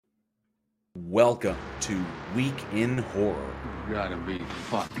Welcome to Week in Horror. You gotta be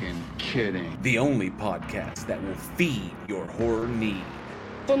fucking kidding. The only podcast that will feed your horror need.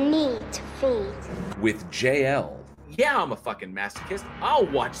 The need to feed. With JL. Yeah, I'm a fucking masochist. I'll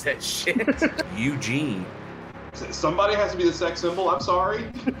watch that shit. Eugene. Somebody has to be the sex symbol, I'm sorry.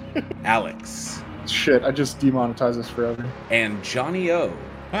 Alex. Shit, I just demonetize this forever. And Johnny O.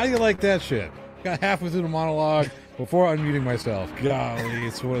 How do you like that shit? Got halfway through the monologue before unmuting myself. Golly,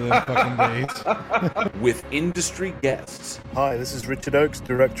 it's one of them fucking days. With industry guests. Hi, this is Richard Oakes,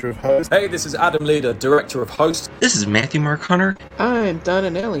 Director of Host. Hey, this is Adam Leader, Director of Host. This is Matthew Mark Hunter. I'm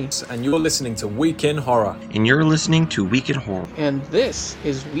Donna Nelly. And you're listening to Week in Horror. And you're listening to Week in Horror. And this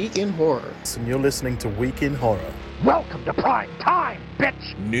is Week in Horror. And you're listening to Week in Horror. Welcome to prime time,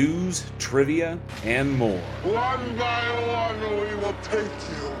 bitch! News, trivia, and more. One by one, we will take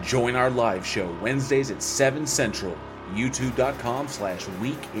you. Join our live show Wednesdays at 7 Central,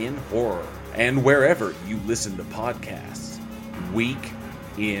 youtube.com/weekinhorror, and wherever you listen to podcasts. Week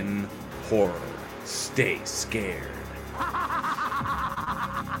in Horror. Stay scared.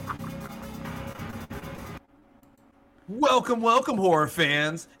 Welcome, horror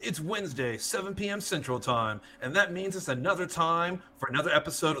fans. It's Wednesday, 7 p.m. Central Time, and that means it's another time for another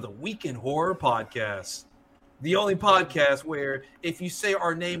episode of the Week in Horror podcast. The only podcast where if you say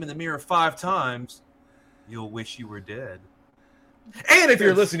our name in the mirror 5 times, you'll wish you were dead. And if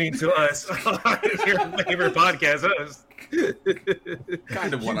you're listening to us on your favorite podcast host,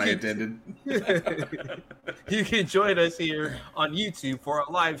 kind of what I intended. You can join us here on YouTube for our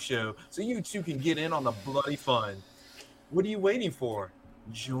live show, so you too can get in on the bloody fun. What are you waiting for?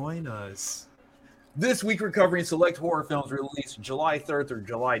 Join us. This week we're covering select horror films released July 3rd through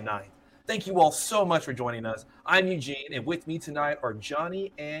July 9th. Thank you all so much for joining us. I'm Eugene, and with me tonight are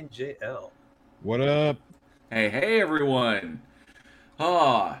Johnny and JL. What up? Hey, everyone.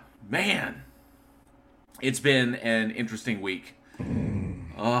 Oh, man. It's been an interesting week.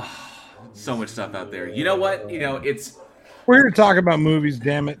 Oh, so much stuff out there. You know what? We're here to talk about movies,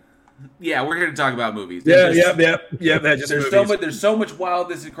 damn it. Yeah, we're here to talk about movies. There's so much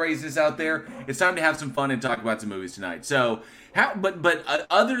wildness and craziness out there. It's time to have some fun and talk about some movies tonight. So,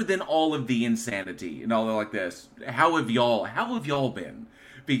 other than all of the insanity and all like this, how have y'all been?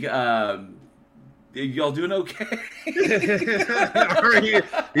 Y'all doing okay? Are you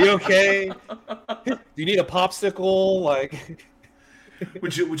okay? Do you need a popsicle? Like,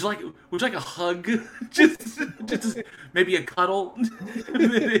 would you like a hug? just maybe a cuddle.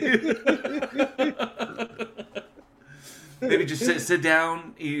 Maybe just sit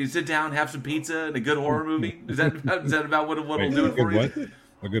down. You sit down, have some pizza and a good horror movie. Is that about what will do it for you?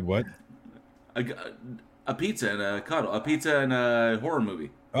 A good what? A pizza and a cuddle. A pizza and a horror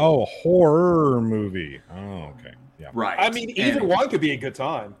movie. Oh, a horror movie. Oh, okay. Yeah. Right. I mean, either one could be a good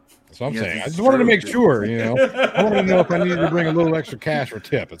time. That's what I'm saying. I just wanted to make sure, I wanted to know if I needed to bring a little extra cash or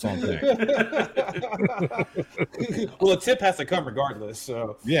tip. That's all I'm saying. Well, a tip has to come regardless,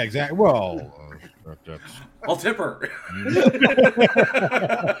 so. Yeah, exactly. Well, I'll tip her.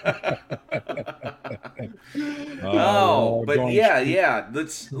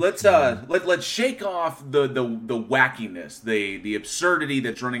 Let's shake off the wackiness, the absurdity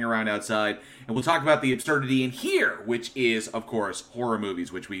that's running around outside, and we'll talk about the absurdity in here, which is, of course, horror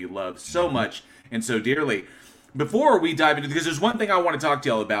movies, which we love so much and so dearly. Before we dive into, because there's one thing I want to talk to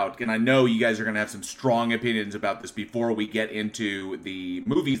y'all about, and I know you guys are going to have some strong opinions about this before we get into the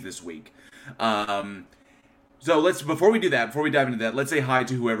movies this week. So before we dive into that, let's say hi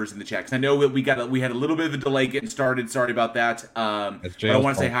to whoever's in the chat. 'Cause I know we had a little bit of a delay getting started. Sorry about that. But I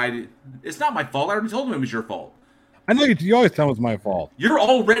want to say hi to. It's not my fault. I already told him it was your fault. I know you always tell me it's my fault.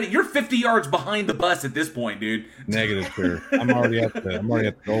 You're 50 yards behind the bus at this point, dude. Negative, sir. I'm already at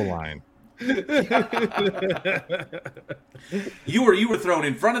the goal line. You were thrown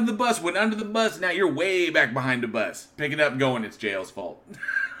in front of the bus, went under the bus. Now you're way back behind the bus, picking up and going. It's JL's fault.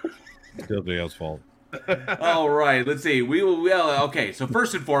 Still JL's fault. All right, let's see. Okay, so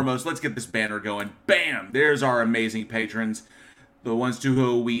first and foremost, let's get this banner going. Bam! There's our amazing patrons, the ones to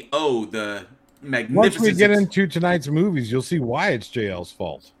who we owe the magnificent. Once we get into tonight's movies, you'll see why it's JL's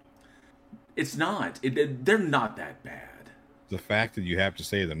fault. It's not. They're not that bad. The fact that you have to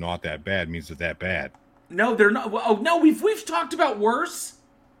say they're not that bad means they're that bad. No, they're not. Oh no, we've talked about worse.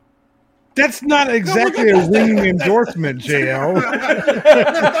 That's not exactly a ringing endorsement, JL.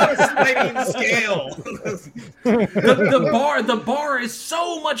 Sliding scale. The bar is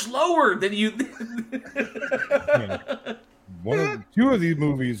so much lower than you. Two of these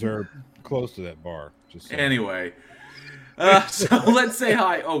movies are close to that bar. Anyway, So let's say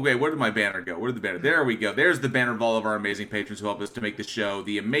hi. Oh, wait, where did my banner go? Where did the banner? There we go. There's the banner of all of our amazing patrons who help us to make the show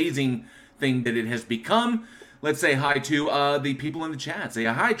the amazing thing that it has become. Let's say hi to the people in the chat. Say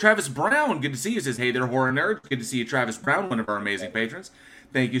hi, Travis Brown. Good to see you. Says, hey there, horror nerds. Good to see you, Travis Brown, one of our amazing patrons.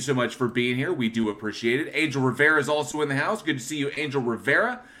 Thank you so much for being here. We do appreciate it. Angel Rivera is also in the house. Good to see you, Angel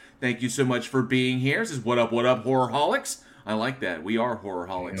Rivera. Thank you so much for being here. Says, what up, horrorholics? I like that. We are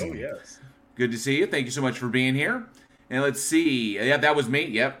horrorholics. Oh, yes. Good to see you. Thank you so much for being here. And let's see. Yeah, that was me.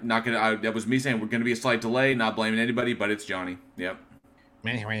 Yep. That was me saying we're going to be a slight delay. Not blaming anybody, but it's Johnny. Yep.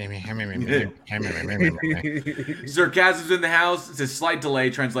 Sarcasm's in the house. It says slight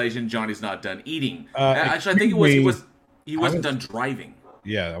delay. Translation: Johnny's not done eating. Actually, I think he wasn't done driving.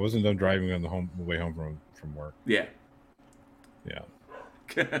 Yeah, I wasn't done driving on the way home from work. Yeah. Yeah.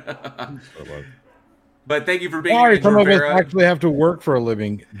 But thank you for being Sorry, here. some of us actually have to work for a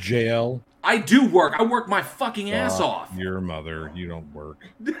living. JL. I do work. I work my fucking ass off. Your mother. You don't work.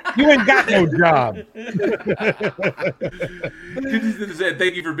 You ain't got no job.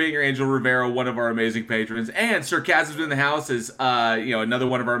 Thank you for being here, Angel Rivera, one of our amazing patrons. And Sarcasm's in the house is another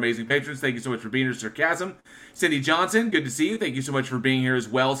one of our amazing patrons. Thank you so much for being here, Sarcasm. Cindy Johnson, good to see you. Thank you so much for being here as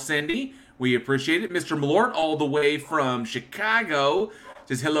well, Cindy. We appreciate it. Mr. Malort, all the way from Chicago,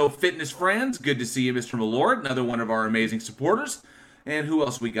 says, hello, fitness friends. Good to see you, Mr. Malort, another one of our amazing supporters. And who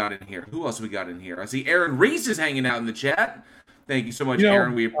else we got in here? I see Aaron Reese is hanging out in the chat. Thank you so much,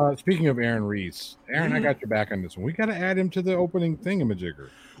 Aaron. Speaking of Aaron Reese, Aaron, I got your back on this one. We got to add him to the opening thingamajigger.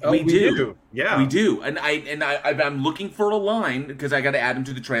 We do. Yeah, we do. And I'm looking for a line because I got to add him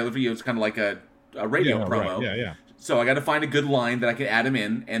to the trailer for you. It's kind of like a radio promo. Right. Yeah. So I got to find a good line that I can add him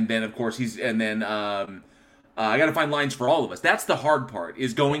in, and then of course I got to find lines for all of us. That's the hard part,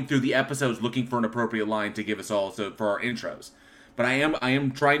 is going through the episodes looking for an appropriate line to give us all for our intros. But I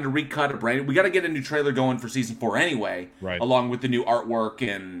am trying to recut a brand. We got to get a new trailer going for season 4 anyway, right? Along with the new artwork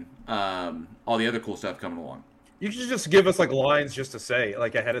and all the other cool stuff coming along. You should just give us like lines just to say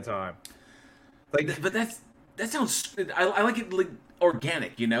like ahead of time. But that sounds. I like it like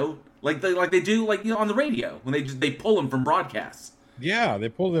organic, like they do on the radio when they pull them from broadcasts. Yeah, they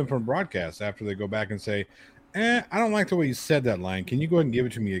pull them from broadcasts after they go back and say, I don't like the way you said that line. Can you go ahead and give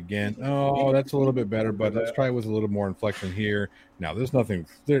it to me again? Oh, that's a little bit better, but let's try it with a little more inflection here. Now, there's nothing.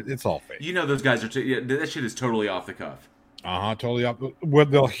 It's all fake. Those guys are. That shit is totally off the cuff. Totally off. Well,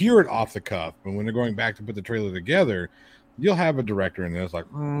 they'll hear it off the cuff, but when they're going back to put the trailer together, you'll have a director in there that's like,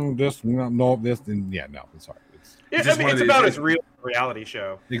 this, no, this, and yeah, no, it's hard. It's about its real reality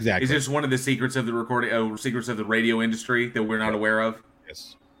show. Exactly. Is this one of the secrets of the recording, secrets of the radio industry that we're not aware of?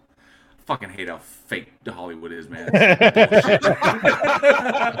 Yes. Fucking hate how fake Hollywood is, man.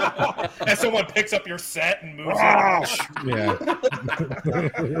 And someone picks up your set and moves it.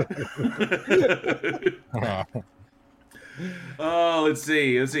 Oh, let's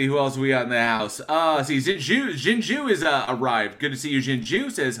see who else we got in the house. See, Jinju is arrived. Good to see you,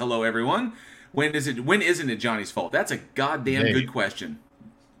 Jinju. Says hello, everyone. When isn't it Johnny's fault? That's a goddamn good question.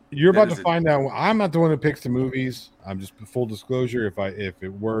 You're about to find out. I'm not the one who picks the movies. I'm just full disclosure. If it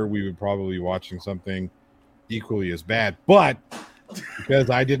were, we would probably be watching something equally as bad. But because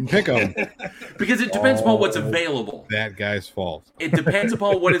I didn't pick them, because it depends upon what's available. That guy's fault. It depends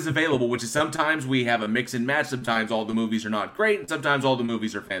upon what is available, which is sometimes we have a mix and match. Sometimes all the movies are not great, and sometimes all the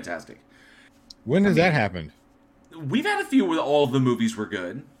movies are fantastic. When has that happened? We've had a few where all of the movies were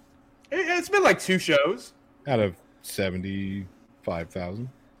good. It's been like 2 shows out of 75,000.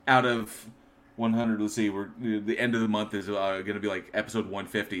 Out of 100, let's see, the end of the month is going to be like episode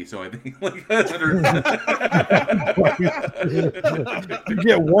 150, so I think like 100. You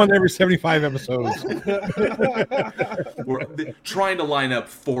get one every 75 episodes. We're trying to line up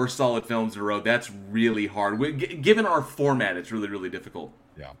 4 solid films in a row. That's really hard. Given our format, it's really, really difficult.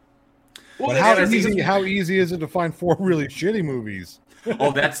 Yeah. Well, how easy is it to find 4 really shitty movies?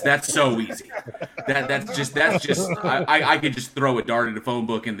 Oh, that's so easy. That's just. I could just throw a dart at a phone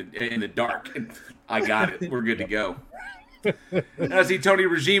book in the dark. I got it. We're good to go. I see Tony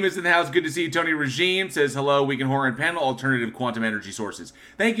Regime is in the house. Good to see you, Tony Regime. Says hello. Weekend Horror and Panel. Alternative quantum energy sources.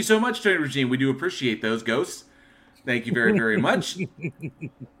 Thank you so much, Tony Regime. We do appreciate those ghosts. Thank you very, very much.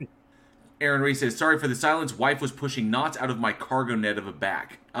 Aaron Reese says, sorry for the silence. Wife was pushing knots out of my cargo net of a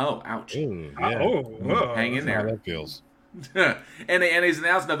back. Oh, ouch. Ooh, yeah. Hang in there. How that feels. Anna's in the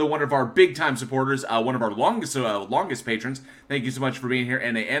house, another one of our big time supporters, one of our longest patrons. Thank you so much for being here,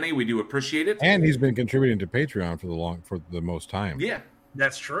 Anna. We do appreciate it. And he's been contributing to Patreon for the most time. Yeah,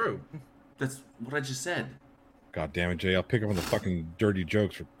 that's true. That's what I just said. God damn it, JL! Pick up on the fucking dirty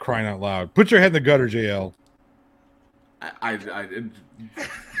jokes for crying out loud. Put your head in the gutter, JL. I'd like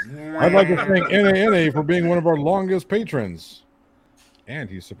to thank Anna for being one of our longest patrons, and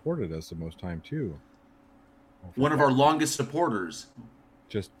he supported us the most time too. One of our longest supporters.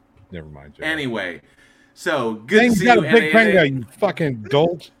 Just Never mind, Joe. Anyway, so good to see got you. a big NANA. finger, you fucking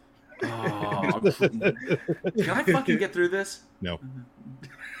dolt. Oh, can I fucking get through this? No.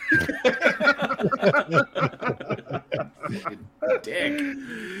 Dick.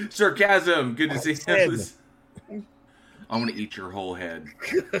 Sarcasm. Good to see you. I'm gonna eat your whole head.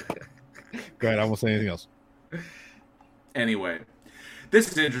 Go ahead. I won't say anything else. Anyway,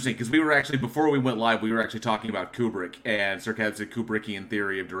 this is interesting because we were actually, before we went live, we were actually talking about Kubrick and Sarcasm's Kubrickian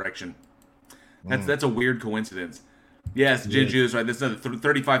theory of direction. That's a weird coincidence. Yes, Jinju is right. That's another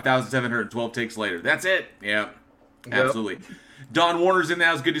 35,712 takes later. That's it. Yeah, absolutely. Don Warner's in the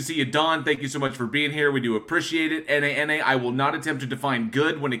house. Good to see you, Don. Thank you so much for being here. We do appreciate it. NA, I will not attempt to define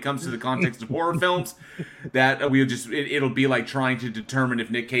good when it comes to the context of horror films. That we'll just it'll be like trying to determine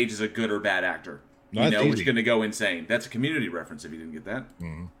if Nick Cage is a good or bad actor. No, you know, easy. it's going to go insane. That's a Community reference if you didn't get that.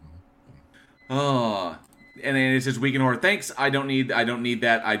 Mm-hmm. Oh, and then it says Week in Horror. Thanks. I don't need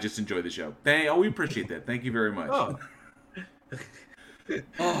that. I just enjoy the show. We appreciate that. Thank you very much.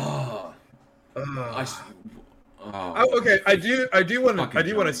 Okay, I do want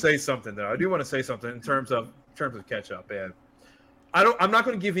to say something though. I do want to say something in terms of catch up, and I'm not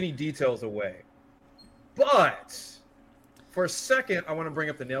going to give any details away, but for a second I want to bring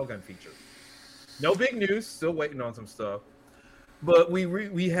up the nail gun feature. No big news, still waiting on some stuff, but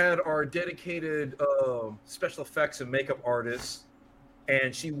we had our dedicated special effects and makeup artist,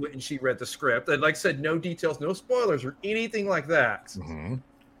 and she went and she read the script. And like I said, no details, no spoilers or anything like that. Mm-hmm.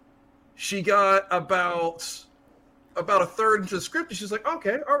 She got about a third into the script, and she's like,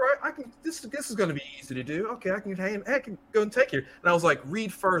 "Okay, all right, I can. This is going to be easy to do. Okay, I can go and take it." And I was like,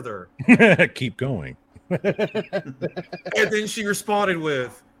 "Read further." Keep going. And then she responded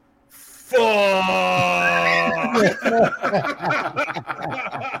with, "Fuck."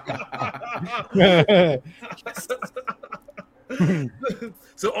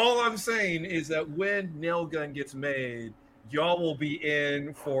 So all I'm saying is that when Nail Gun gets made, y'all will be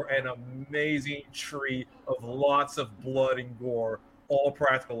in for an amazing treat of lots of blood and gore, all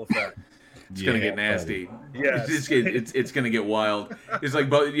practical effect. It's gonna get nasty. Yes. It's gonna get wild. It's like,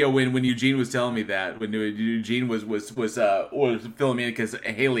 but you know, when Eugene was telling me that, when Eugene was filling me in, because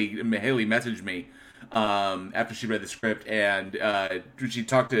Haley messaged me after she read the script, and she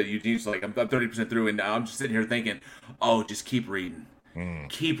talked to Eugene. She's like, I'm 30% through, and I'm just sitting here thinking, oh, just keep reading,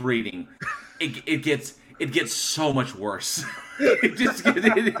 keep reading. It gets so much worse. It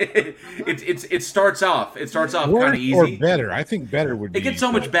starts off kind of easy. Or better. I think better would be. It gets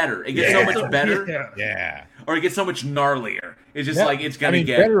so much better. It gets so much better. Yeah. Or it gets so much gnarlier. It's just like it's gonna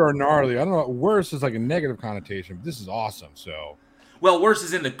get better or gnarly. I don't know. Worse is like a negative connotation, but this is awesome. So, well, worse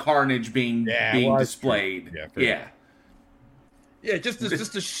is in the carnage being displayed. Yeah. Just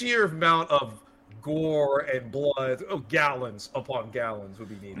the sheer amount of gore and blood. Oh, gallons upon gallons would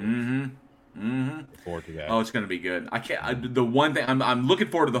be needed. Look forward to that. Oh, it's gonna be good. The one thing I'm looking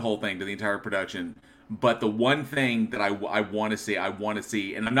forward to the whole thing, to the entire production. But the one thing that I want to see,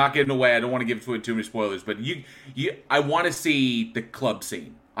 and I'm not getting away. I don't want to give too many spoilers. But I want to see the club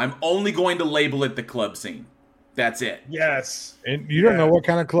scene. I'm only going to label it the club scene. That's it. Yes. And you don't know what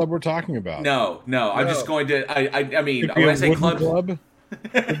kind of club we're talking about. No. I'm just going to. I mean, Could be when I a say wooden club,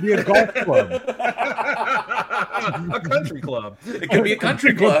 it could be a golf club. A country club. It could be a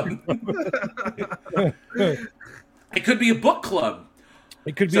country club. It could be a book club.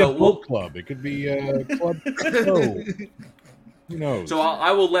 It could be a book club. It could be a club. Who knows? So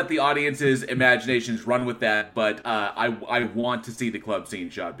I will let the audience's imaginations run with that, but I want to see the club scene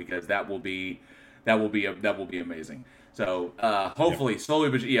shot, because that will be amazing. So hopefully, slowly,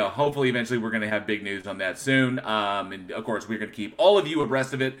 but hopefully, eventually, we're going to have big news on that soon. And of course, we're going to keep all of you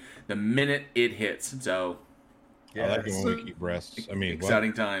abreast of it the minute it hits. So, I like it when we keep breasts. I mean,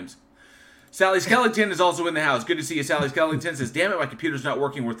 exciting times. Sally Skellington is also in the house. Good to see you. Sally Skellington says, "Damn it, my computer's not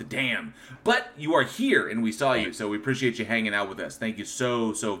working worth a damn." But you are here, and we saw you, so we appreciate you hanging out with us. Thank you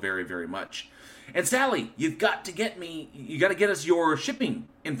so very, very much. And Sally, you've got to get us your shipping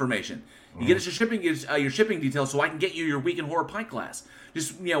information. You get us your shipping details, so I can get you your Week in Horror pint glass.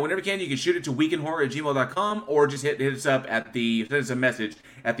 Just whenever you can shoot it to weekinhorror@gmail.com, or just hit us up send us a message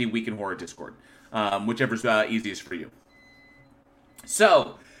at the Week in Horror Discord, whichever's easiest for you.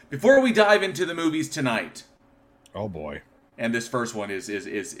 So, before we dive into the movies tonight, oh boy, and this first one is a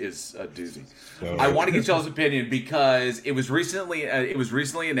doozy. So, I want to get y'all's opinion, because it was recently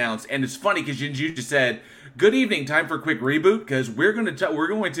announced, and it's funny because you just said, "Good evening, time for a quick reboot," because we're going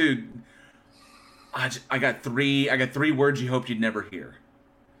to. I got three words you hoped you'd never hear.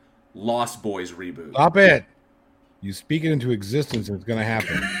 Lost Boys reboot. Stop it! You speak it into existence, and it's going to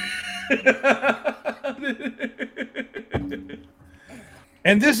happen.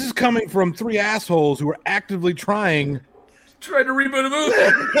 And this is coming from three assholes who are actively trying to reboot a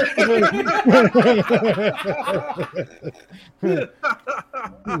movie.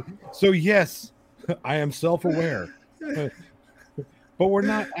 So yes, I am self-aware, but we're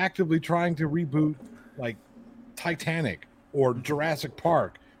not actively trying to reboot like Titanic or Jurassic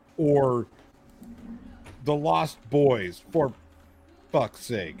Park or The Lost Boys, for fuck's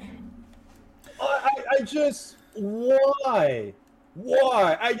sake. I just why?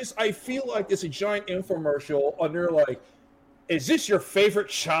 I feel like it's a giant infomercial under like, is this your favorite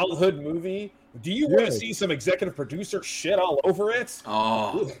childhood movie? Do you want to see some executive producer shit all over it?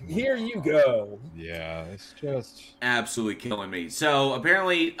 Oh, here you go. Yeah, it's just absolutely killing me. So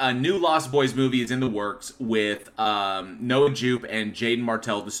apparently, a new Lost Boys movie is in the works with Noah Jupe and Jaden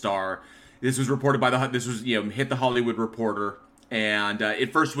Martell to star. This was reported by hit the Hollywood Reporter, and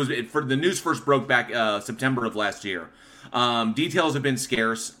the news first broke back September of last year. Details have been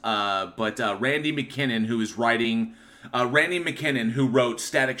scarce, but Randy McKinnon, who wrote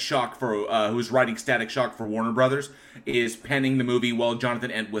Static Shock who's writing Static Shock for Warner Brothers, is penning the movie while Jonathan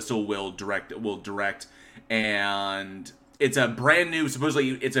Entwistle will direct, and it's a brand new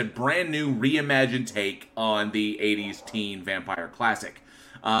reimagined take on the 80s teen vampire classic.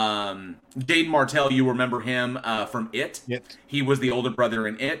 Jaden Martell, you remember him from It. He was the older brother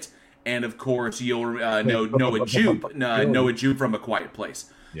in It, and of course you'll know Noah Jupe from A Quiet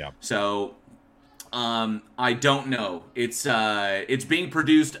Place. Yeah. So I don't know. It's being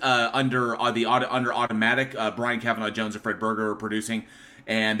produced under Automatic. Brian Kavanaugh Jones and Fred Berger are producing,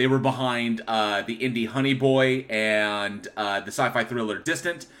 and they were behind the indie Honey Boy and the sci-fi thriller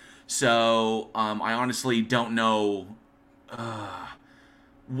Distant. So I honestly don't know.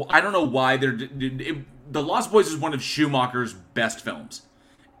 I don't know why The Lost Boys is one of Schumacher's best films.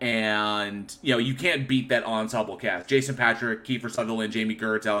 And, you can't beat that ensemble cast. Jason Patric, Kiefer Sutherland, Jamie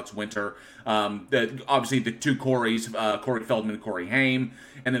Gertz, Alex Winter. Obviously, the two Corys, Corey Feldman and Corey Haim.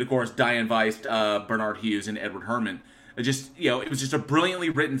 And then, of course, Diane Weist, Bernard Hughes, and Edward Herrmann. It was just a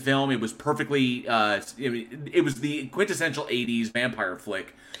brilliantly written film. It was perfectly... it was the quintessential 80s vampire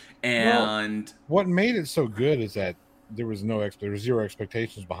flick. And... what made it so good is that there was zero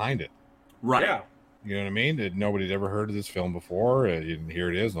expectations behind it. Right. Yeah. You know what I mean? That nobody'd ever heard of this film before, and here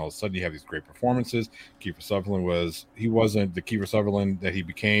it is, and all of a sudden you have these great performances. Kiefer Sutherland wasn't the Kiefer Sutherland that he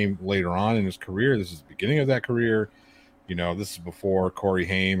became later on in his career. This is the beginning of that career. This is before Corey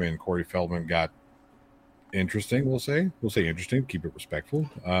Haim and Corey Feldman got interesting. We'll say interesting. Keep it respectful.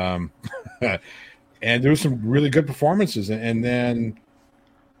 And there was some really good performances, and then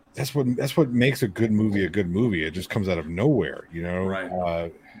that's what makes a good movie a good movie. It just comes out of nowhere,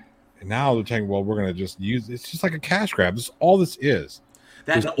 Right. And now they're saying, well, we're going to just use it's just like a cash grab. This is all this is.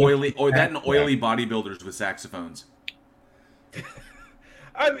 That and oily bodybuilders with saxophones.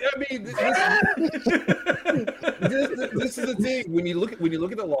 I mean, this is the thing. When you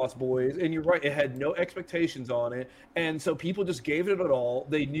look at the Lost Boys, and you're right, it had no expectations on it, and so people just gave it all.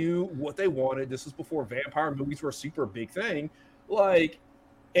 They knew what they wanted. This was before vampire movies were a super big thing. Like,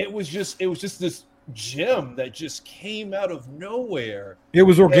 it was just this gem that just came out of nowhere. It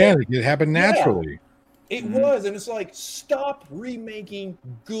was organic. It happened naturally. Yeah, it was, and it's like, stop remaking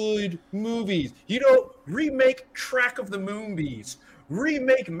good movies. Remake Track of the Moonbees.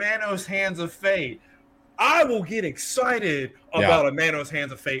 Remake Manos Hands of Fate. I will get excited about a Manos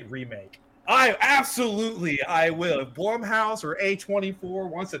Hands of Fate remake. I will. If Blumhouse or A24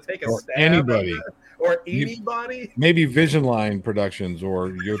 wants to take a stab anybody. At it, or anybody, maybe Vision Line Productions or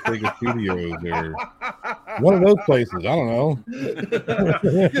Yotega Studios or one of those places. I don't know.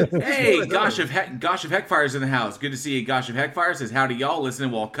 Hey, Gosh of Heckfire's in the house. Good to see you. Gosh of Heckfire says, howdy y'all,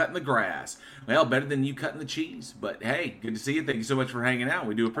 listening while cutting the grass. Well, better than you cutting the cheese, but hey, good to see you. Thank you so much for hanging out.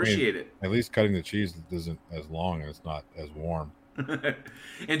 We do appreciate it. At least cutting the cheese isn't as long and it's not as warm.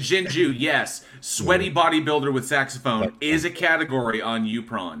 And Jinju, yes, sweaty bodybuilder with saxophone is a category on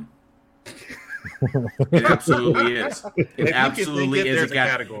Upron. It absolutely is. It absolutely is a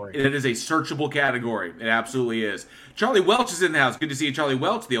category. It is a searchable category. It absolutely is. Charlie Welch is in the house. Good to see you, Charlie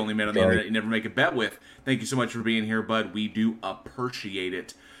Welch, the only man on the internet you never make a bet with. Thank you so much for being here, bud. We do appreciate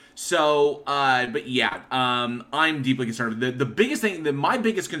it. So, but yeah, I'm deeply concerned. The biggest thing, my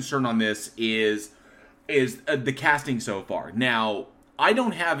biggest concern on this is the casting so far. Now, I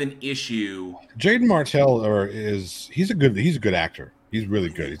don't have an issue. Jaden Martell he's a good actor. He's really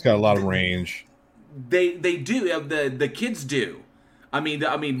good. He's got a lot of range. They do. The kids do. I mean,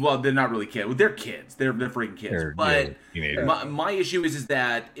 well, they're not really kids. They're kids. They're freaking kids. But my issue is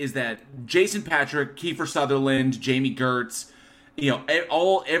that Jason Patric, Kiefer Sutherland, Jamie Gertz,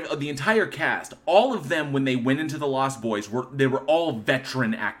 the entire cast, all of them when they went into the Lost Boys they were all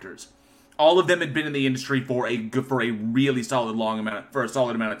veteran actors. All of them had been in the industry for a really solid amount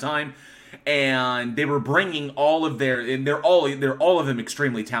of time, and they were bringing they're all of them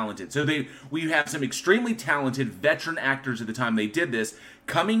extremely talented. So we have some extremely talented veteran actors at the time they did this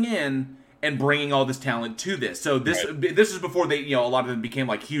coming in and bringing all this talent to this. So this is before a lot of them became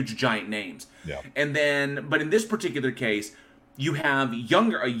like huge giant names. Yeah. But in this particular case, you have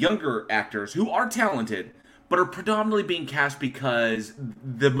younger actors who are talented, but are predominantly being cast because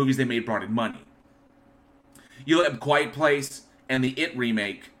the movies they made brought in money. You look at Quiet Place and the It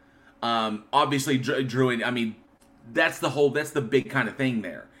remake, obviously drew in. I mean, that's the big kind of thing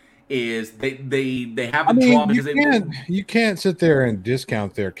there. Is they haven't drawn because you can't sit there and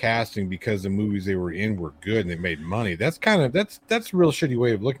discount their casting because the movies they were in were good and they made money. That's a real shitty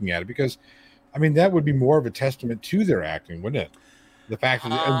way of looking at it, because I mean that would be more of a testament to their acting, wouldn't it? The fact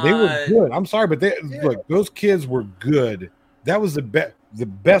that they were good. I'm sorry, but look, those kids were good. That was the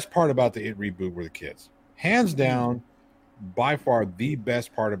best part about the It reboot were the kids. Hands down, by far the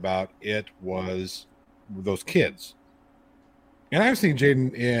best part about it was those kids. And I've seen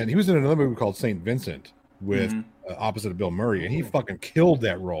Jaden, and he was in another movie called St. Vincent with opposite of Bill Murray, and he fucking killed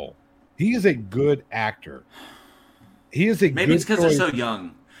that role. He is a good actor. He is maybe it's because they're so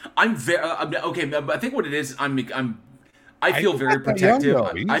young. I'm very okay. But I think what it is, I feel very protective.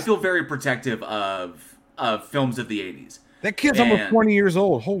 I feel very protective of films of the 80s. That kid's almost 20 years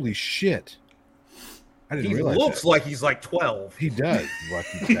old. Holy shit! I didn't realize he looks like he's like 12. He does.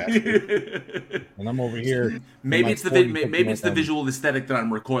 And I'm over here. Maybe it's the visual aesthetic that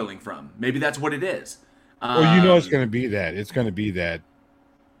I'm recoiling from. Maybe that's what it is. Well, it's going to be that. It's going to be that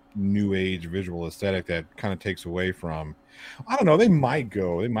new age visual aesthetic that kind of takes away from. I don't know. They might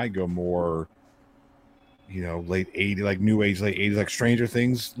go more. Late 80s, like new age, late 80s, like Stranger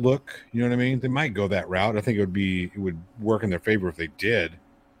Things look. You know what I mean? They might go that route. I think it would work in their favor if they did.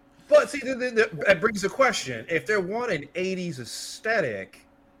 But see, that brings a question. If they want an 80s aesthetic,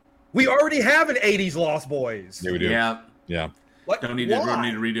 we already have an 80s Lost Boys. Yeah, we do. Yeah. Like, don't need to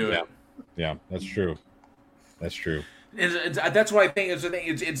redo it. Yeah, that's true. That's true. That's what I think.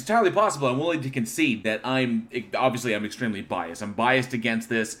 It's entirely possible. I'm willing to concede that I'm extremely biased. I'm biased against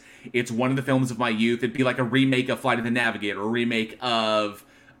this. It's one of the films of my youth. It'd be like a remake of Flight of the Navigator, or a remake of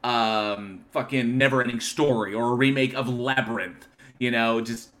fucking Never-Ending Story, or a remake of Labyrinth.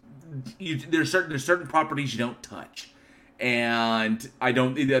 There's certain properties you don't touch, and I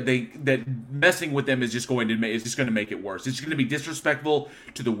don't. That messing with them is just going to make it worse. It's going to be disrespectful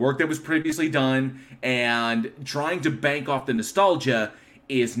to the work that was previously done, and trying to bank off the nostalgia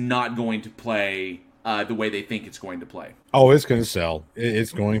is not going to play the way they think it's going to play. Oh, it's going to sell.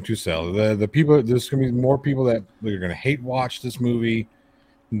 It's going to sell. The people. There's going to be more people that are going to hate watch this movie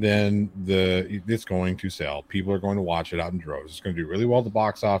than it's going to sell. People are going to watch it out in droves. It's going to do really well at the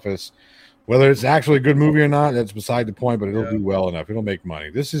box office. Whether it's actually a good movie or not, that's beside the point. But it'll do well enough. It'll make money.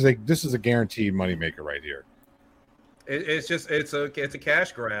 This is a guaranteed money maker right here. It's a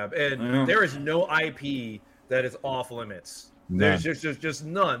cash grab, and there is no IP that is off limits. None. There's just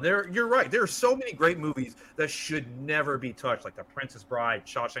none. You're right. There are so many great movies that should never be touched, like The Princess Bride,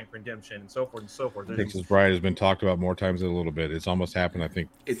 Shawshank Redemption, and so forth and so forth. Princess Bride has been talked about more times than a little bit. It's almost happened, I think,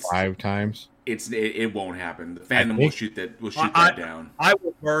 5 times. It won't happen. The fandom will shoot that down. I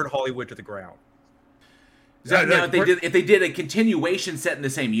will burn Hollywood to the ground. Now, if they did a continuation set in the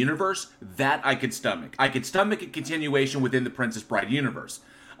same universe, that I could stomach. I could stomach a continuation within the Princess Bride universe.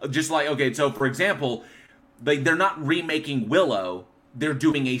 Just like, okay, so for example, they're not remaking Willow. They're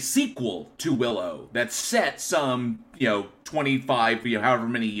doing a sequel to Willow that's set some, 25, however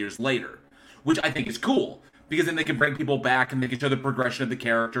many years later, which I think is cool, because then they can bring people back and they can show the progression of the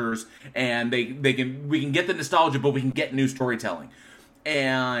characters, and we can get the nostalgia, but we can get new storytelling.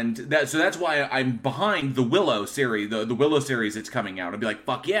 And that's why I'm behind the Willow series, the Willow series that's coming out. I'd be like,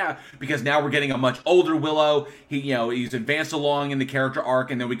 fuck yeah, because now we're getting a much older Willow. He's advanced along in the character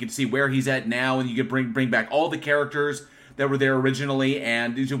arc, and then we can see where he's at now, and you can bring back all the characters that were there originally,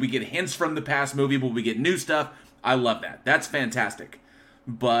 and we get hints from the past movie, but we get new stuff. I love that. That's fantastic.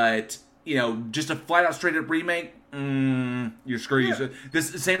 But just a flat out straight up remake, you're screwed. Yeah. This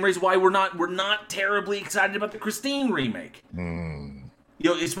is the same reason why we're not terribly excited about the Christine remake.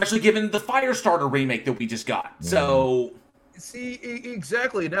 Especially given the Firestarter remake that we just got. So, see,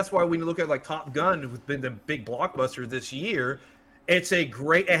 exactly, and that's why when you look at like Top Gun, who's been the big blockbuster this year, it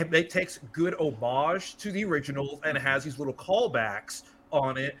takes good homage to the originals and it has these little callbacks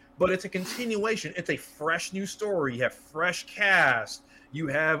on it, but it's a continuation. It's a fresh new story. You have fresh cast. You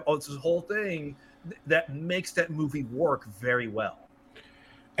have this whole thing that makes that movie work very well.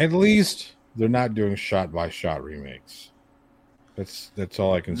 At least they're not doing shot by shot remakes. That's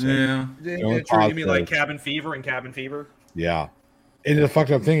all I can say. Yeah. You mean like Cabin Fever and Cabin Fever? Yeah. And the fucked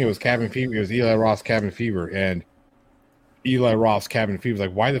up thing, it was Cabin Fever. It was Eli Roth's Cabin Fever, and Eli Roth's Cabin Fever was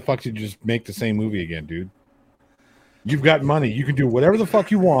like, why the fuck did you just make the same movie again, dude? You've got money. You can do whatever the fuck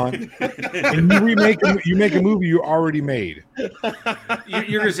you want, and you make a movie you already made.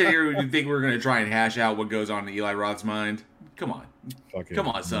 You're gonna sit here and think we're gonna try and hash out what goes on in Eli Roth's mind? Come on, come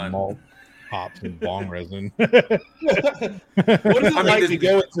on, son. Malt, hops, and bong resin. What is it like to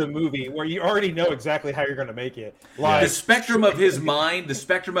go into a movie where you already know exactly how you're going to make it? Like, the spectrum of his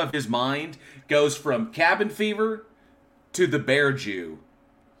mind goes from Cabin Fever to The Bear Jew,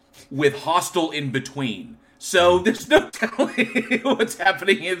 with Hostel in between. So there's no telling what's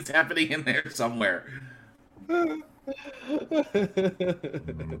happening. It's happening in there somewhere. I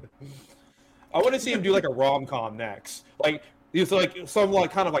want to see him do like a rom-com next, like it's like some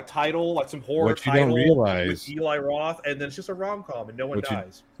like kind of like title, like some horror what you title don't realize, with Eli Roth, and then it's just a rom-com and no one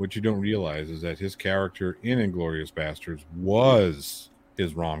dies. What you don't realize is that his character in Inglourious Basterds was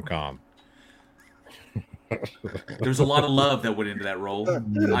his rom-com. There's a lot of love that went into that role.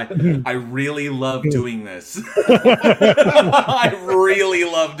 I really love doing this. I really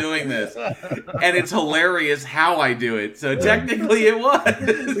love doing this. And it's hilarious how I do it. So technically it was.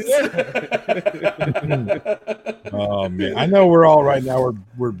 Oh man. I know we're all right now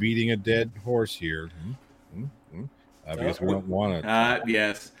we're beating a dead horse here. Because we don't want it.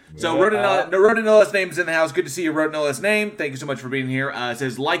 Yes. So Rodin LS Name's in the house. Good to see you, Rodin LS Name. Thank you so much for being here. It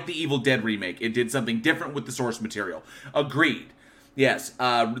says, like the Evil Dead remake, it did something different with the source material. Agreed. Yes.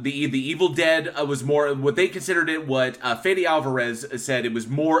 The Evil Dead was more what they considered it. What Fede Alvarez said, it was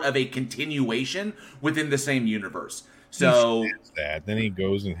more of a continuation within the same universe. So then he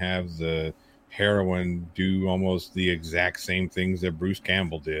goes and has the heroine do almost the exact same things that Bruce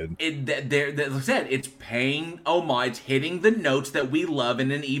Campbell did. Like I said, it's paying homage, hitting the notes that we love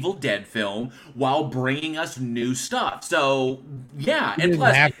in an Evil Dead film while bringing us new stuff. So yeah, and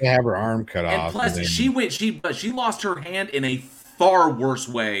plus have to have her arm cut off. And plus, she lost her hand in a far worse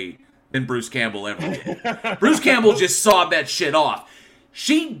way than Bruce Campbell ever did. Bruce Campbell just sawed that shit off.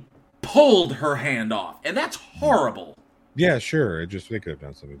 She pulled her hand off, and that's horrible. Yeah, sure. They could have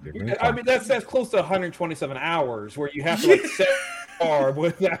done something different. I mean, that's close to 127 hours where you have to like set arm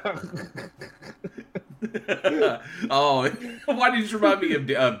without. Oh, why did you remind me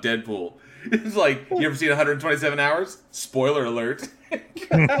of Deadpool? It's like, you ever seen 127 Hours? Spoiler alert.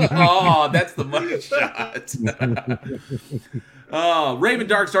 Oh, that's the money shot. Oh, Raven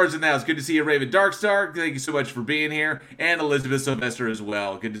Darkstar's in the house. Good to see you, Raven Darkstar. Thank you so much for being here. And Elizabeth Sylvester as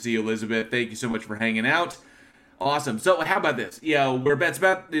well. Good to see you, Elizabeth. Thank you so much for hanging out. Awesome. So how about this? Yeah, we're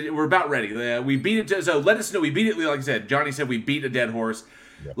about ready. We beat it. So let us know. We beat it. Like I said, Johnny said we beat a dead horse.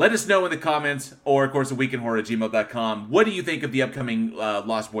 Yep. Let us know in the comments, or of course, at weekendhorror@gmail.com. What do you think of the upcoming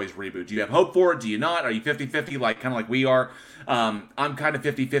Lost Boys reboot? Do you have hope for it? Do you not? Are you 50-50, kind of like we are? I'm kind of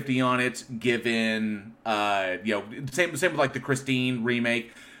 50-50 on it, given same with like the Christine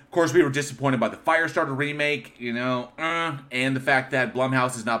remake. Of course, we were disappointed by the Firestarter remake, and the fact that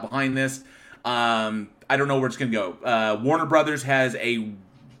Blumhouse is not behind this. I don't know where it's going to go. Warner Brothers has a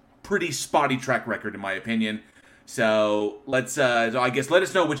pretty spotty track record, in my opinion. So let's, I guess, let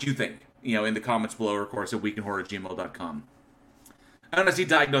us know what you think, in the comments below, or of course, at weekendhorror@gmail.com. I want to see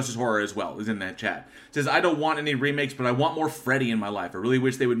Diagnosis Horror as well, is in that chat. It says, I don't want any remakes, but I want more Freddy in my life. I really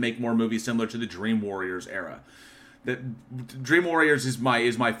wish they would make more movies similar to the Dream Warriors era. The Dream Warriors is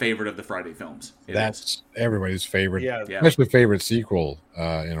my favorite of the Friday films. That's everybody's favorite. Yeah. Especially favorite sequel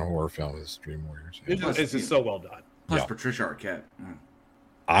in a horror film is Dream Warriors. It's just so well done. Plus Patricia Arquette.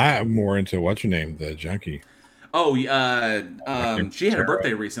 I'm more into what's her name, the junkie. Oh, she had a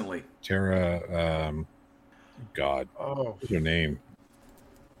birthday recently. Tara, God, what's her name?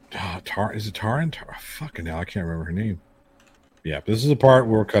 Is it Taran? Fucking hell, I can't remember her name. Yeah, this is the part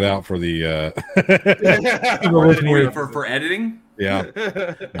we're cut out for the for editing. Yeah.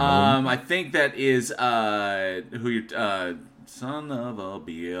 I think that is who you son of a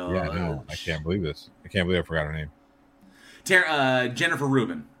bitch. Yeah, no, I can't believe this. I can't believe I forgot her name. Jennifer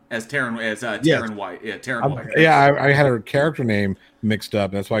Rubin as Taryn White. Yeah, Taryn White. Yeah, I had her character name mixed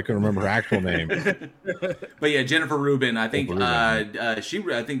up. That's why I couldn't remember her actual name. But yeah, Jennifer Rubin. I think she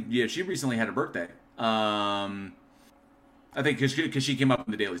recently had a birthday. I think because she came up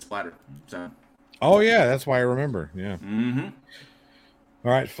in the Daily Splatter. So. Oh yeah, that's why I remember. Yeah. Mm-hmm.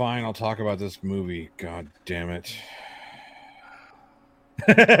 All right, fine. I'll talk about this movie. God damn it.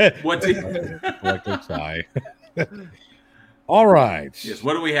 What? Like a sigh. All right. Yes.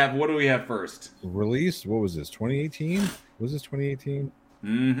 What do we have? What do we have first? Released. What was this? 2018? Was this 2018?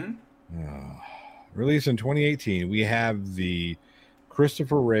 Mm-hmm. Released in 2018. We have the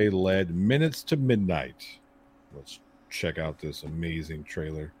Christopher Ray led Minutes to Midnight. Let's check out this amazing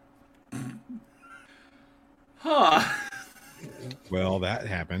trailer. Huh. Well, that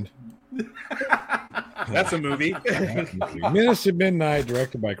happened. That's a movie. Minutes to Midnight,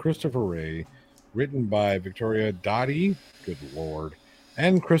 directed by Christopher Ray, written by Victoria Dottie, good lord,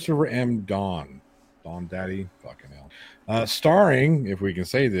 and Christopher M. Don Daddy, fucking hell. Starring, if we can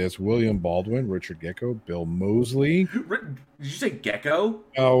say this, William Baldwin, Richard Gecko, Bill Moseley. Did you say Gecko?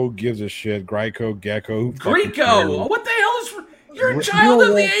 Oh, gives a shit. Geico, Gecko. Greco. What the hell is? You're a child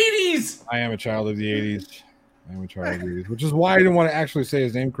of the 80s. I am a child of the 80s. Which is why I didn't want to actually say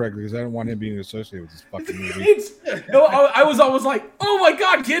his name correctly, because I didn't want him being associated with this fucking movie. No, I was always like, oh my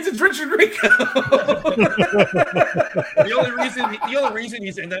god, kids, it's Richard Grieco. The only reason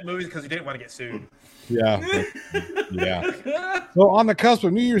he's in that movie is because he didn't want to get sued. Yeah. So on the cusp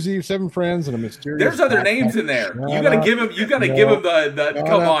of New Year's Eve, 7 friends and a mysterious. There's other names in there. You gotta give him. You gotta give him the.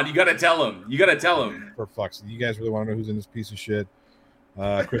 Come on, you gotta tell him. You gotta tell him. For fuck's sake, you guys really want to know who's in this piece of shit?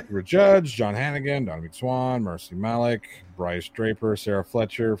 Christopher Judge, John Hannigan, Dominic Swan, Marcy Malik, Bryce Draper, Sarah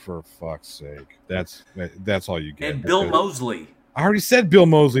Fletcher. For fuck's sake, that's all you get. And Bill Moseley. I already said Bill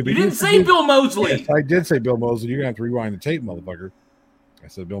Moseley, but you didn't say Bill Moseley. Yes, I did say Bill Moseley. You're gonna have to rewind the tape, motherfucker. I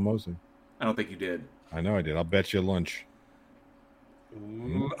said Bill Moseley. I don't think you did. I know I did. I'll bet you lunch.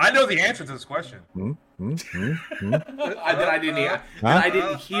 Ooh, I know the answer to this question. I didn't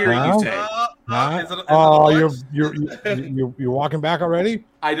hear you say. You're walking back already?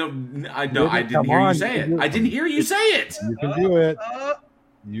 I didn't hear you say it. I didn't hear you say it. You can do it.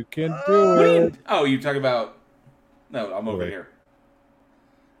 You can do it. You talking about? No, I'm over here.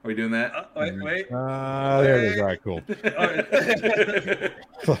 Are we doing that? Wait. There it is. All right, cool.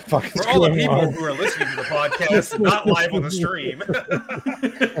 For all the people who are listening to the podcast, not live on the stream.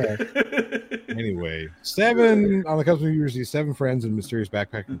 Anyway, 7 on the cusp of New Year's Eve, 7 friends in mysterious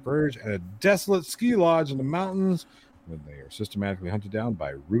backpacking verge at a desolate ski lodge in the mountains when they are systematically hunted down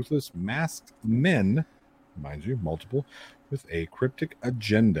by ruthless masked men, mind you, multiple, with a cryptic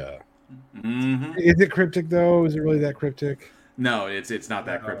agenda. Mm-hmm. Is it cryptic though? Is it really that cryptic? No, it's not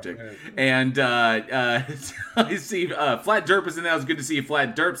that cryptic. And I see Flat Derp is in there. It was good to see you.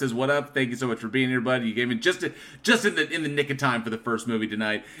 Flat Derp says, "What up? Thank you so much for being here, buddy. You gave me just in the nick of time for the first movie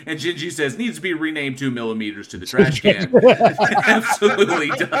tonight." And Gingy says, "Needs to be renamed 2 millimeters to the trash can." Absolutely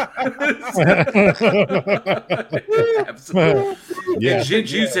does. Absolutely. Yeah. And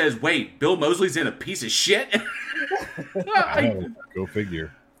Gingy says, "Wait, Bill Moseley's in a piece of shit." Go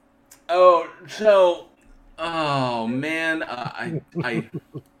figure. Oh man, what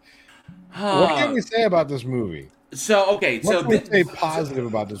can we say about this movie? What can we say positive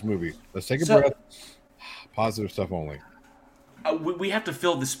about this movie? Let's take a breath. Positive stuff only. We have to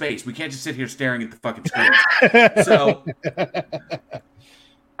fill the space. We can't just sit here staring at the fucking screen.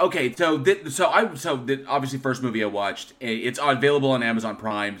 Obviously first movie I watched. It's available on Amazon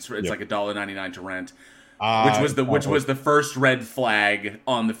Prime. It's like $1.99 to rent. Which was the first red flag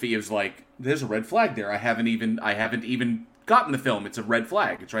on the feed. It was like, there's a red flag there. I haven't even gotten the film. It's a red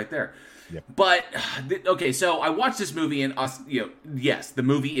flag. It's right there. Yep. But so I watched this movie and yes, the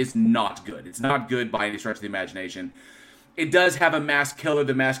movie is not good. It's not good by any stretch of the imagination. It does have a masked killer.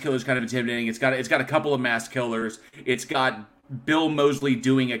 The masked killer is kind of intimidating. It's got a couple of masked killers. It's got Bill Moseley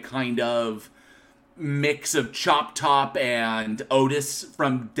doing a kind of mix of Chop Top and Otis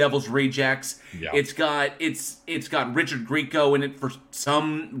from Devil's Rejects. Yeah. It's got Richard Grieco in it for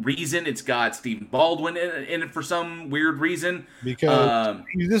some reason. It's got Stephen Baldwin in it for some weird reason. Because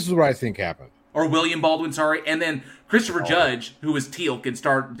this is what I think happened. Or William Baldwin, sorry. And then Christopher Judge, who was Teal'c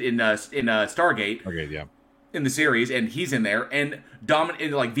in Stargate. Okay, yeah. In the series, and he's in there. And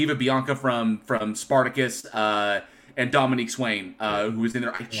like Viva Bianca from Spartacus, and Dominique Swain, who was in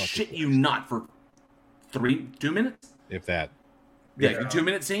there. I shit you not, for 2 minutes, if that. Yeah, 2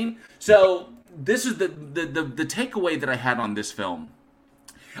 minute scene. So this is the takeaway that I had on this film.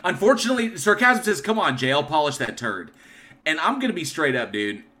 Unfortunately, Sarcasm says, "Come on, Jay, I'll polish that turd," and I'm gonna be straight up,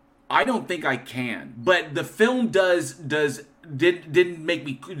 dude. I don't think I can, but the film did make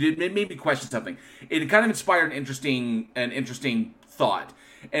me question something. It kind of inspired an interesting thought,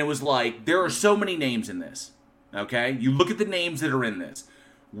 and it was like, there are so many names in this. Okay, you look at the names that are in this.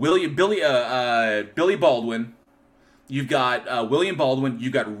 Billy Baldwin. You've got William Baldwin.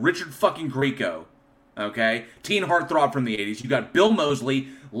 You've got Richard fucking Grieco. Okay, teen heartthrob from the 80s. You've got Bill Moseley,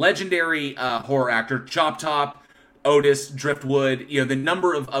 legendary horror actor, Chop Top, Otis, Driftwood. The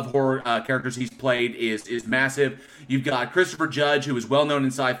number of horror characters he's played is massive. You've got Christopher Judge, who is well known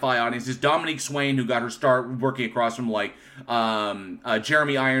in sci-fi audiences. Dominique Swain, who got her start working across from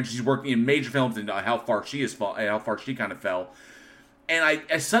Jeremy Irons. She's working in major films, and how far she kind of fell. And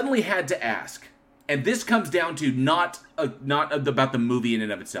I suddenly had to ask, and this comes down to not about the movie in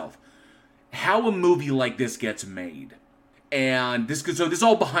and of itself, how a movie like this gets made. And this is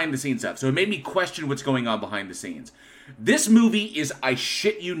all behind the scenes stuff. So it made me question what's going on behind the scenes. This movie is, I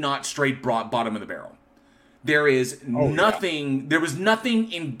shit you not, straight bottom of the barrel. There is nothing. There was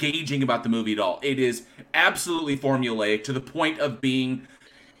nothing engaging about the movie at all. It is absolutely formulaic to the point of being.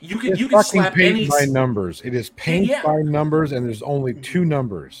 You can slap any by numbers. It is paint by numbers, and there's only 2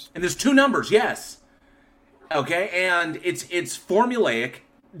 numbers. And there's 2 numbers, yes. Okay, and it's formulaic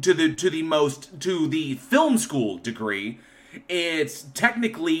to the film school degree. It's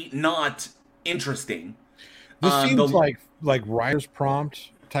technically not interesting. This seems like writer's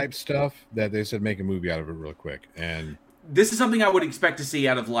prompt type stuff that they said make a movie out of it real quick. And this is something I would expect to see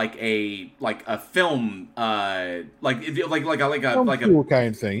out of like a film, like a school kind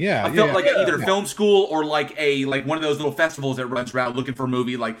of thing. Yeah, either film school or like one of those little festivals that runs around looking for a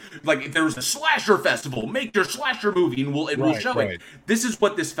movie. Like if there was a slasher festival, make your slasher movie, and we'll show it. This is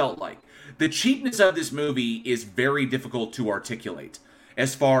what this felt like. The cheapness of this movie is very difficult to articulate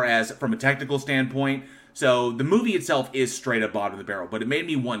as far as from a technical standpoint. So the movie itself is straight up bottom of the barrel, but it made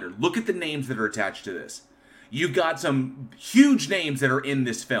me wonder, look at the names that are attached to this. You've got some huge names that are in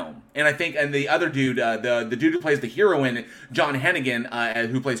this film. And I think, and the other dude, the dude who plays the hero in it, John Hennigan,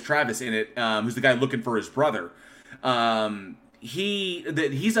 who plays Travis in it, who's the guy looking for his brother.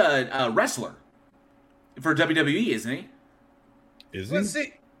 He's a wrestler for WWE, isn't he? Is he? Let's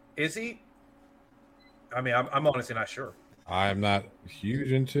see. Is he? I mean, I'm honestly not sure. I'm not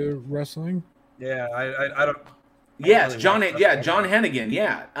huge into wrestling. Yeah, I don't. Yes, John Hennigan.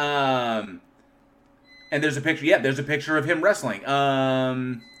 Yeah. And there's a picture. Yeah, there's a picture of him wrestling.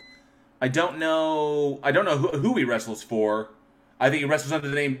 I don't know who he wrestles for. I think he wrestles under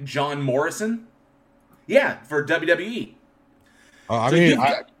the name John Morrison. Yeah, for WWE.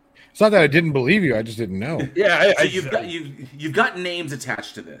 It's not that I didn't believe you. I just didn't know. Yeah, you've got names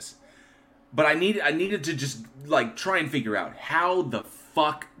attached to this, but I needed to just try and figure out how the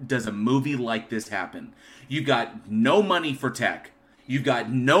fuck does a movie like this happen. You've got no money for tech. You've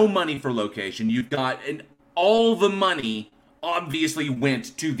got no money for location. You've got all the money obviously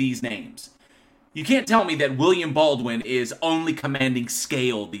went to these names. You can't tell me that William Baldwin is only commanding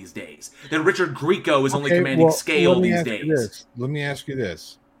scale these days. That Richard Grieco is only commanding scale these days. Let me ask you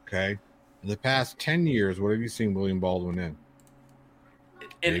this. Okay, in the past 10 years, what have you seen William Baldwin in?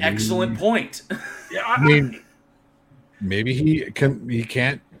 An excellent point. Yeah, I mean, maybe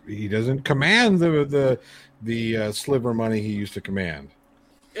he doesn't command the sliver money he used to command.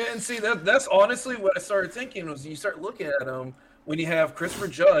 And see, that's honestly what I started thinking was you start looking at him when you have Christopher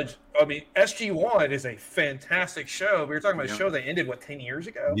Judge. I mean, SG-1 is a fantastic show. We were talking about a show that ended 10 years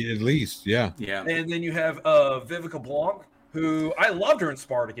ago. Yeah, at least, yeah. And then you have Vivica Blanc, who I loved her in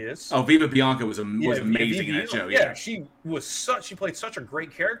Spartacus. Oh, Viva Bianca was amazing in that show. Yeah, she played such a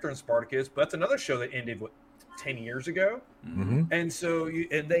great character in Spartacus. But that's another show that ended 10 years ago. Mm-hmm. And so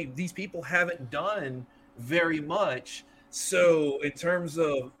these people haven't done very much. So in terms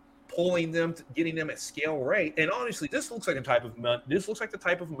of pulling them, getting them at scale rate, and honestly, this looks like the type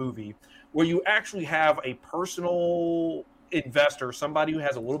of movie where you actually have a personal investor, somebody who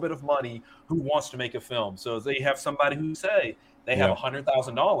has a little bit of money who wants to make a film. So they have somebody who say they have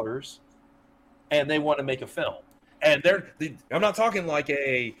 $100,000 and they want to make a film. And I'm not talking like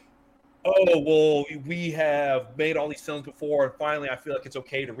we have made all these films before and finally I feel like it's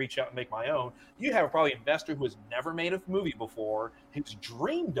okay to reach out and make my own. You have probably an investor who has never made a movie before, who's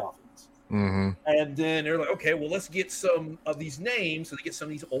dreamed of it. Mm-hmm. And then they're like, okay, well, let's get some of these names. So they get some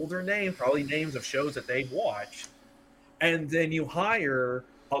of these older names, probably names of shows that they've watched. And then you hire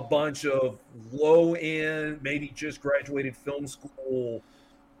a bunch of low-end, maybe just graduated film school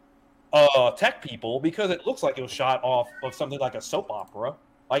tech people, because it looks like it was shot off of something like a soap opera.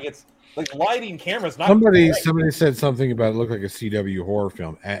 Like it's like lighting, cameras. Not somebody said something about it looked like a CW horror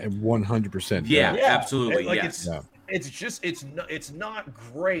film at 100%. Yeah, absolutely. It's not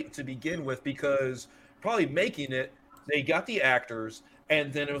great to begin with, because probably making it, they got the actors,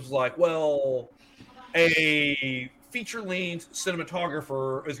 and then it was like, well, a feature-length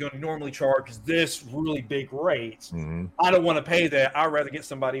cinematographer is going to normally charge this really big rate. Mm-hmm. I don't want to pay that. I'd rather get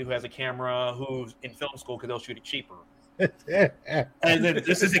somebody who has a camera who's in film school because they'll shoot it cheaper. And then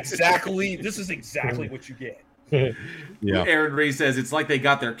this is exactly what you get. Yeah. Aaron Reese says it's like they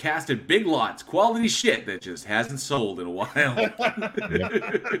got their cast at Big Lots, quality shit that just hasn't sold in a while.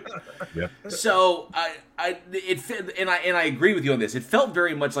 Yep. So I agree with you on this. It felt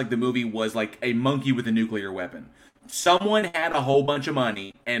very much like the movie was like a monkey with a nuclear weapon. Someone had a whole bunch of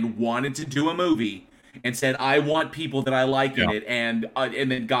money and wanted to do a movie and said, "I want people that I like in it," and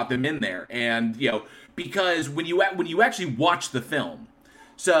then got them in there. And because when you actually watch the film,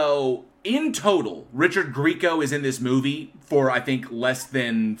 so in total, Richard Grieco is in this movie for I think less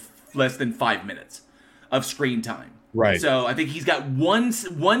than 5 minutes of screen time. Right. So I think he's got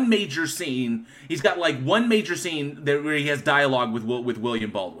one major scene. He's got like one major scene where he has dialogue with William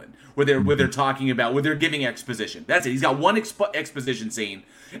Baldwin, where they're talking about, where they're giving exposition. That's it. He's got one exposition scene,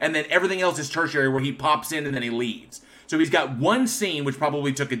 and then everything else is tertiary, where he pops in and then he leaves. So he's got one scene which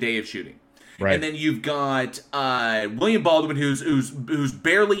probably took a day of shooting. Right. And then you've got William Baldwin, who's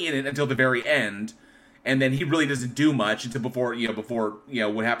barely in it until the very end, and then he really doesn't do much until before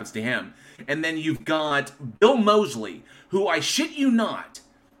what happens to him. And then you've got Bill Moseley, who, I shit you not,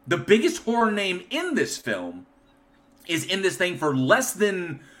 the biggest horror name in this film, is in this thing for less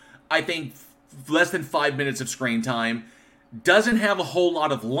than 5 minutes of screen time, doesn't have a whole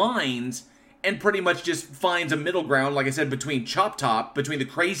lot of lines, and pretty much just finds a middle ground, like I said, between the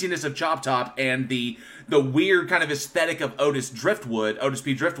craziness of Chop Top and the weird kind of aesthetic of Otis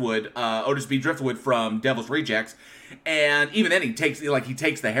B. Driftwood from Devil's Rejects. And even then he takes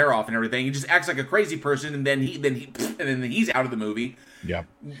the hair off and everything. He just acts like a crazy person, and then he's out of the movie. Yeah.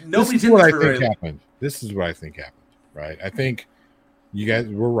 Nobody's This is what I think happened. This is what I think happened, right? I think you guys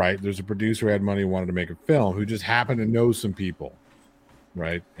were right. There's a producer who had money, wanted to make a film, who just happened to know some people,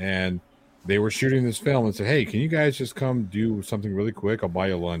 right? And they were shooting this film and said, "Hey, can you guys just come do something really quick? I'll buy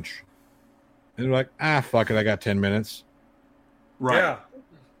you lunch." And they're like, fuck it, I got 10 minutes. Right. Yeah.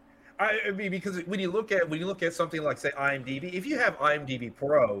 I mean, because when you look at something like, say, IMDb, if you have IMDb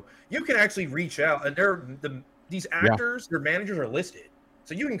Pro, you can actually reach out, and these actors, their managers are listed,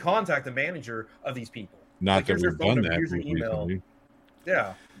 so you can contact the manager of these people. Not that we've done that recently.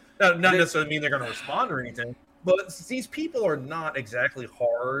 Yeah. Not necessarily mean they're going to respond or anything, but these people are not exactly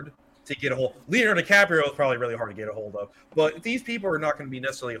hard to get a hold. Leonardo DiCaprio is probably really hard to get a hold of, but these people are not going to be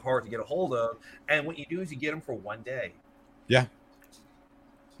necessarily hard to get a hold of. And what you do is you get them for one day. Yeah,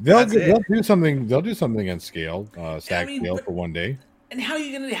 they'll do something. They'll do something on scale, scale for one day. And how are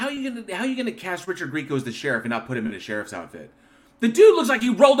you gonna cast Richard Grieco as the sheriff and not put him in a sheriff's outfit? The dude looks like he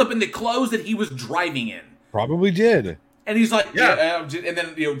rolled up in the clothes that he was driving in. Probably did. And he's like, and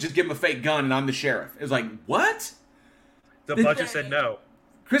then just give him a fake gun and I'm the sheriff. It was like, what? The budget said no.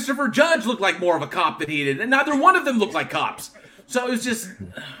 Christopher Judge looked like more of a cop than he did, and neither one of them looked like cops. So it was just.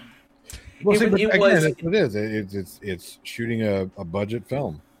 It's shooting a budget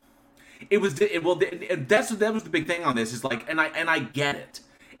film. That was the big thing on this, is like, and I get it.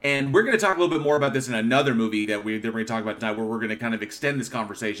 And we're going to talk a little bit more about this in another movie that we're going to talk about tonight, where we're going to kind of extend this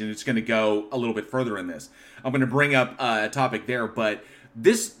conversation. It's going to go a little bit further in this. I'm going to bring up a topic there, but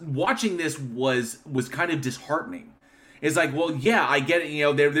watching this was kind of disheartening. It's like, well, yeah, I get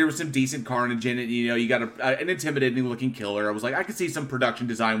it. There was some decent carnage in it. You got an intimidating looking killer. I was like, I could see some production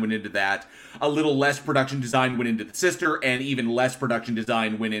design went into that. A little less production design went into the sister, and even less production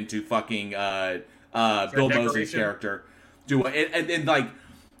design went into fucking Bill Moseley's character. And like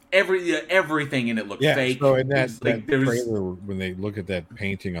everything in it looked fake. So in that trailer, when they look at that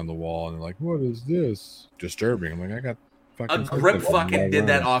painting on the wall and they're like, "What is this?" Disturbing. I'm like, I got fucking a grip. Fucking did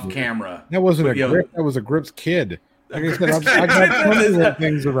that off camera. That wasn't a grip. That was a Grip's kid. Like I said, I got plenty of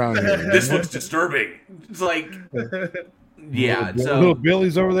things around here. This looks disturbing. It's like, yeah. Little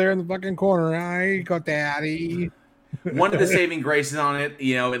Billy's over there in the fucking corner. I got daddy. One of the saving graces on it,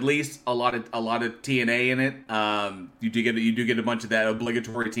 at least a lot of TNA in it. You do get a bunch of that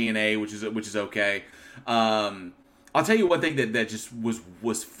obligatory TNA, which is okay. I'll tell you one thing that just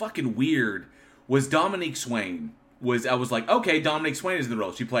was fucking weird was Dominique Swain. I was like, okay, Dominique Swain is in the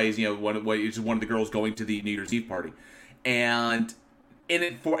role. She plays, one of the girls going to the New Year's Eve party, and in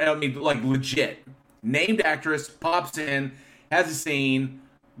it like legit named actress pops in, has a scene,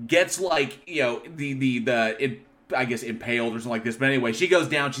 gets like I guess impaled or something like this. But anyway, she goes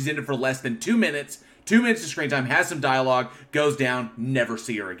down. She's in it for less than 2 minutes. 2 minutes of screen time. Has some dialogue. Goes down. Never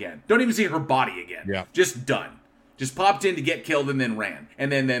see her again. Don't even see her body again. Yeah. Just done. Just popped in to get killed and then ran.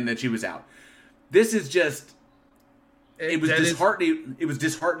 And then she was out. This is just. It was disheartening. It was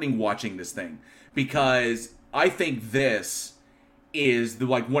disheartening watching this thing, because I think this is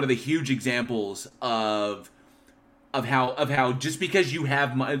one of the huge examples of how just because you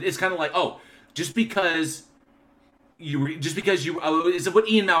have money, it's kind of like, just because just because you is what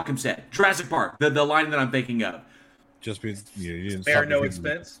Ian Malcolm said. Jurassic Park, the line that I'm thinking of. Just because you didn't spare no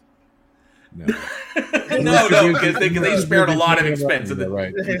expense. No, because they spared a lot of expense.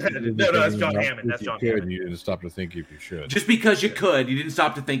 Right? No, that's John Hammond. That's John Hammond. You didn't stop to think if you should. Just because you could, you didn't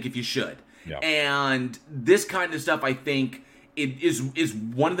stop to think if you should. Yeah. And this kind of stuff, I think, it is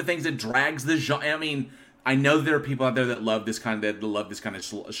one of the things that drags the genre. I mean, I know there are people out there that love this kind of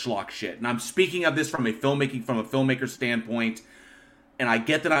schlock shit, and I'm speaking of this from a filmmaker standpoint. And I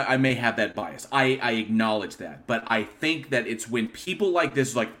get that I may have that bias. I acknowledge that. But I think that it's when people like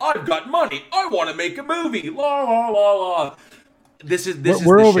this, like, I've got money, I want to make a movie, la, la, la, la.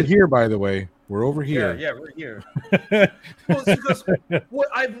 We're over here, by the way. We're over here. Yeah, we're here. Well, it's because what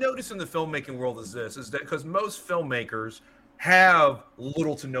I've noticed in the filmmaking world is that because most filmmakers have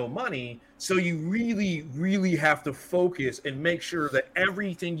little to no money, so you really, really have to focus and make sure that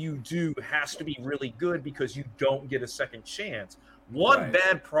everything you do has to be really good because you don't get a second chance. One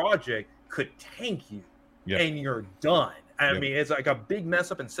bad project could tank you, and you're done. I mean, it's like a big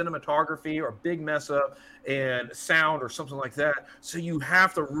mess up in cinematography or a big mess up in sound or something like that. So you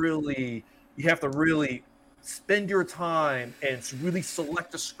have to really spend your time and really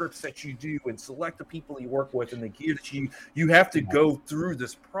select the scripts that you do and select the people you work with and the gear that you have to go through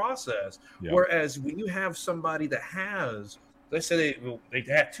this process. Yeah. Whereas when you have somebody that has, let's say they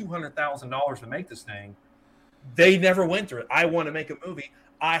had $200,000 to make this thing, they never went through it. I want to make a movie.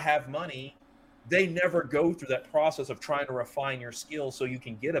 I have money. They never go through that process of trying to refine your skills so you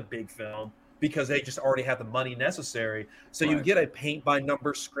can get a big film because they just already have the money necessary. So you get a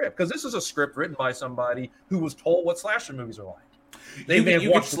paint-by-number script. Because this is a script written by somebody who was told what slasher movies are like.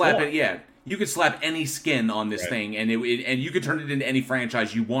 You could slap it, you could slap any skin on this thing, and and you could turn it into any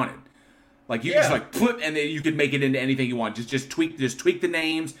franchise you wanted. Like you just like put, and then you could make it into anything you want. Just tweak the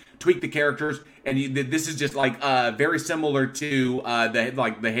names, tweak the characters, and this is just like very similar to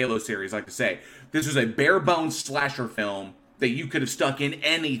the Halo series. Like to say, this was a bare bones slasher film that you could have stuck in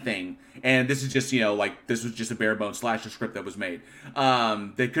anything, and this is just this was just a bare bones slasher script that was made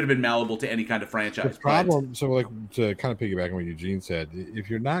that could have been malleable to any kind of franchise. The problem, so like to kind of piggyback on what Eugene said, if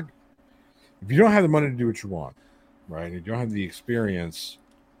you don't have the money to do what you want, right? If you don't have the experience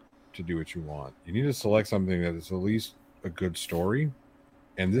to do what you want, you need to select something that is at least a good story,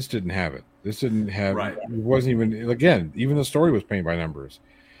 and this didn't have it. This didn't have it wasn't even the story was paint by numbers.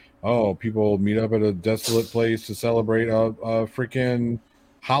 Oh, people meet up at a desolate place to celebrate a freaking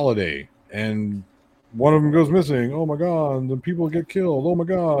holiday, and one of them goes missing. Oh my god, the people get killed. Oh my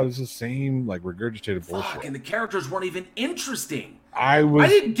god, it's the same like regurgitated bullshit. And the characters weren't even interesting. I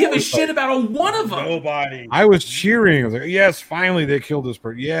didn't give a shit about one of them. Nobody. I was cheering. I was like, yes, finally they killed this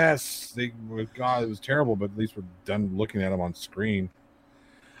person. Yes, God, it was terrible, but at least we're done looking at them on screen.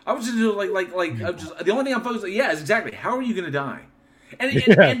 I was just the only thing I'm focused on. Yeah, is exactly how are you going to die?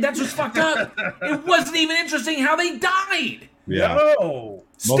 And that's what's fucked up. It wasn't even interesting how they died. Yeah. No.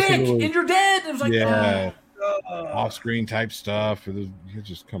 Stick and you're dead. It was like off-screen type stuff. You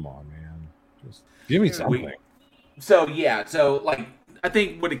just come on, man. Just give me something. So I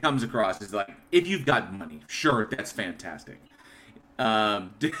think what it comes across is like, if you've got money, sure, that's fantastic.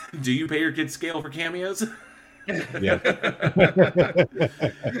 Do you pay your kids scale for cameos? Yeah.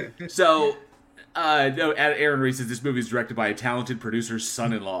 So, Aaron Reese says this movie is directed by a talented producer's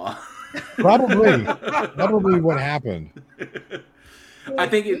son-in-law. Probably what happened. I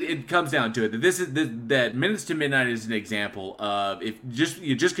think it comes down to it that Minutes to Midnight is an example of if just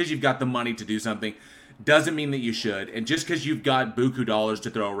because you've got the money to do something doesn't mean that you should, and just because you've got buku dollars to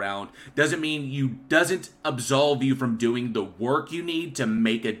throw around doesn't absolve you from doing the work you need to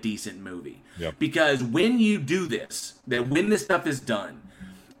make a decent movie. Yep. Because when you do this, when this stuff is done,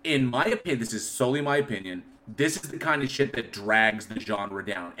 in my opinion, this is solely my opinion, this is the kind of shit that drags the genre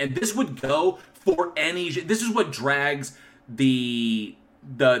down, and this would go for any. This is what drags the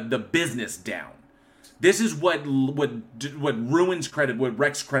business down. This is what ruins credit, what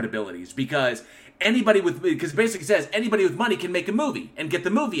wrecks credibilities, because basically says anybody with money can make a movie and get the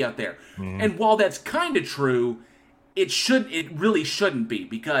movie out there. Mm-hmm. And while that's kind of true, it really shouldn't be,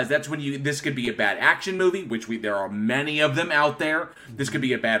 because that's when this could be a bad action movie, which there are many of them out there. This could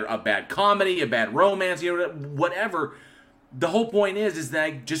be a bad comedy, a bad romance, whatever. The whole point is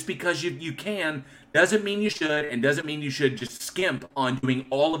that just because you can doesn't mean you should, and doesn't mean you should just skimp on doing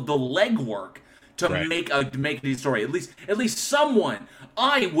all of the legwork to make a story. At least someone.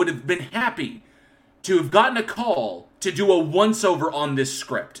 I would have been happy to have gotten a call to do a once-over on this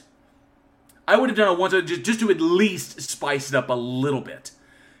script. I would have done a once-over just to at least spice it up a little bit.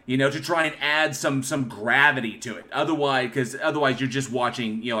 To try and add some gravity to it. Otherwise you're just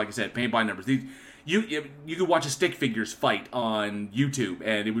watching, like I said, paint by numbers. you could watch a stick figures fight on YouTube,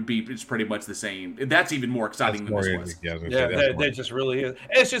 and it's pretty much the same. That's even more exciting than this was. That just really is.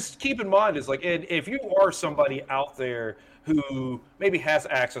 And it's just keep in mind, it's like, if you are somebody out there who maybe has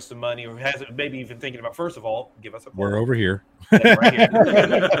access to money or has maybe even thinking about, first of all, give us a We're over here. Right here.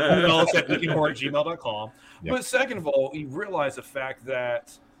 Email us at weekinhorror@gmail.com. Yep. But second of all, you realize the fact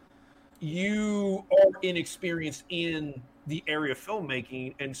that you are inexperienced in the area of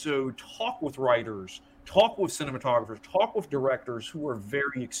filmmaking, and so talk with writers, talk with cinematographers, talk with directors who are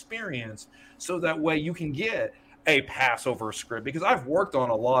very experienced, so that way you can get a pass over a script. Because I've worked on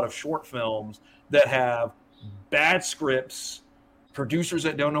a lot of short films that have bad scripts, producers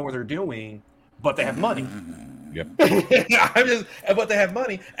that don't know what they're doing, but they have money. Yep. But they have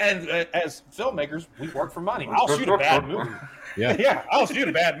money, and as filmmakers, we work for money. I'll shoot a bad movie. Yeah, I'll shoot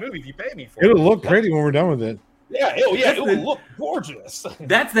a bad movie if you pay me for it. It'll look pretty when we're done with it. It will look gorgeous.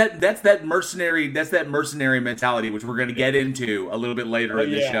 That's that mercenary mentality, which we're going to get into a little bit later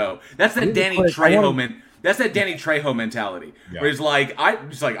in the show. That's that Danny Trejo mentality, where he's like, I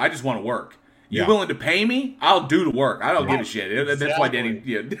just want to work. You willing to pay me? I'll do the work. I don't give a shit. That's why Danny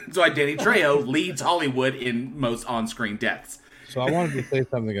Trejo leads Hollywood in most on-screen deaths. So I wanted to say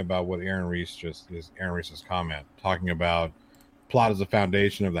something about what Aaron Reese's comment, talking about plot is the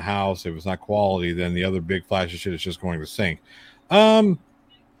foundation of the house. If it's not quality, then the other big flash of shit is just going to sink. What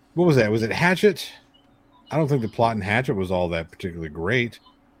was that? Was it Hatchet? I don't think the plot in Hatchet was all that particularly great,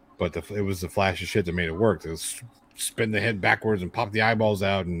 but it was the flash of shit that made it work. To spin the head backwards and pop the eyeballs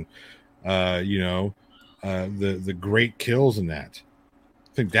out, and the great kills in that.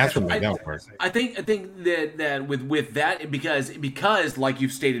 I think that's what made that work. I think that with that, because like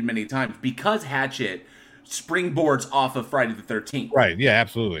you've stated many times, because Hatchet springboards off of Friday the 13th. Right, yeah,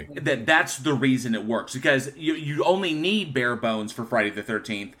 absolutely. That's the reason it works, because you only need bare bones for Friday the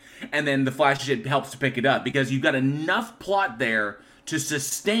 13th, and then the flash shit helps to pick it up, because you've got enough plot there to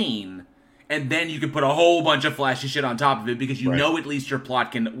sustain, and then you can put a whole bunch of flashy shit on top of it, because you know at least your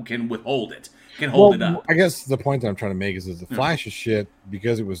plot can withhold it, can hold it up. I guess the point that I'm trying to make is the flash of shit,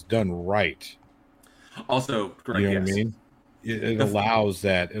 because it was done right. Also, correct, you know what I mean? It allows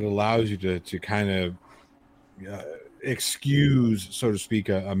you to kind of excuse, so to speak,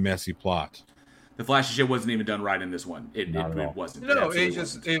 a messy plot. The flashy shit wasn't even done right in this one. It wasn't. No,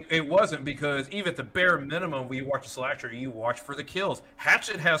 it wasn't, because even at the bare minimum, when you watch a slasher, you watch for the kills.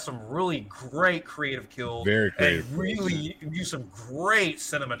 Hatchet has some really great creative kills. Very creative. And really use some great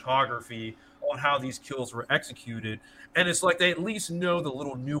cinematography on how these kills were executed. And it's like they at least know the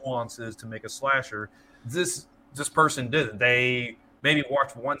little nuances to make a slasher. This person didn't. They maybe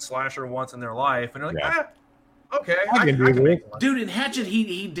watched one slasher once in their life, and they're like, okay, I can do this. Dude, in Hatchet,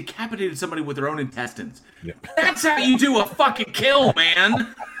 he decapitated somebody with their own intestines. Yeah. That's how you do a fucking kill,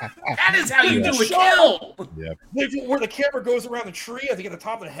 man. That is how you do a kill. Yeah. Where the camera goes around the tree, I think at the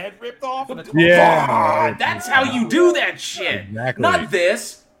top of the head ripped off. And that's how you do that shit. Exactly. Not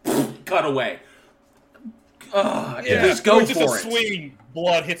this. Cut away. Just go just for a it. swing.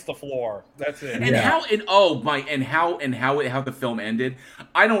 Blood hits the floor. That's it. And how the film ended.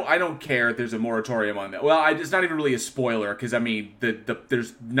 I don't care if there's a moratorium on that. Well, it's not even really a spoiler, because I mean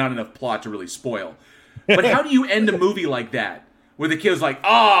there's not enough plot to really spoil. But how do you end a movie like that, where the kid's like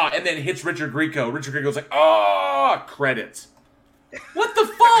and then hits Richard Grieco? Richard Grieco's like credits. What the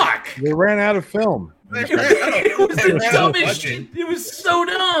fuck? They ran out of film. It was the dumbest shit. It was so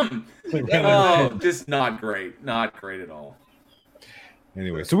dumb. Just not great. Not great at all.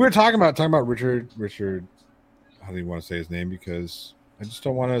 Anyway, so we were talking about Richard. How do you want to say his name? Because I just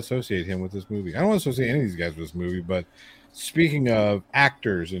don't want to associate him with this movie. I don't want to associate any of these guys with this movie. But speaking of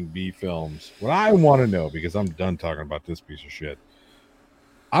actors in B films, what I want to know, because I'm done talking about this piece of shit,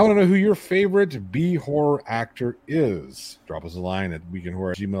 I want to know who your favorite B horror actor is. Drop us a line at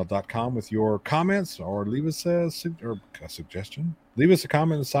weekinhorror@gmail.com with your comments, or leave us a suggestion. Leave us a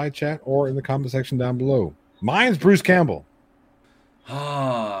comment in the side chat or in the comment section down below. Mine's Bruce Campbell.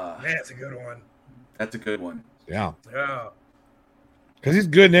 Man, that's a good one. That's a good one. Yeah. Yeah. Because he's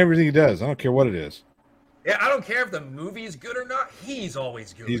good in everything he does. I don't care what it is. Yeah, I don't care if the movie is good or not. He's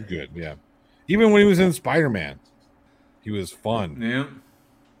always good. He's good, yeah. Even when he was in Spider-Man, he was fun. Yeah.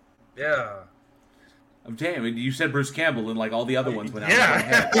 Yeah. Damn, you said Bruce Campbell, and like all the other ones went out.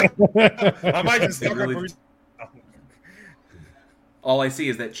 Yeah. I might just still really... Bruce. All I see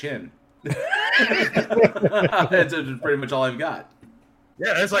is that chin. That's pretty much all I've got.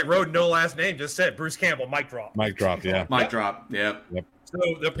 Yeah, that's like Road No Last Name just said. Bruce Campbell, mic drop. Mic drop, yeah. Mic drop, yep. So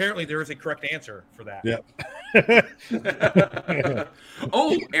apparently there is a correct answer for that. Yep.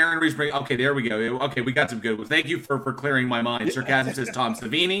 Aaron Reese. Okay, there we go. Okay, we got some good ones. Thank you for clearing my mind. Sarcasm says Tom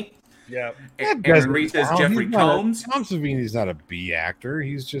Savini. Yeah. Aaron Reese says Jeffrey Combs. Tom Savini's not a B actor.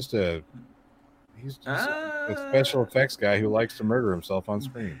 He's just a special effects guy who likes to murder himself on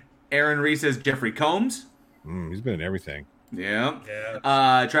screen. Aaron Reese says Jeffrey Combs. He's been in everything. Yeah.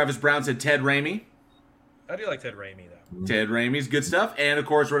 Travis Brown said Ted Raimi. I do like Ted Raimi, though. Ted Raimi's good stuff. And, of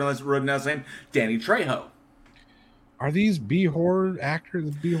course, wrote down saying Danny Trejo. Are these B-horror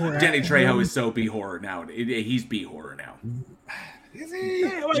actors? Danny Trejo is so B-horror now. He's B-horror now. Is he?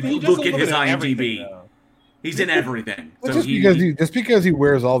 Yeah, well, he Look at his IMDb. He's in everything. Well, So just because he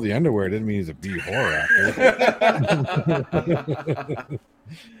wears all the underwear doesn't mean he's a B-horror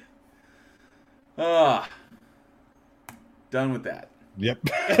actor. Done with that. Yep.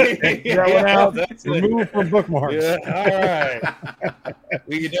 That one out. That's Remove from bookmarks. Yeah, all right.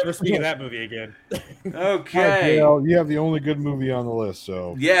 We can never speak of that movie again. Okay. Well, you have the only good movie on the list,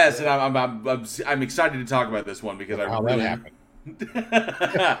 so Yes, and I'm excited to talk about this one because that happened.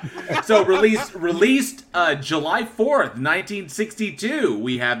 So released July 4th, 1962.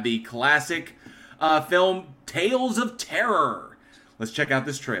 We have the classic film Tales of Terror. Let's check out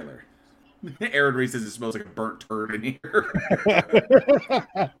this trailer. Aaron Reese says it smells like a burnt turd in here.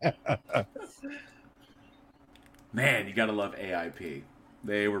 Man, you gotta love AIP.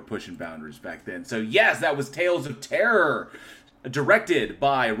 They were pushing boundaries back then. So yes, that was Tales of Terror, directed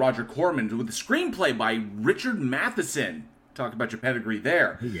by Roger Corman, with a screenplay by Richard Matheson. Talk about your pedigree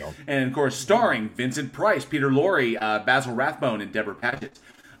there. There you go. And of course, starring Vincent Price, Peter Lorre, Basil Rathbone, and Deborah Paget.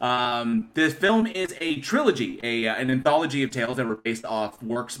 This film is a trilogy, an anthology of tales that were based off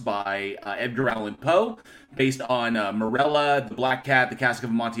works by Edgar Allan Poe, based on Morella, The Black Cat, The Cask of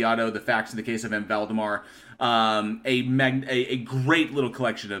Amontillado, The Facts in the Case of M. Valdemar, a great little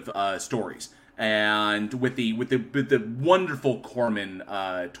collection of stories, and with the wonderful Corman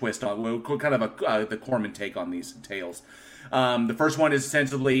twist on kind of the Corman take on these tales. The first one is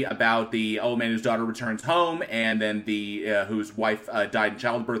essentially about the old man whose daughter returns home, and then whose wife died in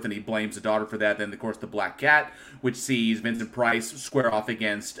childbirth, and he blames the daughter for that. Then, of course, The Black Cat, which sees Vincent Price square off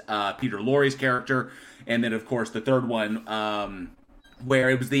against Peter Lorre's character, and then, of course, the third one, where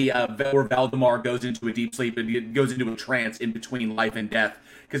it was where Valdemar goes into a deep sleep and he goes into a trance in between life and death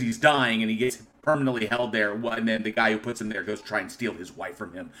because he's dying and he gets permanently held there, and then the guy who puts him there goes to try and steal his wife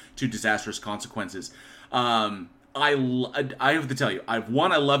from him to disastrous consequences. I have to tell you, I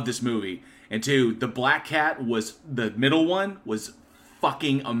love this movie, and two, The Black Cat was the middle one was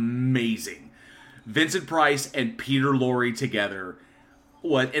fucking amazing. Vincent Price and Peter Lorre together,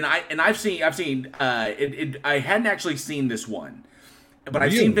 I've seen I hadn't actually seen this one, but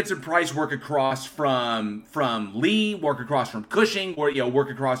I've seen Vincent Price work across from Lee, work across from Cushing, or work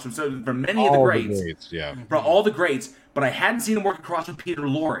across from many of the greats, from all the greats, but I hadn't seen him work across from Peter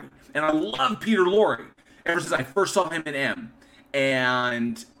Lorre, and I love Peter Lorre ever since I first saw him in M.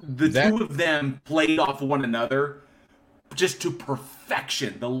 And the two of them played off one another just to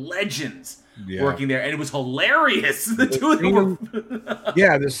perfection. The legends working there, and it was hilarious. The two of them were.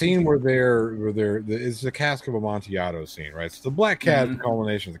 Yeah, the scene where they're it's the Cask of Amontillado scene, right? So the Black Cat, the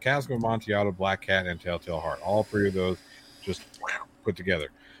culmination of the Cask of Amontillado, Black Cat, and Telltale Heart. All three of those just put together.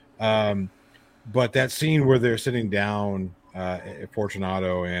 But that scene where they're sitting down,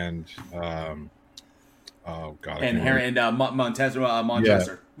 Fortunato and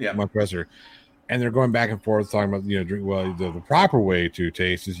Montesor. Yeah. Montesor. And they're going back and forth talking about, the proper way to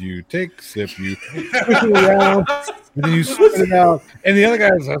taste is you take a sip, you push it around, and then you spit it out. And the other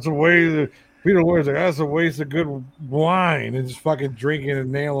guy's, that's a way Peter Lorre's like, that's a waste of good wine, and just fucking drinking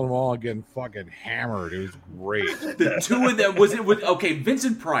and nailing them all and getting fucking hammered. It was great. The two of them okay,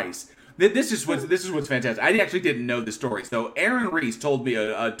 Vincent Price. This is what's fantastic. I actually didn't know the story. So Aaron Reese told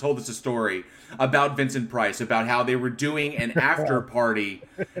us a story about Vincent Price, about how they were doing an after party.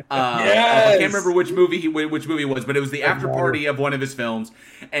 I can't remember which movie it was, but it was the after party of one of his films,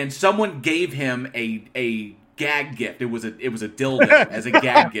 and someone gave him a gag gift. It was a dildo as a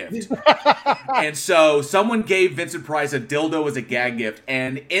gag gift, and so someone gave Vincent Price a dildo as a gag gift,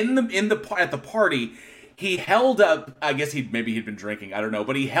 and at the party. He held up. I guess he'd been drinking. I don't know,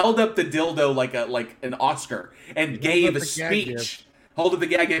 but he held up the dildo like an Oscar and gave a speech. Held up the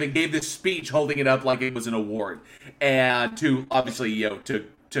gag gift and gave this speech, holding it up like it was an award, and to obviously to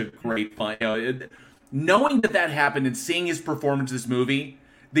great fun. Knowing that happened and seeing his performance in this movie,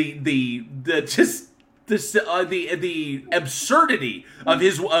 the absurdity of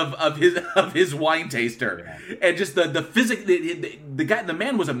his wine taster, and just the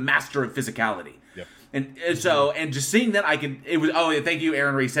man was a master of physicality. Yep. And so, and just seeing that, thank you,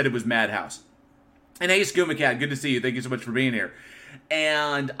 Aaron Reese said it was Madhouse. And hey, Skooma Cat, good to see you. Thank you so much for being here.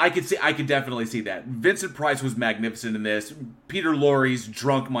 And I could definitely see that. Vincent Price was magnificent in this. Peter Lorre's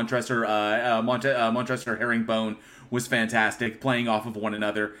drunk Montressor Herringbone was fantastic, playing off of one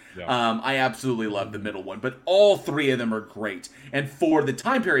another. Yeah. I absolutely love the middle one, but all three of them are great. And for the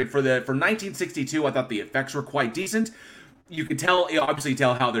time period, for 1962, I thought the effects were quite decent. You can obviously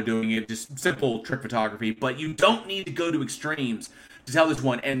tell how they're doing it, just simple trick photography, but you don't need to go to extremes to tell this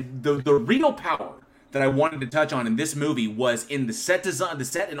one. And the real power that I wanted to touch on in this movie was in the set design,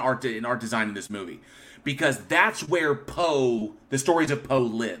 and art design in this movie. Because that's where the stories of Poe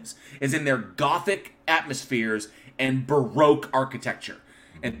lives, is in their gothic atmospheres and Baroque architecture.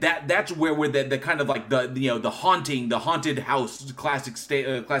 And that's where the kind of like the haunted house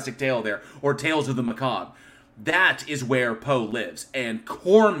classic tale there, or Tales of the Macabre. That is where Poe lives, and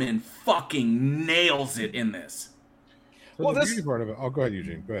Corman fucking nails it in this. So the beauty part of it. Oh, go ahead,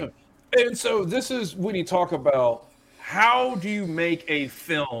 Eugene. Go ahead. And so this is when you talk about how do you make a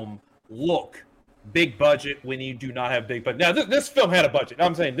film look big budget when you do not have big budget. Now this film had a budget.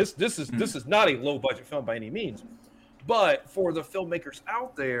 I'm saying this is not a low budget film by any means. But for the filmmakers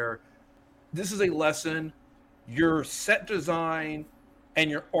out there, this is a lesson. Your set design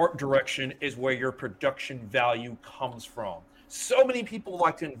and your art direction is where your production value comes from. So many people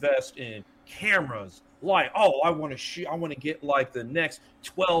like to invest in cameras, like, I want to get like the next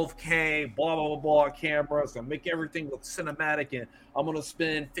 12K blah blah blah cameras and make everything look cinematic, and I'm gonna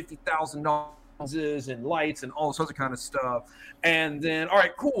spend $50,000 and lights and all sorts of kind of stuff. And then, all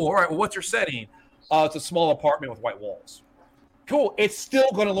right, cool. All right, well, what's your setting? It's a small apartment with white walls. Cool. It's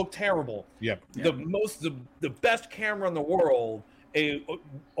still going to look terrible. Yep. The best camera in the world, a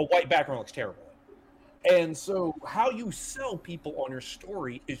white background looks terrible. And so how you sell people on your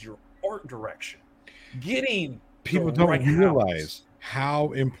story is your art direction. Getting people don't realize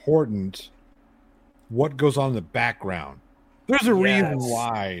how important what goes on in the background. There's a reason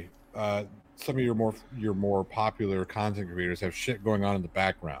why some of your more popular content creators have shit going on in the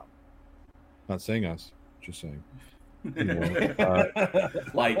background. Not saying us, just saying. Anyway,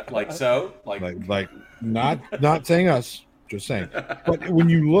 like not saying us, just saying. But when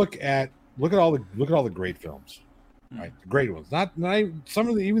you look at all the great films, right? The great ones, not some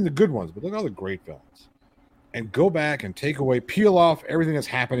of even the good ones, but look at all the great films, and go back and peel off everything that's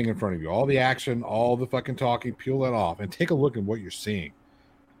happening in front of you, all the action, all the fucking talking, peel that off, and take a look at what you're seeing.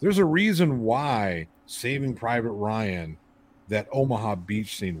 There's a reason why Saving Private Ryan, that Omaha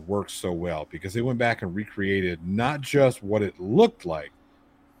Beach scene works so well, because they went back and recreated not just what it looked like,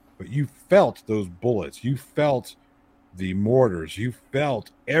 but you felt those bullets, you felt the mortars, you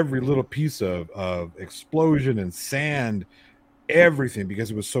felt every little piece of explosion and sand, everything,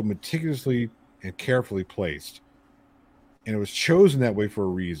 because it was so meticulously and carefully placed, and it was chosen that way for a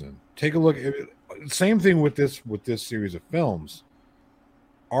reason. Take a look. Same thing with this series of films.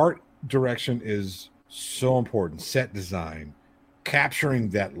 Art direction is so important. Set design, capturing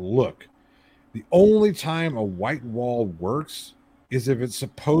that look. The only time a white wall works is if it's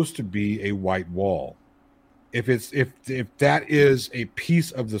supposed to be a white wall. If that is a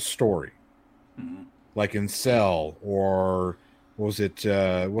piece of the story, like in Cell, or what was it?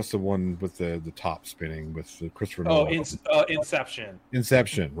 What's the one with the top spinning with Christopher Nolan? Inception.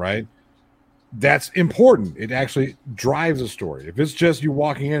 Inception, right? That's important. It actually drives a story. If it's just you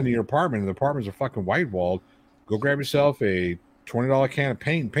walking into your apartment and the apartments are fucking white walled, go grab yourself a $20 can of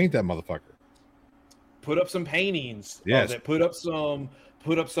paint and paint that motherfucker. Put up some paintings. Yes. Put up some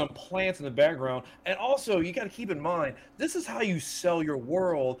plants in the background. And also, you got to keep in mind, this is how you sell your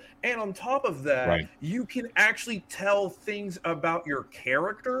world. And on top of that, you can actually tell things about your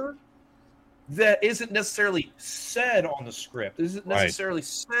character that isn't necessarily said on the script, isn't necessarily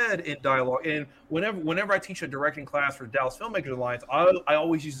said in dialogue. And whenever I teach a directing class for Dallas Filmmakers Alliance, I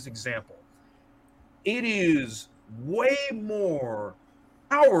always use this example. It is way more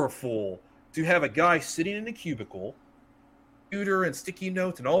powerful to have a guy sitting in a cubicle, computer and sticky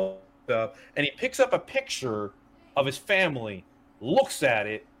notes and all stuff, and he picks up a picture of his family, looks at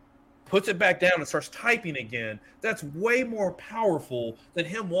it, puts it back down and starts typing again. That's way more powerful than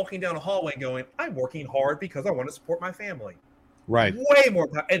him walking down a hallway going, I'm working hard because I want to support my family. Right. Way more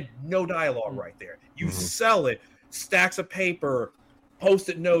and no dialogue right there. You sell it, stacks of paper,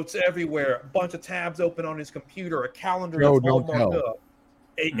 Post-it notes everywhere, a bunch of tabs open on his computer, a calendar that's all marked up.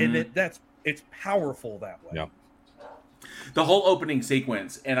 And it's powerful that way. Yeah. The whole opening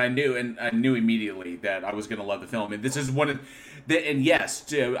sequence, and I knew immediately that I was going to love the film. And this is one of and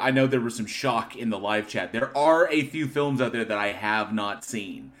yes, I know there was some shock in the live chat. There are a few films out there that I have not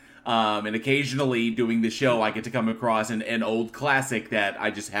seen. And occasionally doing the show, I get to come across an old classic that I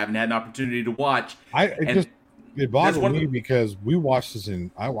just haven't had an opportunity to watch. It bothered me because we watched this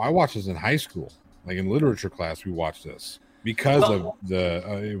I watched this in high school, like in literature class. We watched this because of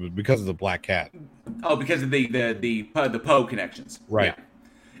the Black Cat. Oh, because of the Poe connections, right? Yeah.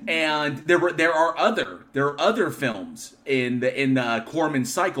 And there are other films in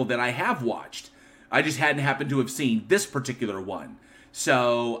Corman's cycle that I have watched. I just hadn't happened to have seen this particular one.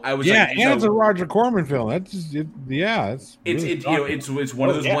 So I was and it's a Roger Corman film. That's just, it's one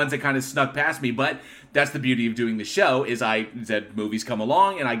of those ones that kind of snuck past me. But that's the beauty of doing the show is that movies come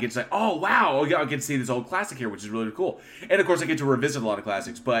along and I get to say, oh wow, I get to see this old classic here, which is really cool. And of course I get to revisit a lot of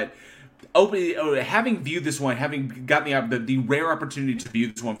classics. But having viewed this one, having gotten the rare opportunity to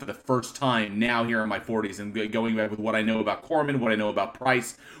view this one for the first time now here in my 40s and going back with what I know about Corman, what I know about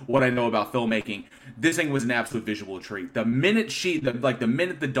Price, what I know about filmmaking, this thing was an absolute visual treat. The minute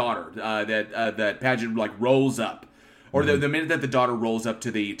the daughter that Paget rolls up, or the minute that the daughter rolls up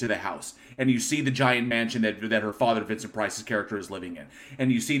to the house, and you see the giant mansion that her father, Vincent Price's character, is living in,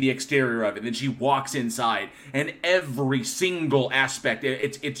 and you see the exterior of it, and then she walks inside, and every single aspect,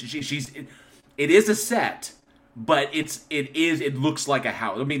 it is a set, but it looks like a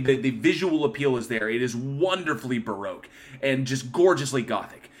house. I mean, the visual appeal is there. It is wonderfully Baroque and just gorgeously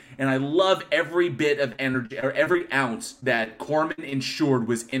Gothic. And I love every bit of energy, or every ounce that Corman ensured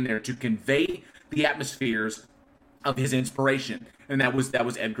was in there to convey the atmospheres of his inspiration, and that was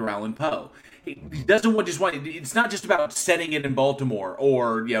Edgar Allan Poe. He doesn't it's not just about setting it in Baltimore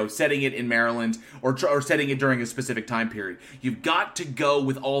or setting it in Maryland or setting it during a specific time period. You've got to go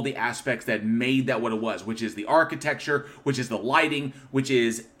with all the aspects that made that what it was, which is the architecture, which is the lighting, which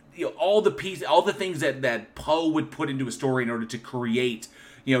is all the things that Poe would put into a story in order to create,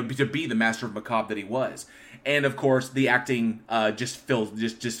 to be the master of macabre that he was. And of course, the acting just fills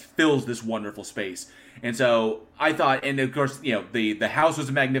this wonderful space. And so I thought, and of course, the house was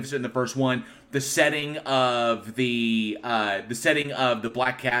magnificent in the first one. The setting of the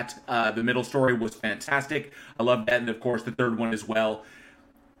Black Cat, the middle story, was fantastic. I loved that, and of course, the third one as well.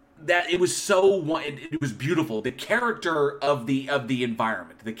 That it was it was beautiful. The character of the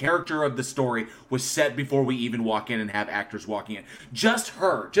environment, the character of the story was set before we even walk in and have actors walking in. Just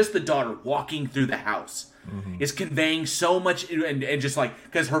the daughter walking through the house is conveying so much, and just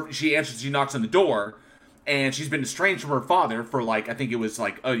because she knocks on the door. And she's been estranged from her father for I think it was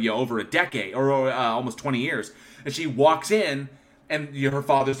over a decade or almost 20 years. And she walks in, and her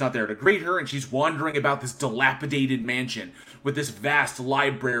father's not there to greet her, and she's wandering about this dilapidated mansion with this vast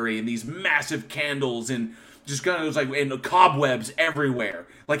library and these massive candles and just kind of and cobwebs everywhere.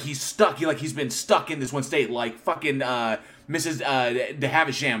 He's been stuck in this one state, like fucking Mrs. de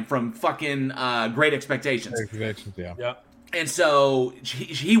Havisham from fucking Great Expectations. Yeah. And so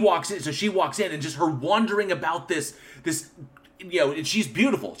she walks in, and just her wandering about this, and she's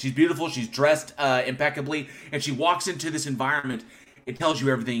beautiful. She's dressed impeccably, and she walks into this environment. It tells you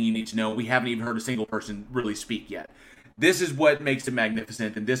everything you need to know. We haven't even heard a single person really speak yet. This is what makes it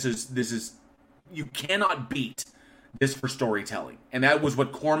magnificent, and this is you cannot beat this for storytelling. And that was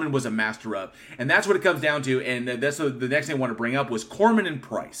what Corman was a master of. And that's what it comes down to. And that's the next thing I want to bring up was Corman and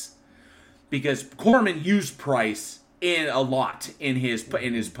Price, because Corman used Price in a lot in his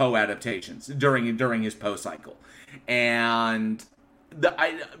Poe adaptations during his Poe cycle. And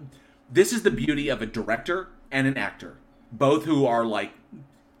this is the beauty of a director and an actor, both who are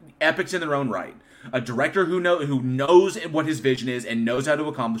epics in their own right. A director who knows what his vision is and knows how to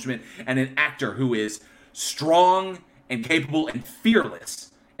accomplish it, and an actor who is strong and capable and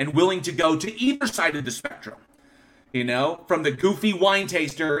fearless and willing to go to either side of the spectrum. From the goofy wine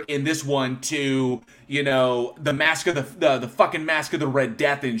taster in this one to, the mask of the fucking Mask of the Red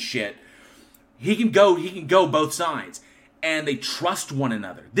Death and shit. He can go both sides, and they trust one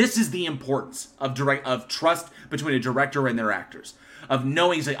another. This is the importance of trust between a director and their actors. Of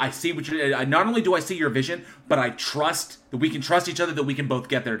knowing, I see what you're. Not only do I see your vision, but I trust that we can trust each other, that we can both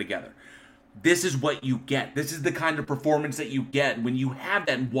get there together. This is what you get. This is the kind of performance that you get when you have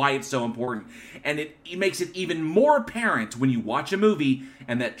that, and why it's so important. And it makes it even more apparent when you watch a movie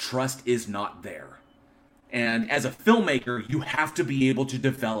and that trust is not there. And as a filmmaker, you have to be able to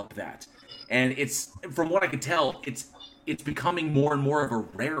develop that. And it's, from what I can tell, it's becoming more and more of a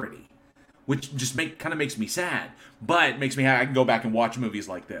rarity, which just kind of makes me sad. But makes me happy I can go back and watch movies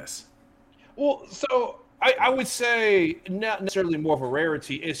like this. Well, so I would say not necessarily more of a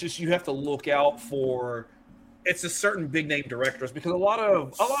rarity. It's just you have to look out for. It's a certain big name directors, because a lot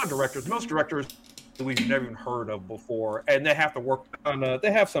of directors, most directors that we've never even heard of before, and they have to work on.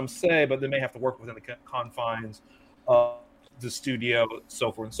 They have some say, but they may have to work within the confines of the studio,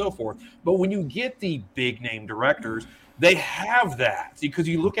 so forth and so forth. But when you get the big name directors, they have that, because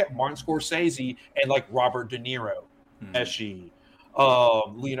you look at Martin Scorsese and like Robert De Niro, Pesci,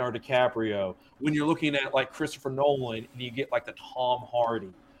 Leonardo DiCaprio. When you're looking at like Christopher Nolan, and you get like the Tom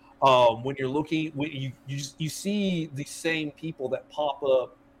Hardy. When you're looking, when you see the same people that pop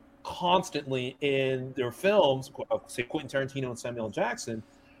up constantly in their films, say Quentin Tarantino and Samuel L. Jackson,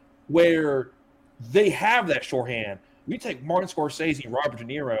 where they have that shorthand. We take Martin Scorsese, Robert De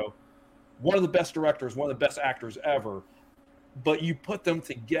Niro, one of the best directors, one of the best actors ever, but you put them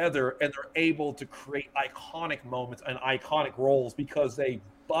together and they're able to create iconic moments and iconic roles because they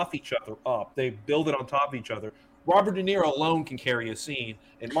buff each other up. They build it on top of each other. Robert De Niro alone can carry a scene,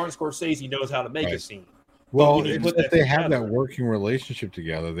 and Martin Scorsese knows how to make a scene. Well, they have that working relationship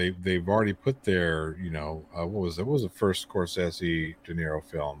together. They've already put their, what was the first Scorsese De Niro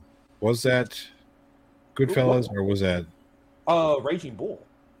film? Was that Goodfellas or was that Raging Bull?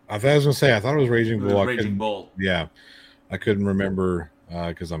 I thought it was Raging Bull. Raging Bull. Yeah, I couldn't remember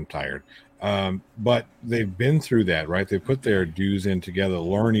because I'm tired. But they've been through that, right? They put their dues in together,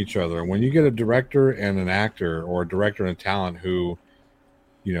 learn each other. And when you get a director and an actor, or a director and a talent who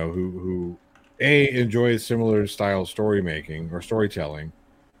A, enjoys similar style story making or storytelling,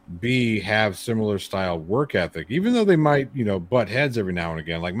 B, have similar style work ethic, even though they might, butt heads every now and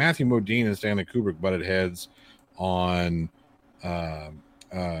again. Like Matthew Modine and Stanley Kubrick butted heads on Full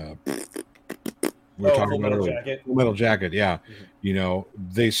Metal Jacket. Yeah.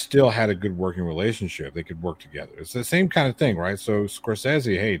 They still had a good working relationship. They could work together. It's the same kind of thing, right? So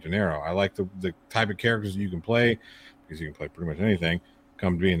Scorsese, hey, De Niro, I like the type of characters that you can play, because you can play pretty much anything.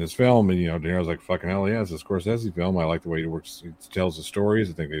 Come to be in this film, and De Niro's like, fucking hell yeah, it's a Scorsese film. I like the way it works. It tells the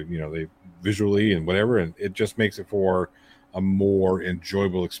stories. I think they visually and whatever, and it just makes it for a more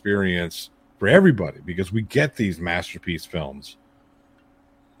enjoyable experience for everybody, because we get these masterpiece films.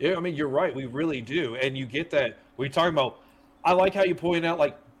 Yeah, I mean, you're right. We really do. And you get that. We're talking about, I like how you point out,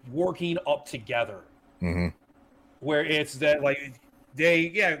 like, working up together. Mm-hmm. Where it's that, like,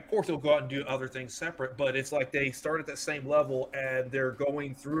 of course they'll go out and do other things separate, but it's like they start at the same level and they're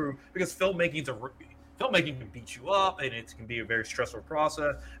going through, because filmmaking can beat you up, and it can be a very stressful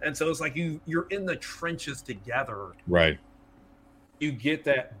process. And so it's like you're in the trenches together. Right. You get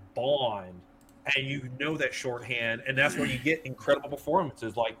that bond. And that shorthand, and that's where you get incredible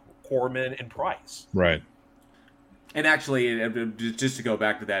performances like Corman and Price. Right. And actually, just to go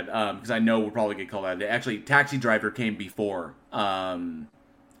back to that, because I know we'll probably get called out. Actually, Taxi Driver came before Raging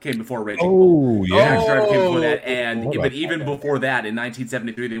Bull. Oh, yeah. Taxi Driver came before that, but even before that, in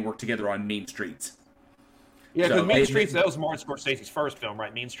 1973, they worked together on Mean Streets. Yeah, because Mean Streets, that was Martin Scorsese's first film,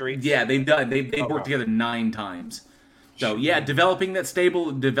 right? Mean Streets. Yeah, they've worked together 9 times. So yeah, developing that stable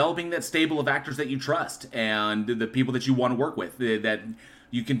of actors that you trust, and the people that you want to work with, that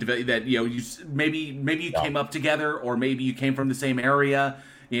you can develop, that maybe you came up together, or maybe you came from the same area.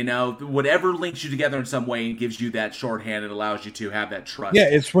 Whatever links you together in some way and gives you that shorthand, it allows you to have that trust. Yeah,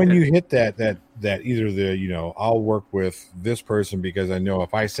 it's when you hit that either I'll work with this person because I know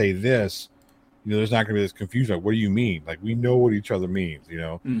if I say this, there's not going to be this confusion. Like, what do you mean? Like, we know what each other means,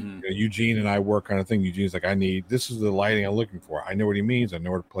 Mm-hmm. Eugene and I work kind of thing. Eugene's like, this is the lighting I'm looking for. I know what he means. I know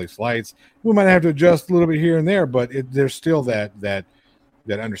where to place lights. We might have to adjust a little bit here and there, but there's still that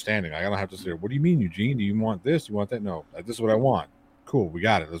understanding. I don't have to say, what do you mean, Eugene? Do you want this? You want that? No, this is what I want. Cool. We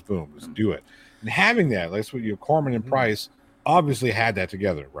got it. Let's do it. And having that, that's what Corman and Price obviously had that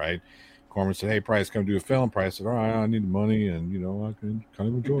together, right? Corman said, hey, Price, come do a film. Price said, all right, I need the money, and, I can kind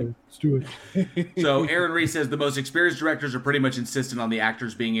of enjoy it. Let's do it. So Aaron Reese says the most experienced directors are pretty much insistent on the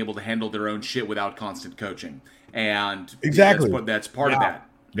actors being able to handle their own shit without constant coaching. And exactly, that's part of that.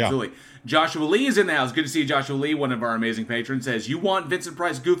 Yeah. Absolutely. Joshua Lee is in the house. Good to see Joshua Lee, one of our amazing patrons, says, you want Vincent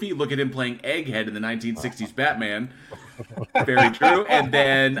Price goofy? Look at him playing Egghead in the 1960s Batman. Very true. And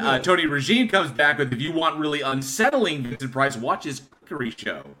then Tony Regine comes back with, if you want really unsettling Vincent Price, watch his Cookery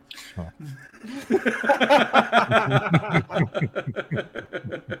Show.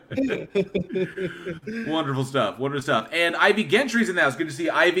 Wonderful stuff. And Ivy Gentry's in the house. Good to see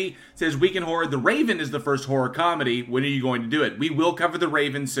Ivy. Says, Week in Horror, The Raven is the first horror comedy. When are you going to do it? We will cover The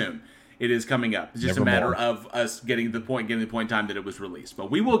Raven soon. It is coming up. It's just a matter of us getting the point in time that it was released.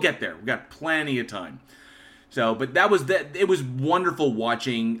 But we will get there. We've got plenty of time. So, but it was wonderful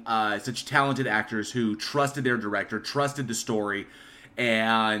watching such talented actors who trusted their director, trusted the story,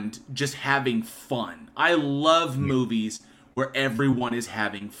 and just having fun. I love movies where everyone is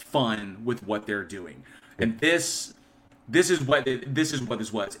having fun with what they're doing, and this is what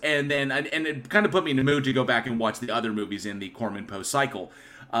this was. And then it kind of put me in the mood to go back and watch the other movies in the Corman Poe cycle.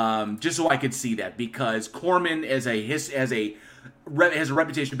 just so I could see that, because Corman has a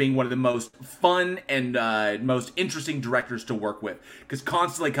reputation of being one of the most fun and most interesting directors to work with, because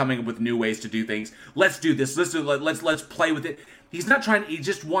constantly coming up with new ways to do things. Let's do this. Let's play with it. He's not trying. He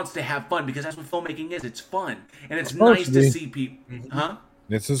just wants to have fun, because that's what filmmaking is. It's fun, and it's nice to see people. Huh?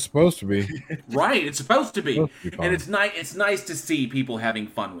 It's supposed to be. Right. It's supposed to be, and it's nice to see people having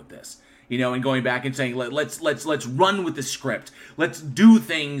fun with this. And going back and saying, let's run with the script. Let's do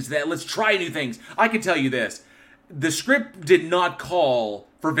things let's try new things. I can tell you this. The script did not call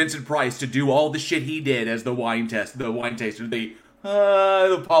for Vincent Price to do all the shit he did as the wine taster, the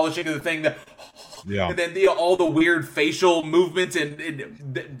polishing of the thing, and then all the weird facial movements,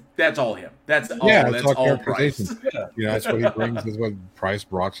 and that's all him. That's all Price. That's what he brings. Is what Price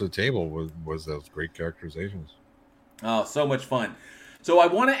brought to the table was those great characterizations. Oh, so much fun. So I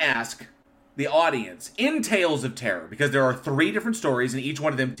want to ask the audience, in Tales of Terror, because there are 3 different stories, and each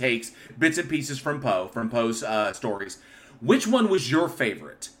one of them takes bits and pieces from Poe's stories. Which one was your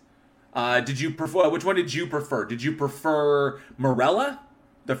favorite? Which one did you prefer? Did you prefer Morella,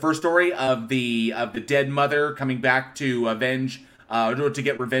 the first story of the dead mother coming back to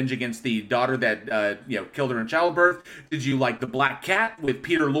get revenge against the daughter that killed her in childbirth? Did you like The Black Cat with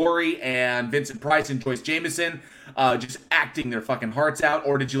Peter Lorre and Vincent Price and Joyce Jameson just acting their fucking hearts out?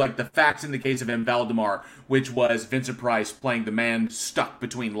 Or did you like The Facts in the Case of M. Valdemar, which was Vincent Price playing the man stuck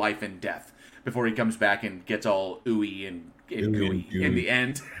between life and death before he comes back and gets all ooey and gooey in the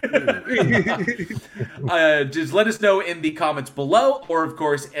end? Just let us know in the comments below, or of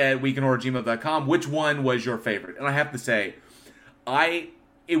course at weekinhorror@gmail.com, which one was your favorite. And I have to say,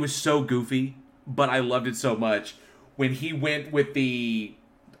 it was so goofy, but I loved it so much when he went with the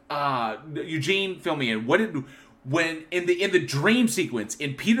Eugene, fill me in. When in the dream sequence,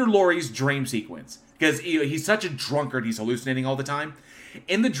 in Peter Lorre's dream sequence, because he's such a drunkard, he's hallucinating all the time.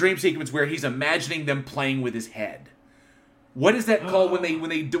 In the dream sequence where he's imagining them playing with his head, what is that called when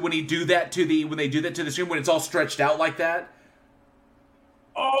they do that to the screen, when it's all stretched out like that?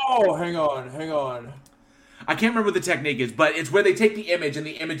 Oh, hang on. I can't remember what the technique is, but it's where they take the image and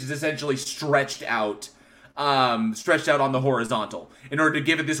the image is essentially stretched out on the horizontal in order to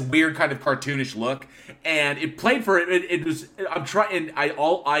give it this weird kind of cartoonish look. And it played for it was.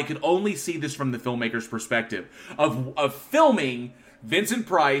 I could only see this from the filmmaker's perspective of filming Vincent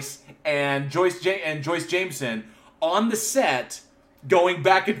Price and Joyce Jameson on the set, going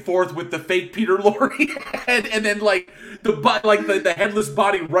back and forth with the fake Peter Lorre head, and then the headless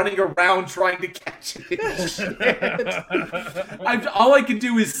body running around trying to catch it. All I can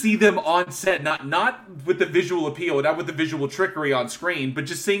do is see them on set, not with the visual appeal, not with the visual trickery on screen, but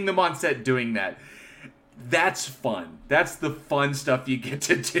just seeing them on set doing that. That's fun. That's the fun stuff you get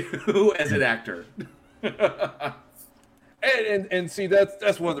to do as an actor. And see,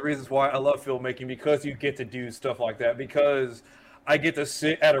 that's one of the reasons why I love filmmaking, because you get to do stuff like that, because I get to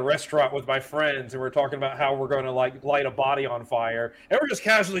sit at a restaurant with my friends and we're talking about how we're going to light a body on fire, and we're just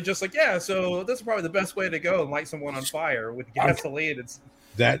casually just so this is probably the best way to go and light someone on fire with gasoline.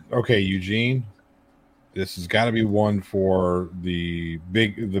 Okay, Eugene, this has got to be one for the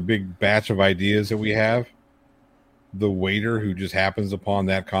big batch of ideas that we have. The waiter who just happens upon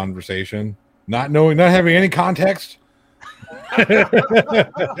that conversation, not having any context. That'd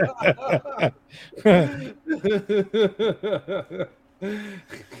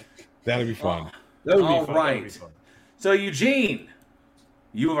be fun. All right. So Eugene,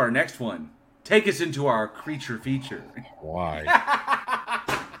 you have our next one. Take us into our creature feature. Why?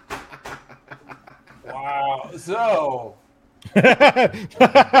 Wow. So yeah,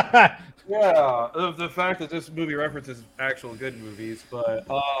 the fact that this movie references actual good movies, but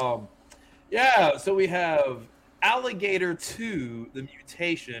so we have Alligator 2: The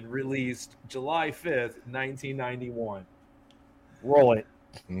Mutation, released July 5th, 1991. Roll it.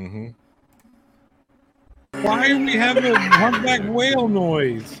 Mm-hmm. Why do we have a humpback whale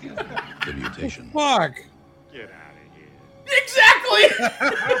noise? The Mutation. Fuck. Get out of here. Exactly.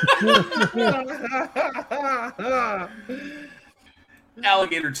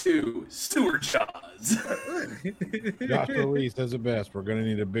 Alligator 2: Sewer Jaws. Joshua Lee says it best. We're going to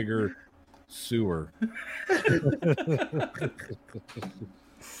need a bigger sewer.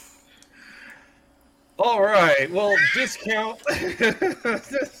 All right. Well, Discount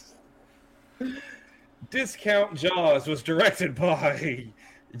Jaws was directed by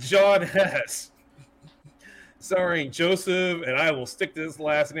John Hess, starring Joseph, and I will stick to his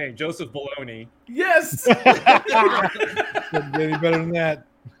last name, Joseph Bologna. Yes. Couldn't get any better than that.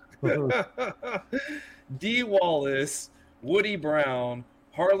 Dee Wallace, Woody Brown,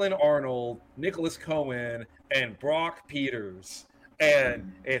 Harlan Arnold, Nicholas Cohen, and Brock Peters.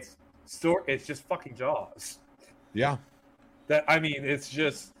 and it's just fucking Jaws. Yeah. It's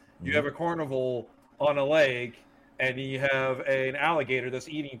just you have a carnival on a lake, and you have an alligator that's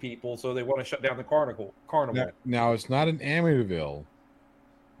eating people, so they want to shut down the carnival. Now it's not in Amityville,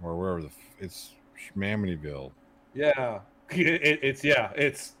 or wherever it's Amityville. Yeah, that's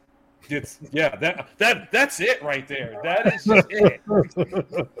it right there. That is just it.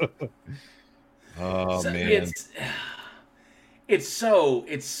 Oh man, it's so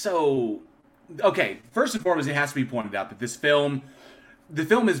okay. First and foremost, it has to be pointed out that the film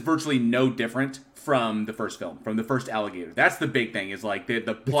is virtually no different from the first film, from the first Alligator. That's the big thing. Is like the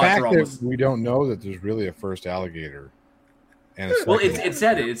plots fact are almost. That we don't know that there's really a first Alligator. And it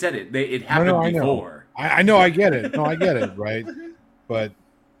said it. It happened before. I know. I get it. No, I get it. Right, but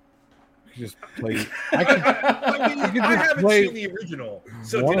just play. I haven't seen the original,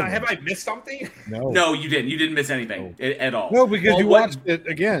 so have I missed something? No, you didn't. You didn't miss anything at all. No, because you watched it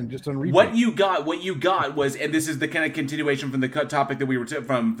again, just on replay. What you got was, and this is the kind of continuation from the topic that we were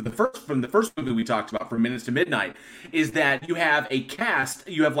from the first movie we talked about, from Minutes to Midnight, is that you have a cast,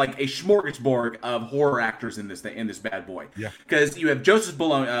 you have like a smorgasbord of horror actors in this bad boy. Yeah. Because you have Joseph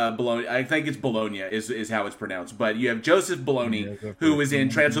Bologna, I think it's Bologna is how it's pronounced, but you have Joseph Bologna, who was in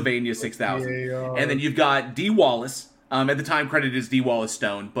Transylvania 6000. And then you've got Dee Wallace. At the time, credited as Dee Wallace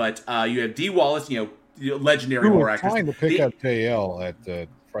Stone, but you have Dee Wallace, legendary horror actress. Trying to pick up Tael at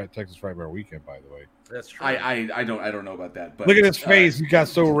Texas Frightmare Weekend, by the way. That's true. I don't know about that. But look at his face; he got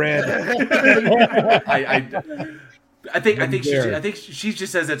so red. I think she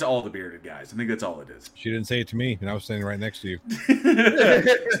just says that's all the bearded guys. I think that's all it is. She didn't say it to me, and I was standing right next to you.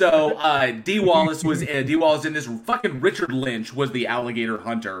 So Dee Wallace was in this. Fucking Richard Lynch was the alligator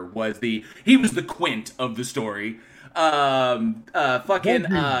hunter. He was the Quint of the story.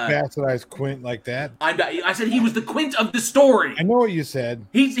 Bastardized Quint like that. I said he was the Quint of the story. I know what you said.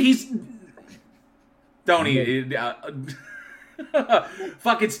 He's don't he?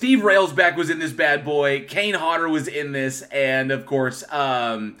 Fucking Steve Railsback was in this bad boy. Kane Hodder was in this, and of course,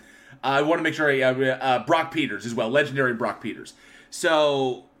 I want to make sure Brock Peters as well, legendary Brock Peters.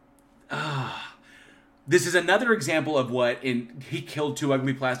 So, this is another example of he killed two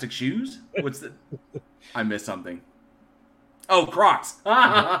ugly plastic shoes. I missed something. Oh, Crocs.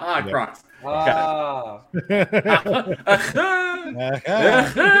 Crocs.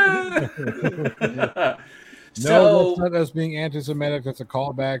 No, that's not us being anti-Semitic. That's a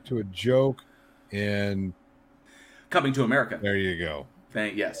callback to a joke in Coming to America. There you go.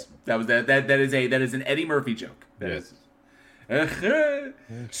 Yes, that was that is an Eddie Murphy joke.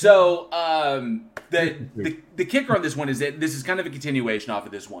 So the kicker on this one is that this is kind of a continuation off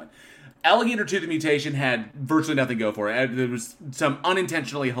of this one. Alligator 2: The Mutation had virtually nothing go for it. There was some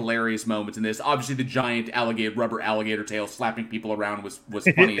unintentionally hilarious moments in this. Obviously, the giant rubber alligator tail slapping people around was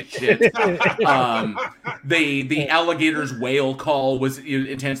funny as shit. The alligator's whale call was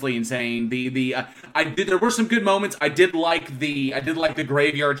intensely insane. There were some good moments. I did like the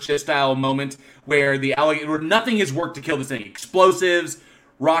graveyard shift style moment where nothing has worked to kill this thing. Explosives,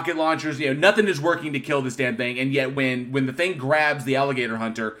 rocket launchers, nothing is working to kill this damn thing. And yet when the thing grabs the alligator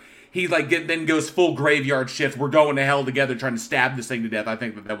hunter, he then goes full graveyard shift. We're going to hell together, trying to stab this thing to death. I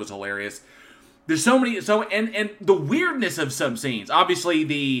think that was hilarious. There's so many, and the weirdness of some scenes. Obviously,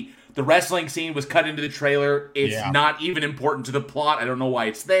 the wrestling scene was cut into the trailer. It's not even important to the plot. I don't know why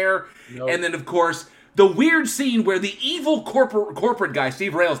it's there. Nope. And then, of course, the weird scene where the evil corporate guy,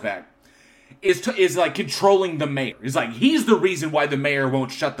 Steve Railsback, is like controlling the mayor. He's the reason why the mayor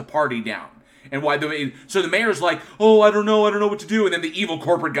won't shut the party down. And so the mayor's like, oh, I don't know what to do. And then the evil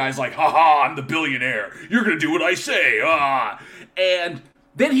corporate guy's like, haha, I'm the billionaire. You're going to do what I say. And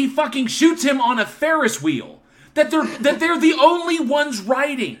then he fucking shoots him on a Ferris wheel that they're the only ones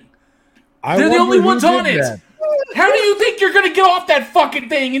riding. They're the only ones on it. That. How do you think you're going to get off that fucking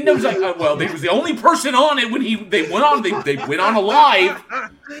thing? And it was like, they was the only person on it when they went on alive.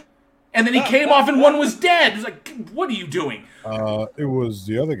 And then he came off and one was dead. It's like, what are you doing? It was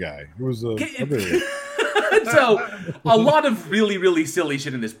the other guy. It was the other. So, a lot of really, really silly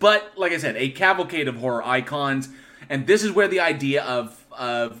shit in this. But, like I said, a cavalcade of horror icons. And this is where the idea of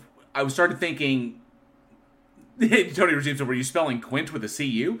I started thinking, Tony Regime said, were you spelling Quint with a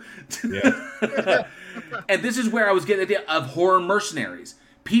C-U? Yeah. And this is where I was getting the idea of horror mercenaries.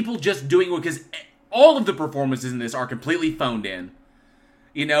 People just doing it, because all of the performances in this are completely phoned in.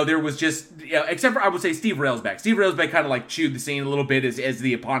 There was just, except for, I would say, Steve Railsback. Steve Railsback kind of like chewed the scene a little bit as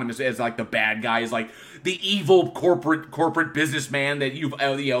the eponymous, as like the bad guy, as like the evil corporate businessman that you've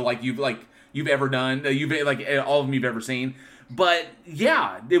ever done, all of them you've ever seen. But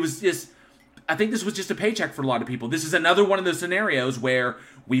yeah, it was just, I think this was just a paycheck for a lot of people. This is another one of those scenarios where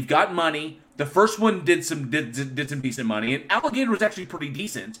we've got money. The first one did some decent money, and Alligator was actually pretty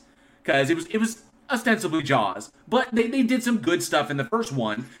decent because it was ostensibly Jaws, but they did some good stuff in the first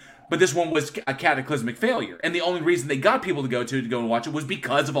one. But this one was a cataclysmic failure, and the only reason they got people to go and watch it was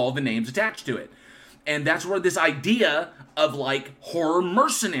because of all the names attached to it. And that's where this idea of like horror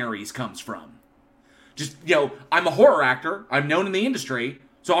mercenaries comes from. Just, I'm a horror actor, I'm known in the industry,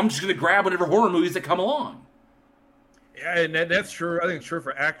 so I'm just going to grab whatever horror movies that come along. Yeah, and that's true. I think it's true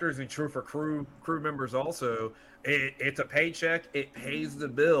for actors and true for crew members also. It's a paycheck. It pays the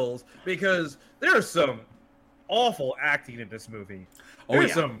bills because there's some awful acting in this movie.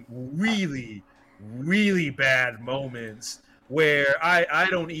 There's some really, really bad moments where I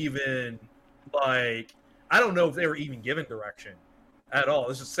don't even, I don't know if they were even given direction at all.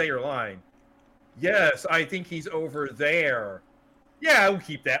 Let's just say your line. Yes, I think he's over there. Yeah, we'll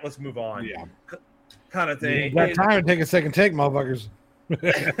keep that. Let's move on. Yeah. Kind of thing. Got time to take a second take, motherfuckers.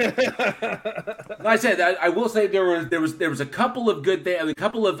 Like I said, I will say there was a couple of good things. A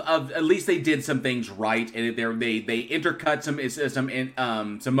couple of at least they did some things right, and they intercut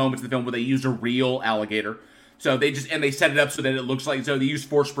some moments in the film where they used a real alligator. So they set it up so that it looks like, so they use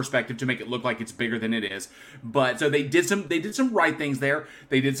forced perspective to make it look like it's bigger than it is. But so they did some right things there.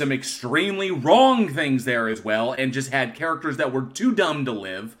 They did some extremely wrong things there as well, and just had characters that were too dumb to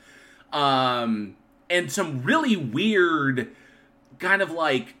live, and some really weird kind of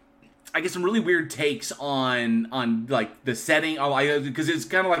like, I guess some really weird takes on like the setting, because it's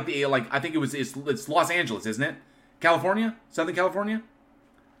kind of like I think it's Los Angeles, isn't it? California, Southern California.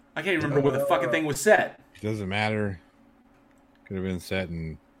 I can't even remember where the fucking thing was set. Doesn't matter. Could have been set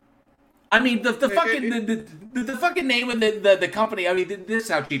in. I mean, the fucking name of the company. I mean, this is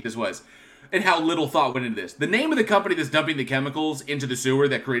how cheap this was, and how little thought went into this. The name of the company that's dumping the chemicals into the sewer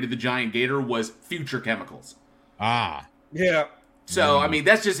that created the giant gator was Future Chemicals. Ah. Yeah. So I mean,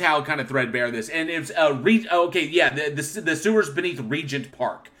 that's just how kind of threadbare this. And it's the sewers beneath Regent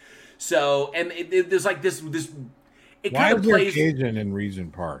Park. So and there's like this. It Why kind of plays. Cajun in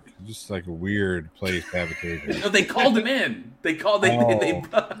Regent Park? Just like a weird place to have a Cajun. They called him in. That's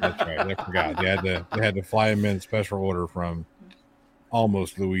right. I forgot. They had to fly him in special order from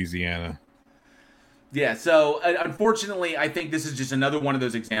almost Louisiana. Yeah. So unfortunately, I think this is just another one of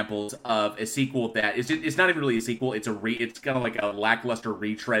those examples of a sequel that it's not even really a sequel. It's kind of like a lackluster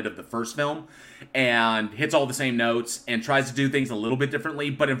retread of the first film, and hits all the same notes and tries to do things a little bit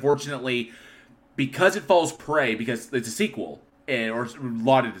differently. But unfortunately, because it falls prey, because it's a sequel, or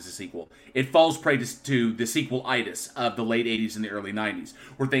lauded as a sequel, it falls prey to the sequel-itis of the late 80s and the early 90s,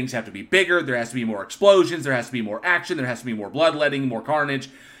 where things have to be bigger, there has to be more explosions, there has to be more action, there has to be more bloodletting, more carnage.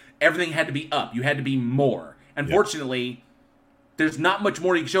 Everything had to be up. You had to be more. Unfortunately, there's not much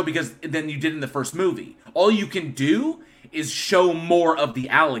more you can show than you did in the first movie. All you can do is show more of the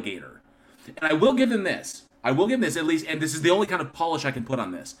alligator. And I will give them this. At least, and this is the only kind of polish I can put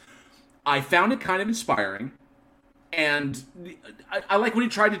on this. I found it kind of inspiring, and I like what he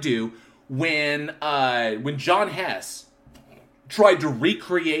tried to do when John Hess tried to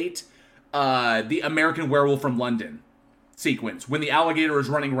recreate the American Werewolf from London sequence when the alligator is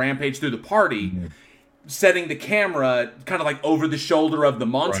running rampage through the party, setting the camera kind of like over the shoulder of the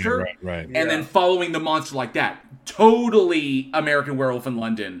monster, right. Then following the monster like that. Totally American Werewolf in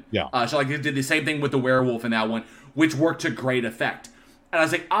London. Yeah. So like they did the same thing with the werewolf in that one, which worked to great effect. And I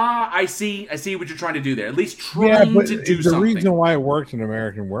was like, I see what you're trying to do there. At least trying to do something. The reason why it worked in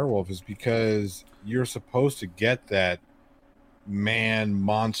American Werewolf is because you're supposed to get that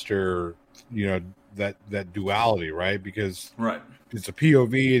man-monster, that duality, right? Because it's a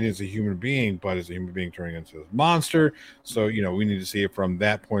POV and it's a human being, but it's a human being turning into a monster. So, we need to see it from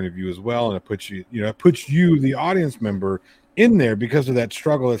that point of view as well. And it puts you, the audience member, in there because of that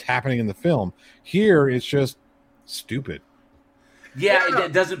struggle that's happening in the film. Here, it's just stupid. Yeah,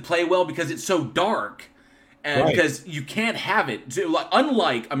 it doesn't play well because it's so dark, and because you can't have it. So,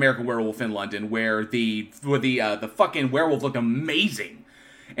 unlike American Werewolf in London, where the fucking werewolf looked amazing,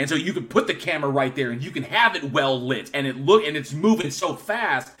 and so you could put the camera right there, and you can have it well lit, and it's moving so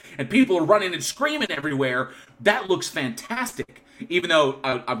fast, and people are running and screaming everywhere. That looks fantastic. Even though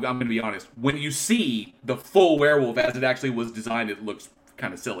I'm going to be honest, when you see the full werewolf as it actually was designed, it looks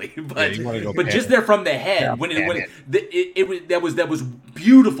kind of silly, but just there from the head, that was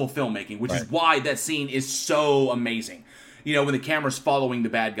beautiful filmmaking, which is why that scene is so amazing. When the camera's following the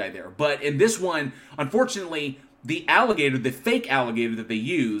bad guy there. But in this one, unfortunately, the fake alligator that they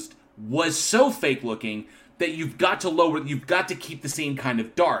used was so fake looking that you've got to keep the scene kind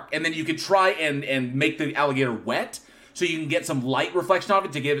of dark, and then you could try and make the alligator wet. so you can get some light reflection of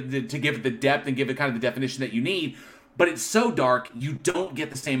it to give it the depth and give it kind of the definition that you need. But it's so dark, you don't get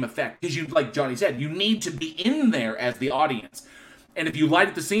the same effect. Because you, like Johnny said, you need to be in there as the audience. And if you light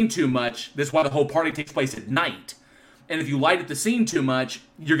up the scene too much, that's why the whole party takes place at night. And if you light up the scene too much,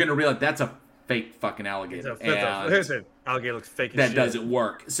 you're going to realize that's a fake fucking alligator. Listen, alligator looks fake as that shit. doesn't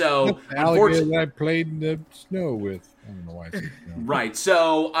work. So, alligator that I played in the snow with. I don't know why I said snow. Right.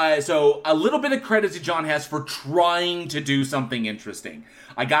 So a little bit of credit to John Hess for trying to do something interesting.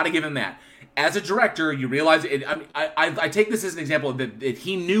 I got to give him that. As a director, you realize it. I take this as an example that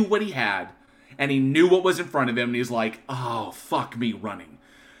he knew what he had, and he knew what was in front of him, and he's like, "Oh, fuck me running."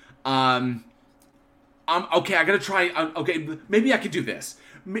 Okay. I gotta try. Okay, maybe I could do this.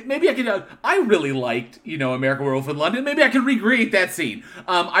 Maybe I could. I really liked, American Werewolf in London. Maybe I could recreate that scene.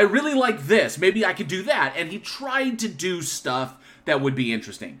 I really like this. Maybe I could do that. And he tried to do stuff that would be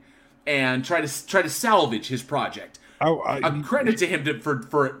interesting, and try to salvage his project. Credit to him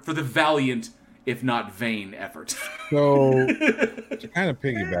for the valiant, if not vain, effort. So to kind of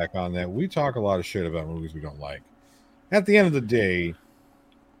piggyback on that, we talk a lot of shit about movies we don't like. At the end of the day,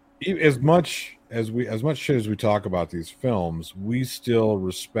 as much shit as we talk about these films, we still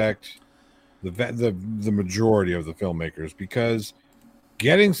respect the majority of the filmmakers, because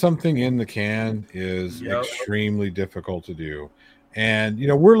getting something in the can is extremely difficult to do. And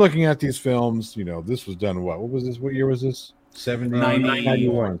we're looking at these films. This was done what was this? What year was this?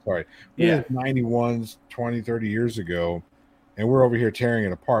 91. Sorry, yeah, 91s, 20, 30 years ago, and we're over here tearing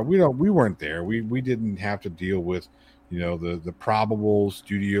it apart. We weren't there. We didn't have to deal with the probable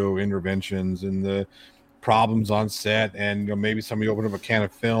studio interventions and the problems on set, and maybe somebody opened up a can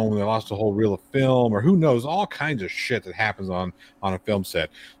of film and they lost a whole reel of film, or who knows, all kinds of shit that happens on a film set.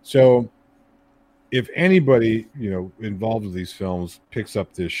 So if anybody involved with these films picks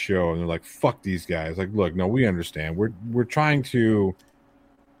up this show and they're like, fuck these guys, like, look, no, we understand. We're trying to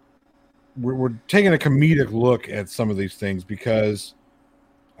we're taking a comedic look at some of these things because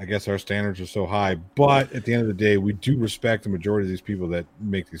I guess our standards are so high. But at the end of the day, we do respect the majority of these people that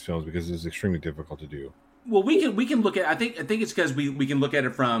make these films, because it's extremely difficult to do. Well, we can look at. I think it's because we can look at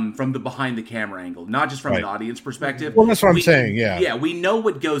it from the behind the camera angle, not just from an audience perspective. Well, that's what I'm saying. Yeah, we know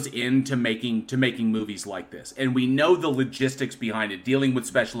what goes into making movies like this, and we know the logistics behind it. Dealing with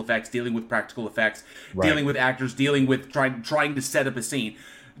special effects, dealing with practical effects, dealing with actors, dealing with trying to set up a scene.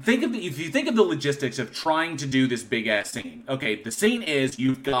 If you think of the logistics of trying to do this big ass scene. Okay, the scene is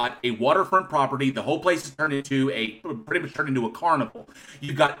you've got a waterfront property. The whole place is pretty much turned into a carnival.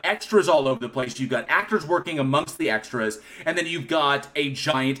 You've got extras all over the place. You've got actors working amongst the extras, and then you've got a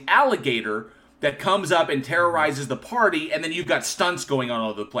giant alligator that comes up and terrorizes the party, and then you've got stunts going on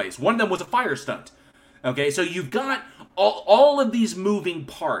all over the place. One of them was a fire stunt. Okay, so you've got all of these moving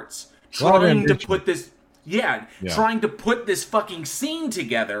parts trying to put this. Trying to put this fucking scene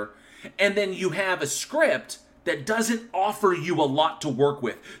together, and then you have a script that doesn't offer you a lot to work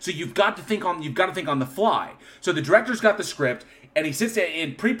with. So you've got to think on the fly. So the director's got the script, and he sits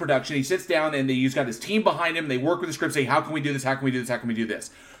in pre-production. He sits down, and he's got his team behind him. They work with the script, say, how can we do this? How can we do this? How can we do this?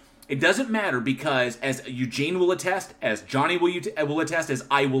 It doesn't matter, because as Eugene will attest, as Johnny will attest, as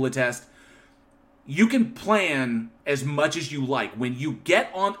I will attest, you can plan as much as you like. When you get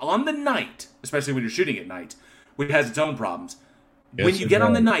on the night, especially when you're shooting at night, which has its own problems, when you get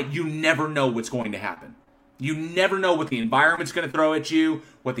on the night, you never know what's going to happen. You never know what the environment's going to throw at you,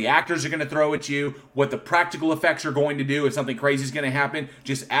 what the actors are going to throw at you, what the practical effects are going to do if something crazy is going to happen.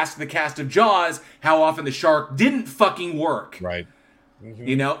 Just ask the cast of Jaws how often the shark didn't fucking work. Right.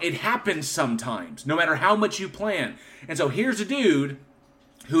 Mm-hmm. It happens sometimes, no matter how much you plan. And so here's a dude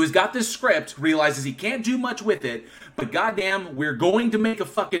who has got this script, realizes he can't do much with it, but goddamn, we're going to make a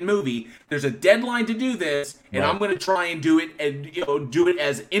fucking movie. There's a deadline to do this, and I'm going to try and do it, and do it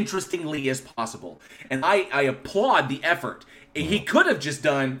as interestingly as possible. And I applaud the effort. He could have just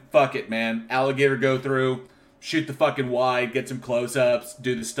done, fuck it, man, alligator go through, shoot the fucking wide, get some close-ups,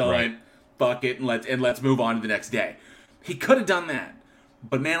 do the stunt, fuck it, and let's move on to the next day. He could have done that.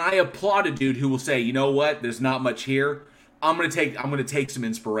 But man, I applaud a dude who will say, you know what, there's not much here. I'm gonna take some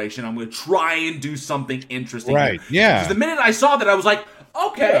inspiration. I'm gonna try and do something interesting. Right? Yeah. Because the minute I saw that, I was like,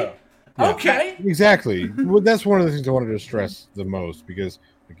 okay, exactly. Well, that's one of the things I wanted to stress the most, because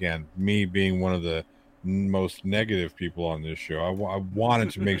again, me being one of the most negative people on this show, I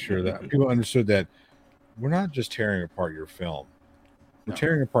wanted to make sure that people understood that we're not just tearing apart your film; we're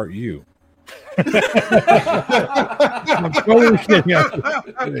tearing apart you. I'm totally kidding.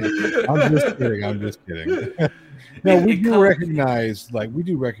 I'm just kidding. No, we do recognize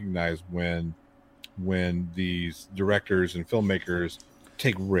when these directors and filmmakers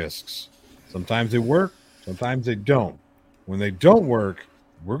take risks. Sometimes they work, sometimes they don't. When they don't work,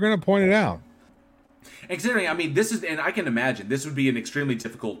 we're going to point it out. And considering, I mean, this is, and I can imagine this would be an extremely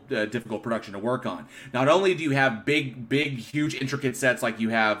difficult production to work on. Not only do you have big, huge, intricate sets like you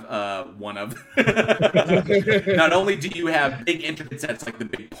have one of, not only do you have big, intricate sets like the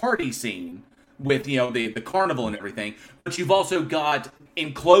big party scene with, you know, the carnival and everything, but you've also got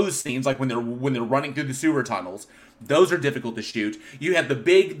enclosed scenes like when they're running through the sewer tunnels. Those are difficult to shoot. You have the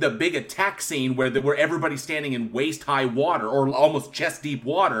big attack scene where everybody's standing in waist high water or almost chest deep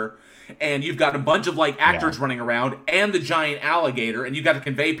water. And you've got a bunch of like actors running around and the giant alligator, and you've got to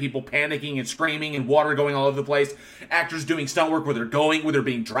convey people panicking and screaming and water going all over the place. Actors doing stunt work where they're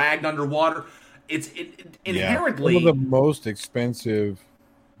being dragged underwater. It's inherently one of the most expensive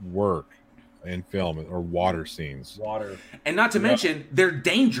work in film or water scenes. And not to mention they're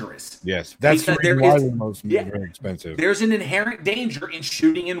dangerous. Yes, that's why they're the most very expensive. There's an inherent danger in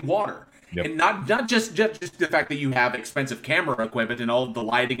shooting in water. Yep. And not just the fact that you have expensive camera equipment and all the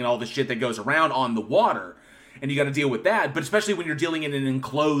lighting and all the shit that goes around on the water, and you got to deal with that. But especially when you're dealing in an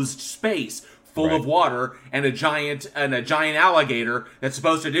enclosed space full of water and a giant alligator that's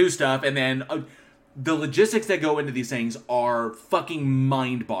supposed to do stuff, and then the logistics that go into these things are fucking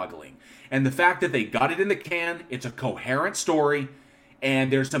mind-boggling. And the fact that they got it in the can, it's a coherent story.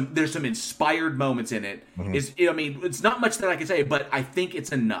 And there's some inspired moments in it. Mm-hmm. I mean, it's not much that I can say, but I think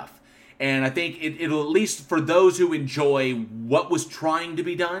it's enough. And I think it'll, at least for those who enjoy what was trying to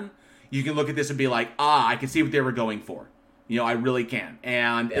be done, you can look at this and be like, I can see what they were going for. You know, I really can.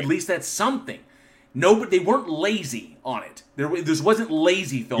 And at least that's something. No, but they weren't lazy on it. This wasn't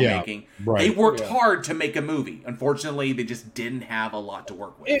lazy filmmaking. Yeah, right. They worked hard to make a movie. Unfortunately, they just didn't have a lot to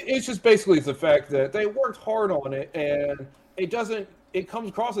work with. It's just basically the fact that they worked hard on it, and it comes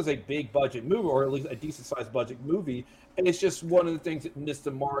across as a big budget movie, or at least a decent sized budget movie. And it's just one of the things that missed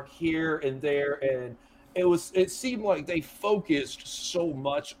the mark here and there. And it seemed like they focused so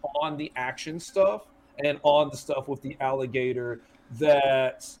much on the action stuff and on the stuff with the alligator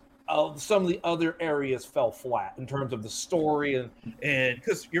that some of the other areas fell flat in terms of the story. And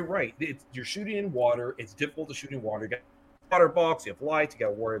because you're right, you're shooting in water. It's difficult to shoot in water. You got water box, you have lights, you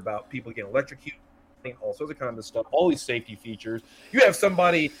got to worry about people getting electrocuted, all sorts of kind of stuff, all these safety features. You have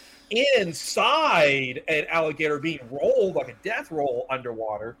somebody inside an alligator being rolled like a death roll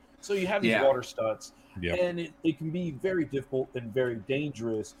underwater. So you have these water stunts, and it can be very difficult and very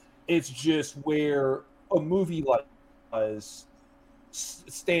dangerous. It's just where a movie like us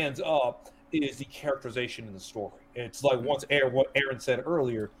stands up is the characterization in the story. It's like what Aaron said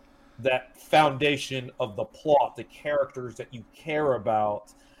earlier, that foundation of the plot, the characters that you care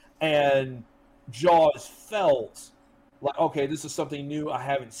about, and Jaws felt like, okay, this is something new I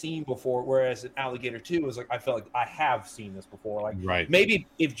haven't seen before, whereas in Alligator 2 is like, I felt like I have seen this before. Like, maybe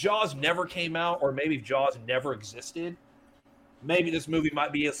if Jaws never came out, or maybe if Jaws never existed, maybe this movie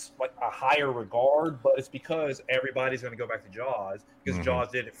might be a higher regard, but it's because everybody's going to go back to Jaws, because Jaws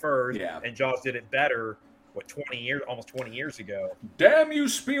did it first, and Jaws did it better, almost 20 years ago. Damn you,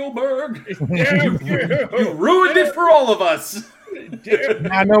 Spielberg! Damn you! You ruined it for all of us!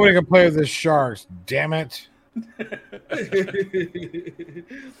 Now nobody can play with the sharks, damn it.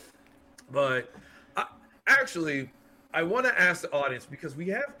 But I want to ask the audience, because we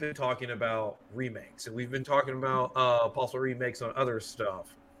have been talking about remakes, and we've been talking about possible remakes on other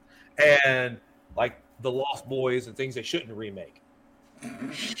stuff, and like The Lost Boys and things they shouldn't remake.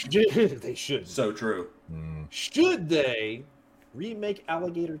 They should. So true. Should they remake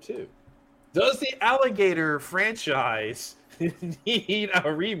Alligator 2? Does the Alligator franchise need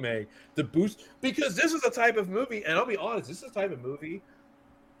a remake to boost? Because this is a type of movie, and I'll be honest, this is a type of movie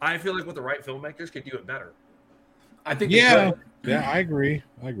I feel like with the right filmmakers could do it better. I think they could. Yeah, I agree.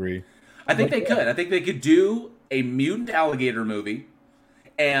 I think they could. I think they could do a mutant alligator movie,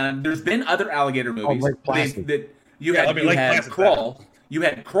 and there's been other alligator movies that you had Crawl. You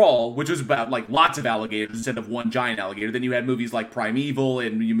had Crawl, which was about like lots of alligators instead of one giant alligator. Then you had movies like Primeval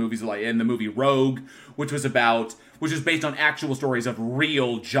and the movie Rogue, which was based on actual stories of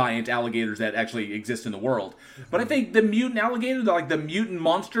real giant alligators that actually exist in the world. But I think the mutant alligator, like the mutant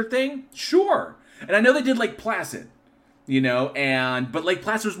monster thing, sure. And I know they did Lake Placid, but Lake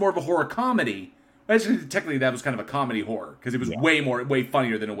Placid was more of a horror comedy. Actually, technically, that was kind of a comedy horror because it was way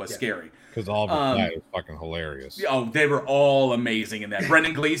funnier than it was scary. Because Oliver Platt is fucking hilarious. Oh, they were all amazing in that.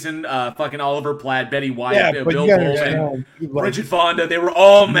 Brendan Gleeson, fucking Oliver Platt, Betty White, Bill Pullman, Bridget Fonda. They were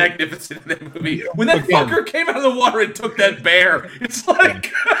all magnificent in that movie. When that fucker came out of the water and took that bear, it's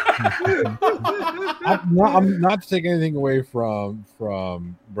like... I'm not taking anything away from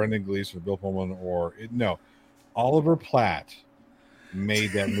Brendan Gleeson or Bill Pullman Oliver Platt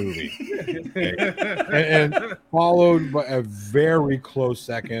made that movie. Okay? and followed by a very close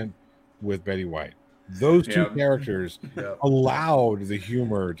second with Betty White. Those two characters allowed the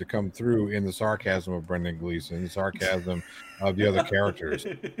humor to come through in the sarcasm of Brendan Gleeson, the sarcasm of the other characters.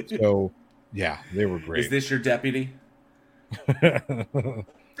 So, yeah, they were great. Is this your deputy? I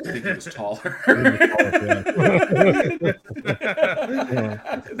think he was taller. That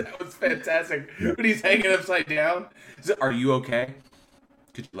was fantastic. Yeah. When he's hanging upside down. Are you okay?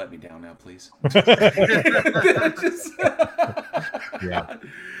 Could you let me down now, please? Yeah.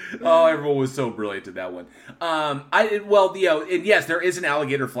 Oh, everyone was so brilliant in that one. And yes, there is an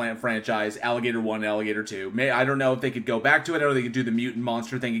Alligator franchise, Alligator 1, Alligator 2. I don't know if they could go back to it. I don't know if they could do the mutant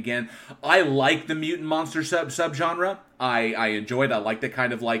monster thing again. I like the mutant monster subgenre. I enjoy it. I like the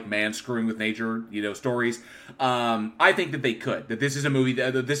kind of like man screwing with nature, stories. I think that they could. That this is a movie,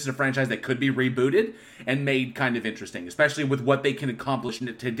 this is a franchise that could be rebooted and made kind of interesting, especially with what they can accomplish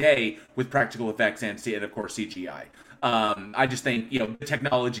today with practical effects and of course CGI. I just think the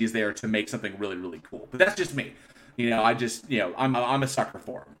technology is there to make something really, really cool. But that's just me. I'm a sucker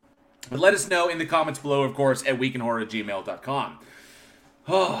for them. But let us know in the comments below, of course, at weekinhorror@gmail.com.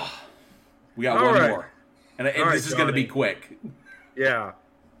 Oh, we got one more. And this is going to be quick. Yeah.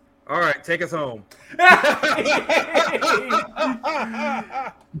 All right, take us home.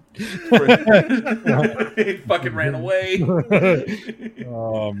 He fucking ran away.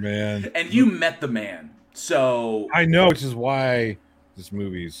 Oh, man. And you met the man. So I know, which is why this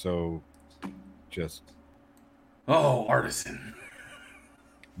movie is so just... Oh, Artisan.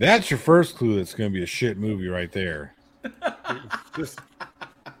 That's your first clue that's going to be a shit movie right there. Just...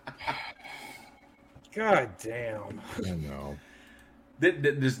 God damn. I know.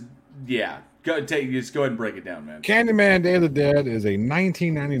 Just go ahead and break it down, man. Candyman Day of the Dead is a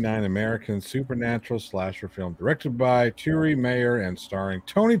 1999 American supernatural slasher film directed by Turi Mayer and starring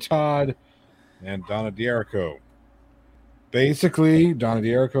Tony Todd and Donna D'Errico. Basically, Donna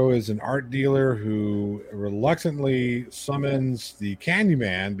D'Errico is an art dealer who reluctantly summons the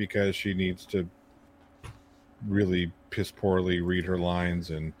Candyman because she needs to really piss poorly read her lines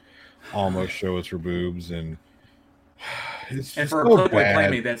and almost show us her boobs, and it's and for so a Playboy bad.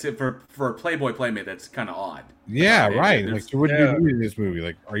 Playmate, that's it. For a Playboy Playmate, that's kind of odd. Yeah, right. Like, so what do you do in this movie?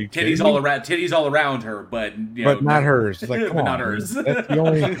 Like, are you titties kidding all me? around? Titties all around her, but but not hers. It's like, come but on, not hers. That's the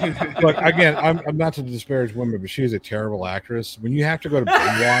only. Look, again, I'm not to disparage women, but she is a terrible actress. When you have to go to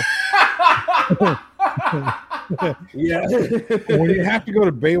Baywatch, yeah, when you have to go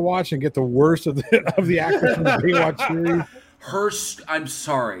to Baywatch and get the worst of the actors from the Baywatch series. I'm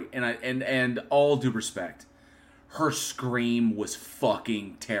sorry, and all due respect, her scream was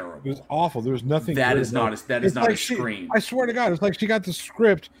fucking terrible. It was awful. There was nothing. That good is about not it. a, that is It's not like a scream. I swear to God, it's like she got the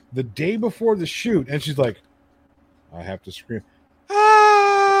script the day before the shoot, and she's like, "I have to scream."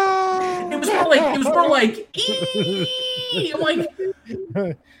 It was more like, ee! I'm like,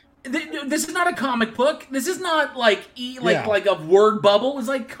 this is not a comic book. This is not like like a word bubble. It's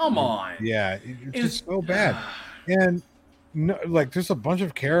like, come on. Yeah, it's just so bad. And no, like, there's a bunch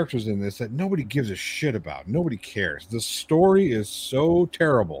of characters in this that nobody gives a shit about. Nobody cares. The story is so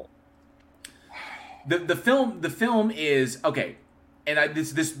terrible. The film is okay, and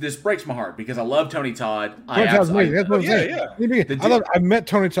this breaks my heart because I love Tony Todd. Tony Todd's amazing. That's what I'm saying. Yeah. I met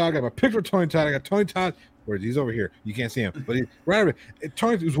Tony Todd. I got a picture of Tony Todd. I got Tony Todd. Where he's over here. You can't see him, but he's right over here.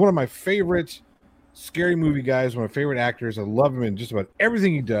 Tony is one of my favorite scary movie guys. One of my favorite actors. I love him in just about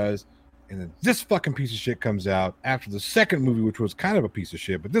everything he does. And then this fucking piece of shit comes out after the second movie, which was kind of a piece of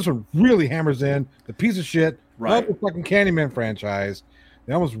shit, but this one really hammers in the piece of shit of the fucking Candyman franchise.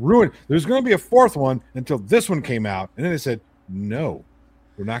 They almost ruined. There's going to be a fourth one until this one came out, and then they said, "No,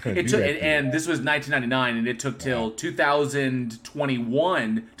 we're not going to do that." And this was 1999, and it took till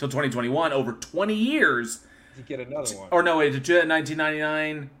 2021, over 20 years. You get another one. Or no, it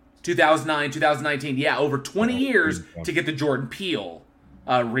 1999, 2009, 2019. Yeah, over 20 years to get the Jordan Peele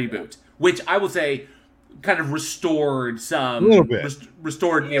reboot. Which I will say kind of restored some... A little bit.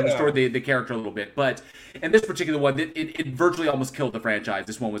 Restored the character a little bit. But in this particular one, it virtually almost killed the franchise.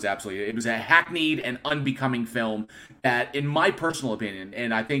 This one was absolutely... It was a hackneyed and unbecoming film that, in my personal opinion,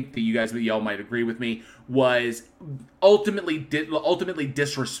 and I think that y'all might agree with me, was ultimately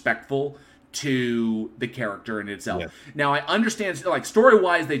disrespectful to the character in itself. Yes. Now, I understand, like,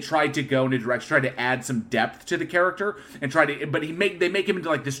 story-wise, they tried to go in a direction, tried to add some depth to the character, and but they make him into,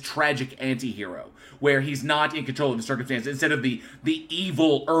 like, this tragic anti-hero, where he's not in control of the circumstances, instead of the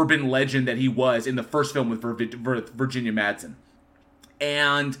evil urban legend that he was in the first film with Virginia Madsen.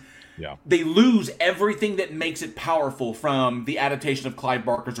 And they lose everything that makes it powerful from the adaptation of Clive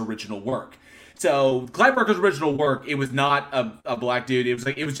Barker's original work. So Clive Barker's original work, it was not a black dude. It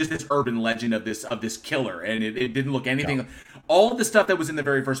was just this urban legend of this killer, and it didn't look anything. No. All of the stuff that was in the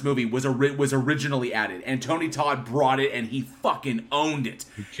very first movie was originally added, and Tony Todd brought it, and he fucking owned it.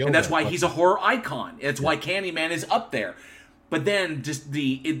 And that's why he's a horror icon. It's why Candyman is up there. But then just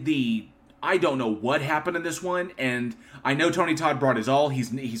the I don't know what happened in this one, and I know Tony Todd brought his all.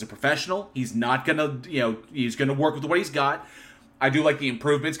 He's a professional. He's not gonna he's gonna work with what he's got. I do like the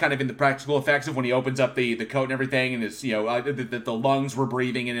improvements kind of in the practical effects of when he opens up the coat and everything, and it's the lungs were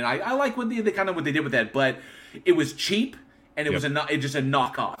breathing, and I like what they did with that, but it was cheap, and it was just a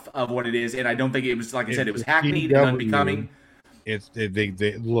knockoff of what it is, and I don't think it was, like I said, it was hackneyed and unbecoming. It's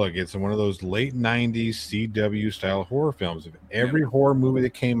it's one of those late '90s CW style horror films. Every horror movie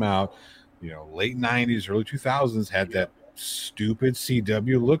that came out, late '90s, early 2000s had that stupid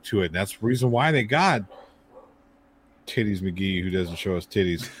CW look to it, and that's the reason why they got Titties McGee, who doesn't show us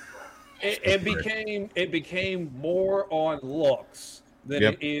titties. It became more on looks than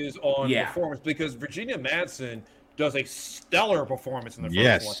it is on performance, because Virginia Madsen does a stellar performance in the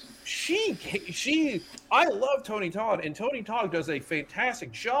first one. I love Tony Todd, and Tony Todd does a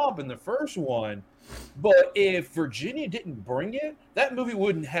fantastic job in the first one. But if Virginia didn't bring it, that movie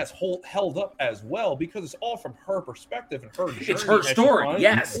wouldn't have held up as well, because it's all from her perspective and her journey. It's her story,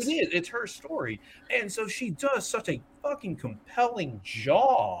 yes. It is. It's her story. And so she does such a fucking compelling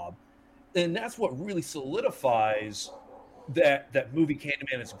job. And that's what really solidifies that movie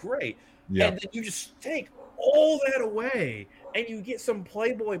Candyman is great. Yeah. And then you just take all that away and you get some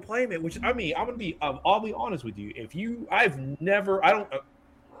Playboy Playmate, which, I mean, I'll be honest with you.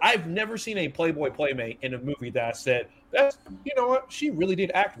 I've never seen a Playboy Playmate in a movie that said, "That's, you know what, she really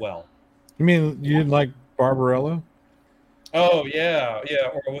did act well." You mean you didn't like Barbarella? Oh yeah,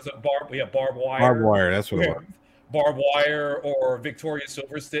 or was it Barb Wire? Barb Wire, that's what it was. Barb Wire or Victoria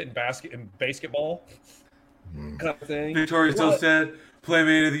Silverstedt in basketball, kind of thing. Victoria Silverstedt,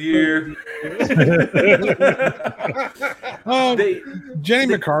 Playmate of the Year. Jenny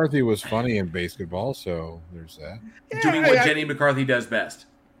McCarthy was funny in basketball, so there's that. Doing what Jenny McCarthy does best.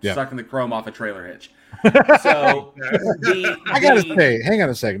 Sucking the chrome off a trailer hitch. So I gotta say, hang on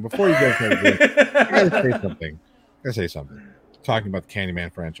a second before you go. I gotta say something. Talking about the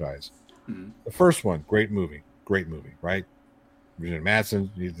Candyman franchise, the first one, great movie, right? Virginia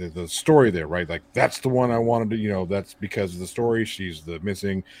Madsen, the story there, right? Like, that's the one I wanted to, that's because of the story. She's the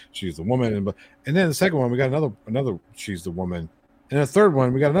woman, and then the second one we got another she's the woman, and the third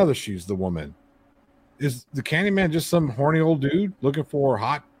one we got another she's the woman. Is the Candyman just some horny old dude looking for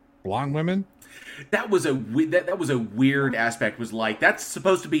hot blonde women? That was a weird aspect. Was like, that's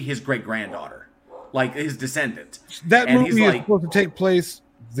supposed to be his great granddaughter, like his descendant. That movie is supposed to take place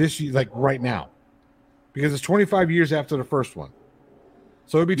this year, like right now, because it's 25 years after the first one,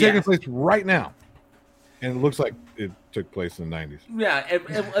 so it'd be taking place right now, and it looks like it took place in the 90s. Yeah,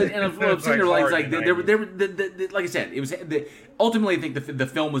 and senior like like I said, it was ultimately, I think the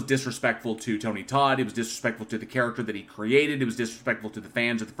film was disrespectful to Tony Todd. It was disrespectful to the character that he created. It was disrespectful to the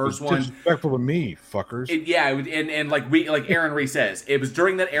fans of the first one. Disrespectful to me, fuckers. Like Aaron Ree says, it was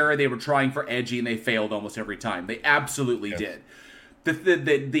during that era they were trying for edgy, and they failed almost every time. They absolutely did.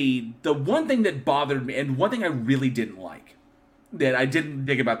 The one thing that bothered me, and one thing I really didn't like, that I didn't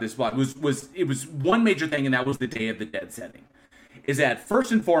dig about this plot was one major thing, and that was the Day of the Dead setting. Is that,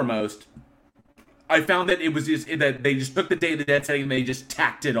 first and foremost, I found that it was just that they just took the Day of the Dead setting and they just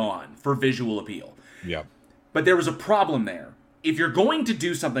tacked it on for visual appeal. Yeah. But there was a problem there. If you're going to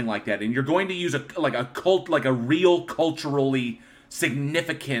do something like that, and you're going to use a real culturally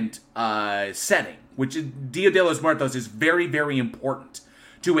significant setting, which Dia de los Muertos is very, very important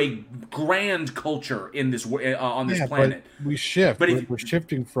to a grand culture in this on this planet. But we shift. But we're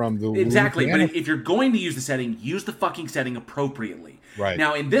shifting from the exactly. Louisiana. But if you're going to use the setting, use the fucking setting appropriately. Right.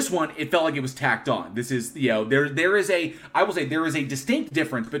 Now, in this one, it felt like it was tacked on. This is, there is a distinct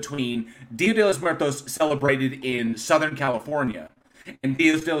difference between Dia de los Muertos celebrated in Southern California and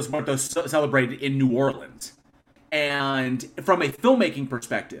Dia de los Muertos celebrated in New Orleans. And from a filmmaking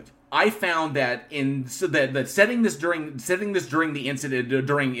perspective, I found that that setting this during the incident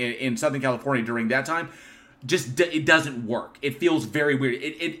in Southern California during that time, it doesn't work. It feels very weird.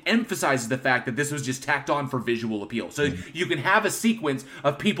 It emphasizes the fact that this was just tacked on for visual appeal. So you can have a sequence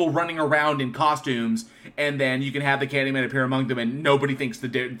of people running around in costumes, and then you can have the Candyman appear among them, and nobody thinks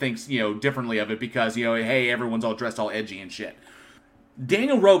differently of it because hey, everyone's all dressed all edgy and shit.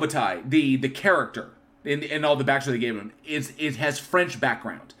 Daniel Robitaille, the character in all the backstory they gave him, it has French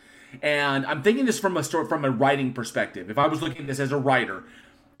background. And I'm thinking this from a writing perspective. If I was looking at this as a writer,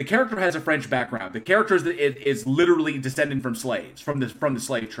 The character has a French background. The character is literally descended from slaves, from the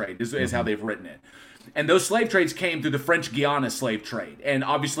slave trade, is how they've written it. And those slave trades came through the French Guiana slave trade. And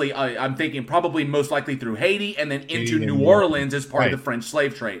obviously, I'm thinking probably most likely through Haiti and then into New Orleans as part of the French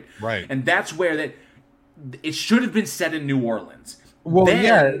slave trade. Right. And that's where it should have been set in New Orleans. Well,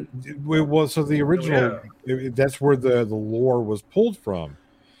 so the original, that's where the lore was pulled from.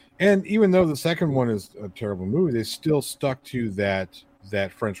 And even though the second one is a terrible movie, they still stuck to that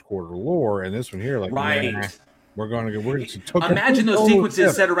French Quarter lore. And this one here, like, right. Nah, we're imagine those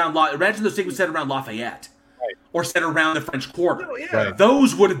sequences set around Lafayette, right, or set around the French Quarter. Oh, yeah. Right.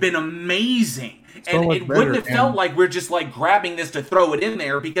 Those would have been amazing, and it wouldn't have felt like we're just like grabbing this to throw it in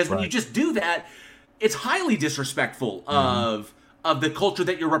there, because when you just do that, it's highly disrespectful of the culture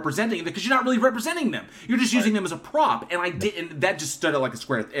that you're representing, because you're not really representing them. You're just using them as a prop, and that just stood out like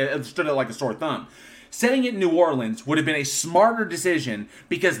a sore thumb. Setting it in New Orleans would have been a smarter decision,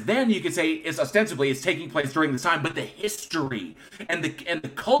 because then you could say it's taking place during this time, but the history and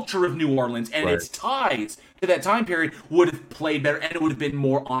the culture of New Orleans and its ties to that time period would have played better, and it would have been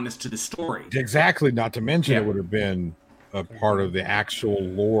more honest to the story. Exactly. Not to mention it would have been a part of the actual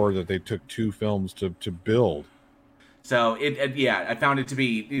lore that they took 2 films to build. So I found it to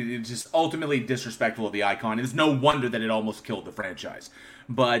be just ultimately disrespectful of the icon. It's no wonder that it almost killed the franchise.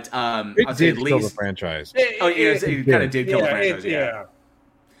 But it did kill the franchise. It kind of did kill the franchise. Yeah.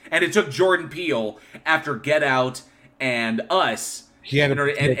 And it took Jordan Peele after Get Out and Us. He had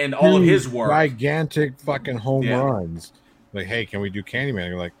and all of his work, gigantic fucking home runs. Like, hey, can we do Candyman?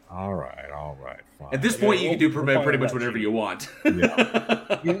 And you're like, all right, fine. At this point, you can do pretty much whatever you want.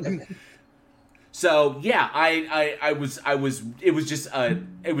 Yeah. So yeah,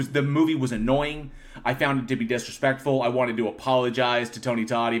 the movie was annoying. I found it to be disrespectful. I wanted to apologize to Tony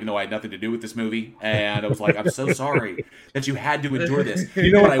Todd, even though I had nothing to do with this movie. And I was like, I'm so sorry that you had to endure this.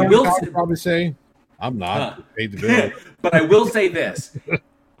 You know what I will probably say? I'm not paid the bill. But I will say this,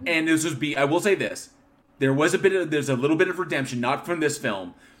 and I will say this. There's a little bit of redemption, not from this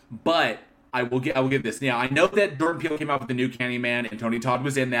film, but I will give this. Now I know that Jordan Peele came out with the new Candyman, and Tony Todd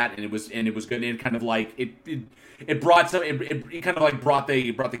was in that, and it was good. And kind of like it brought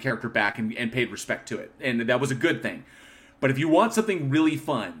the character back and paid respect to it, and that was a good thing. But if you want something really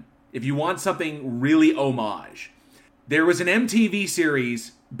fun, if you want something really homage, there was an MTV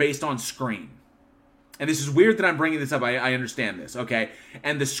series based on Scream. And this is weird that I'm bringing this up. I understand this, okay?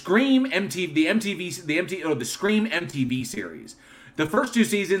 And the Scream MTV series. The first 2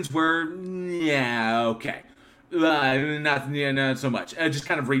 seasons were okay, not so much. Just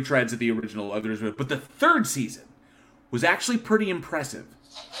kind of retreads of the original, but the 3rd season was actually pretty impressive.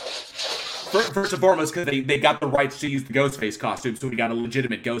 First and foremost, because they got the rights to use the Ghostface costume, so we got a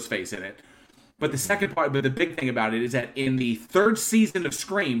legitimate Ghostface in it. But the big thing about it is that in the 3rd season of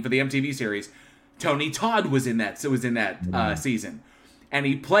Scream for the MTV series, Tony Todd was in that season. And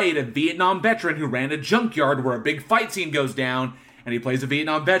he played a Vietnam veteran who ran a junkyard where a big fight scene goes down, and he plays a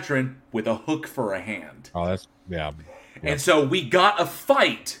Vietnam veteran with a hook for a hand. Oh, that's, yeah. And so we got a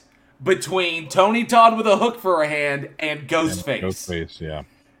fight between Tony Todd with a hook for a hand and Ghostface. Ghostface, yeah.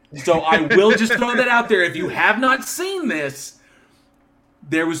 So I will just throw that out there. If you have not seen this,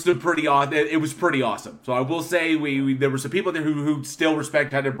 it was pretty awesome. So I will say there were some people there who still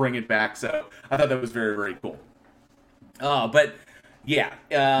respect how to bring it back. So I thought that was very, very cool. But yeah,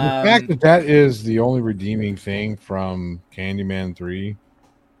 the fact that is the only redeeming thing from Candyman 3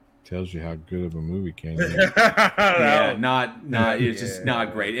 tells you how good of a movie Candyman. Yeah, it's just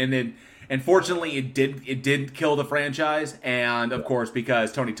not great. And then, unfortunately, it did kill the franchise, and of course,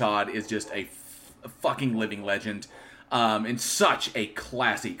 because Tony Todd is just a fucking living legend. And such a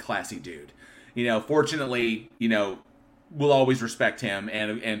classy dude. Fortunately, we'll always respect him,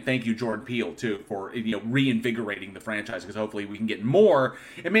 and thank you, Jordan Peele, too, for reinvigorating the franchise, because hopefully we can get more.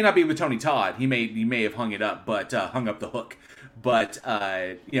 It may not be with Tony Todd. He may have hung it up, but hung up the hook. But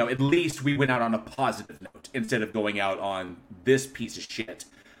at least we went out on a positive note instead of going out on this piece of shit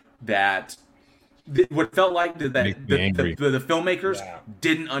that. What felt like the filmmakers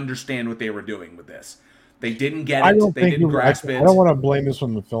didn't understand what they were doing with this. They didn't get it. They didn't grasp it. I don't want to blame this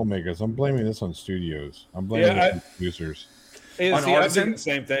on the filmmakers. I'm blaming this on studios. I'm blaming this on producers. I'm thinking the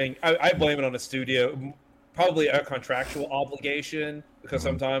same thing. I blame it on the studio. Probably a contractual obligation, because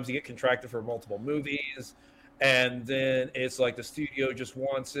sometimes you get contracted for multiple movies, and then it's like the studio just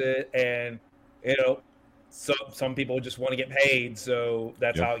wants it, and some people just want to get paid, so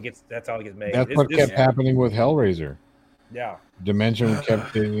that's how it gets made. That's what kept happening with Hellraiser. Yeah. Dimension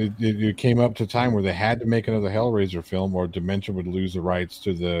it came up to time where they had to make another Hellraiser film, or Dimension would lose the rights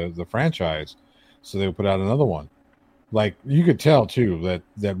to the franchise, so they would put out another one. Like you could tell too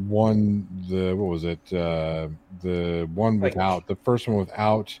that one, the what was it, the one without the first one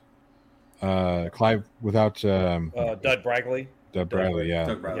without Clive, without Dud Bradley. Doug Bradley, yeah.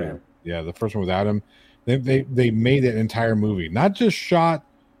 Doug Bradley. Yeah, the first one without him. They made that entire movie, not just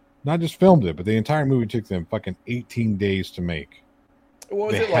filmed it, but the entire movie took them fucking 18 days to make.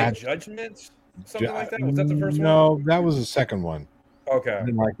 What was it like Judgments? Something like that? Was that the first one? No, that was the second one. Okay. I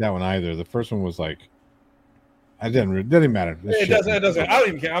didn't like that one either. The first one was like, it didn't matter. It doesn't. I don't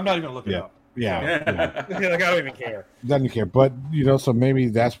even care. I'm not even looking up. Yeah. Like, I don't even care. Doesn't care. But, so maybe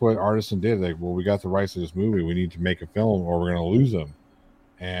that's what Artisan did. Like, well, we got the rights to this movie. We need to make a film or we're going to lose them.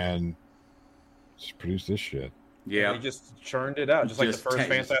 And just produce this shit. Yeah. He just churned it out, just like the first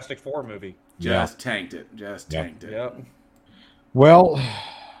Fantastic Four movie. Tanked it. Tanked it. Yep. Well,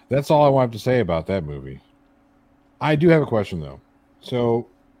 that's all I want to say about that movie. I do have a question, though. So,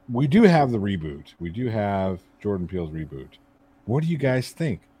 we do have the reboot. We do have Jordan Peele's reboot. What do you guys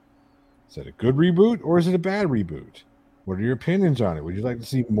think? Is it a good reboot or is it a bad reboot? What are your opinions on it? Would you like to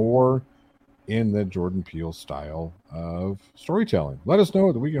see more in the Jordan Peele style of storytelling? Let us know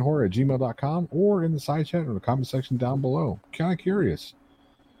at theweekendhorror@gmail.com or in the side chat or the comment section down below. Kind of curious.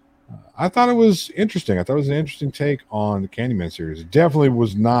 I thought it was interesting. I thought it was an interesting take on the Candyman series. It definitely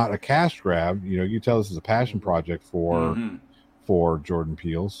was not a cash grab. You can tell this is a passion project for Jordan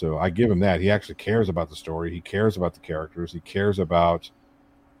Peele. So I give him that. He actually cares about the story. He cares about the characters. He cares about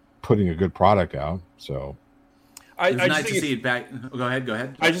putting a good product out. So it's nice to see it back. Go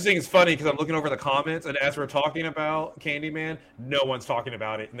ahead. I just think it's funny because I'm looking over the comments, and as we're talking about Candyman, no one's talking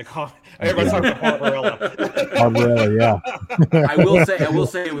about it in the comments. Everybody's talking about Barbarella. Barbarella, yeah. I will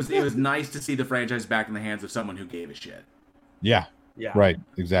say it was nice to see the franchise back in the hands of someone who gave a shit. Yeah. Right.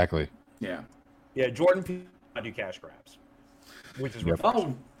 Exactly. Yeah. Yeah. Jordan Peele not do cash grabs, which is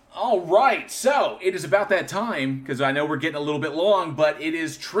refreshing. All right, so it is about that time, because I know we're getting a little bit long, but it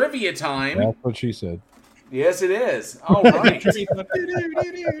is trivia time. That's what she said. Yes, it is. All right.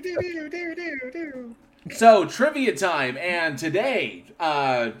 So, trivia time, and today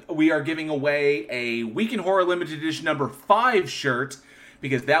we are giving away a Week in Horror Limited Edition number 5 shirt,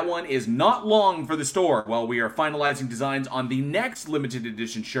 because that one is not long for the store while we are finalizing designs on the next limited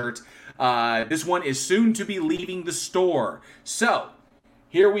edition shirt. This one is soon to be leaving the store. So,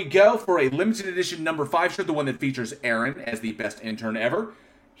 here we go for a limited edition number 5 shirt, the one that features Aaron as the best intern ever.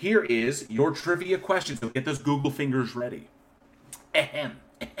 Here is your trivia question, so get those Google fingers ready.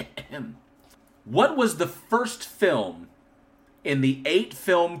 What was the first film in the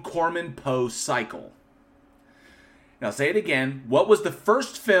 8-film Corman Poe cycle? Now say it again. What was the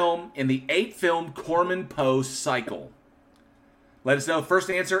first film in the 8-film Corman Poe cycle? Let us know. First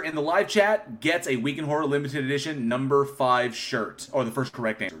answer in the live chat gets a Week in Horror Limited Edition number 5 shirt. Or the first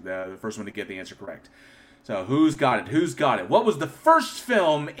correct answer. The first one to get the answer correct. So who's got it? Who's got it? What was the first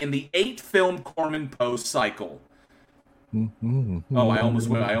film in the 8-film Corman Poe cycle? Oh, I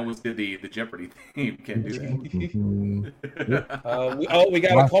almost did the Jeopardy theme. Can't do that. We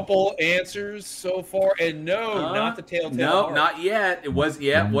got a couple answers so far, and not the Telltale Heart. Not yet. It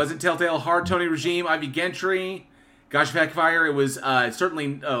wasn't Telltale Heart. Tony Regime, Ivy Gentry, Gosh Backfire. It was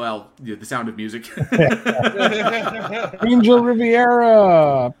certainly the Sound of Music. Angel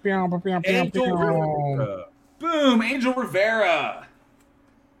Rivera. Angel Rivera. Boom, Angel Rivera.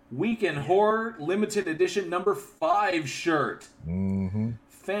 Week in Horror Limited Edition number 5 shirt. Mm-hmm.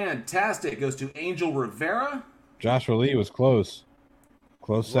 Fantastic. Goes to Angel Rivera. Joshua Lee was close.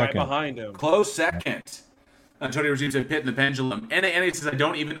 Close second. Right behind him. Close second. Tony Regime said Pit and the Pendulum. And he says, I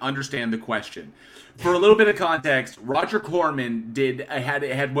don't even understand the question. For a little bit of context, Roger Corman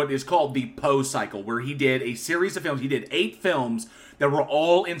had what is called the Poe cycle, where he did a series of films. He did 8 films that were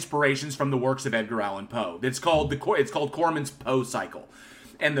all inspirations from the works of Edgar Allan Poe. It's called Corman's Poe cycle.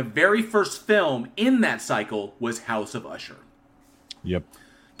 And the very first film in that cycle was House of Usher. Yep.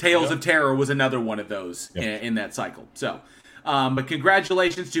 Tales of Terror was another one of those in that cycle. So, but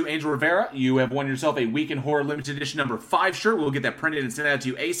congratulations to Angel Rivera. You have won yourself a Week in Horror Limited Edition number 5 shirt. We'll get that printed and sent out to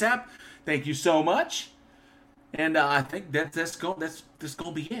you ASAP. Thank you so much. And I think that's going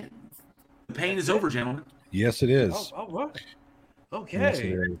to be it. The pain is over, gentlemen. Yes, it is. Oh, right. Okay. Yes,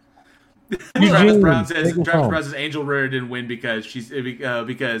 it is. Travis Brown says Angel Rivera didn't win because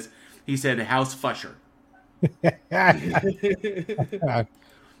because he said House Fusher. We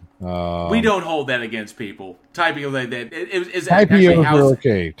don't hold that against people. Typing like that. Typios are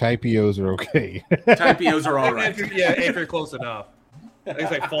okay. Typios are okay. Typios are all right. If you're close enough.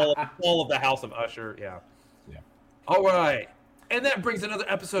 It's like fall of the House of Usher. Yeah. All right. And that brings another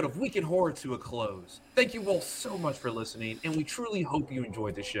episode of Week in Horror to a close. Thank you all so much for listening, and we truly hope you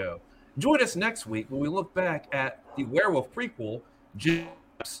enjoyed the show. Join us next week when we look back at the werewolf prequel,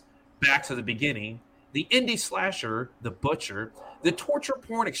 Jacobs, Back to the Beginning, the indie slasher, The Butcher, the torture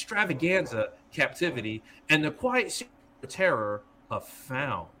porn extravaganza, Captivity, and the quiet terror of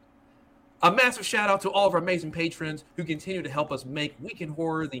Found. A massive shout out to all of our amazing patrons who continue to help us make Weekend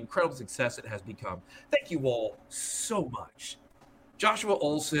Horror the incredible success it has become. Thank you all so much. Joshua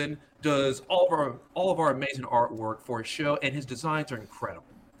Olson does all of our amazing artwork for his show, and his designs are incredible.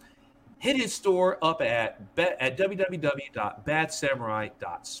 Hit his store up at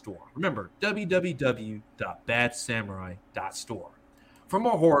www.badsamurai.store. Remember, www.badsamurai.store. For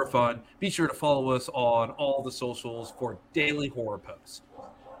more horror fun, be sure to follow us on all the socials for daily horror posts.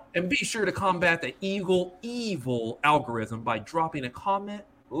 And be sure to combat the evil algorithm by dropping a comment,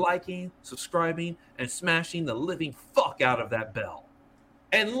 liking, subscribing, and smashing the living fuck out of that bell.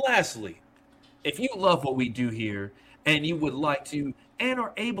 And lastly, if you love what we do here and you would like to and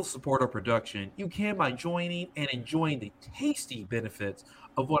are able to support our production, you can by joining and enjoying the tasty benefits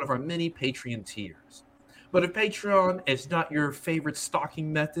of one of our many Patreon tiers. But if Patreon is not your favorite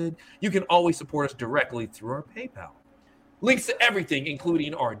stocking method, you can always support us directly through our PayPal. Links to everything,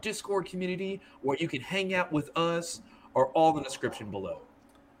 including our Discord community, where you can hang out with us, are all in the description below.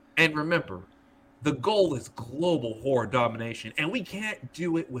 And remember, the goal is global horror domination, and we can't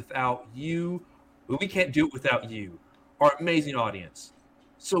do it without you. We can't do it without you, our amazing audience.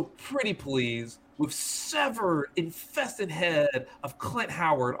 So pretty please, with severed, infested head of Clint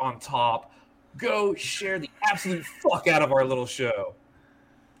Howard on top, go share the absolute fuck out of our little show.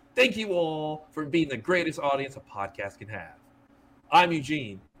 Thank you all for being the greatest audience a podcast can have. I'm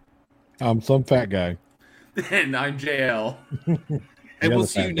Eugene. I'm some fat guy. And I'm JL. And we'll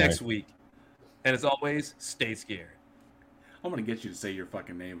see you next week. And as always, stay scared. I'm going to get you to say your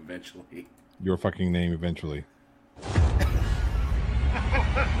fucking name eventually. Your fucking name eventually.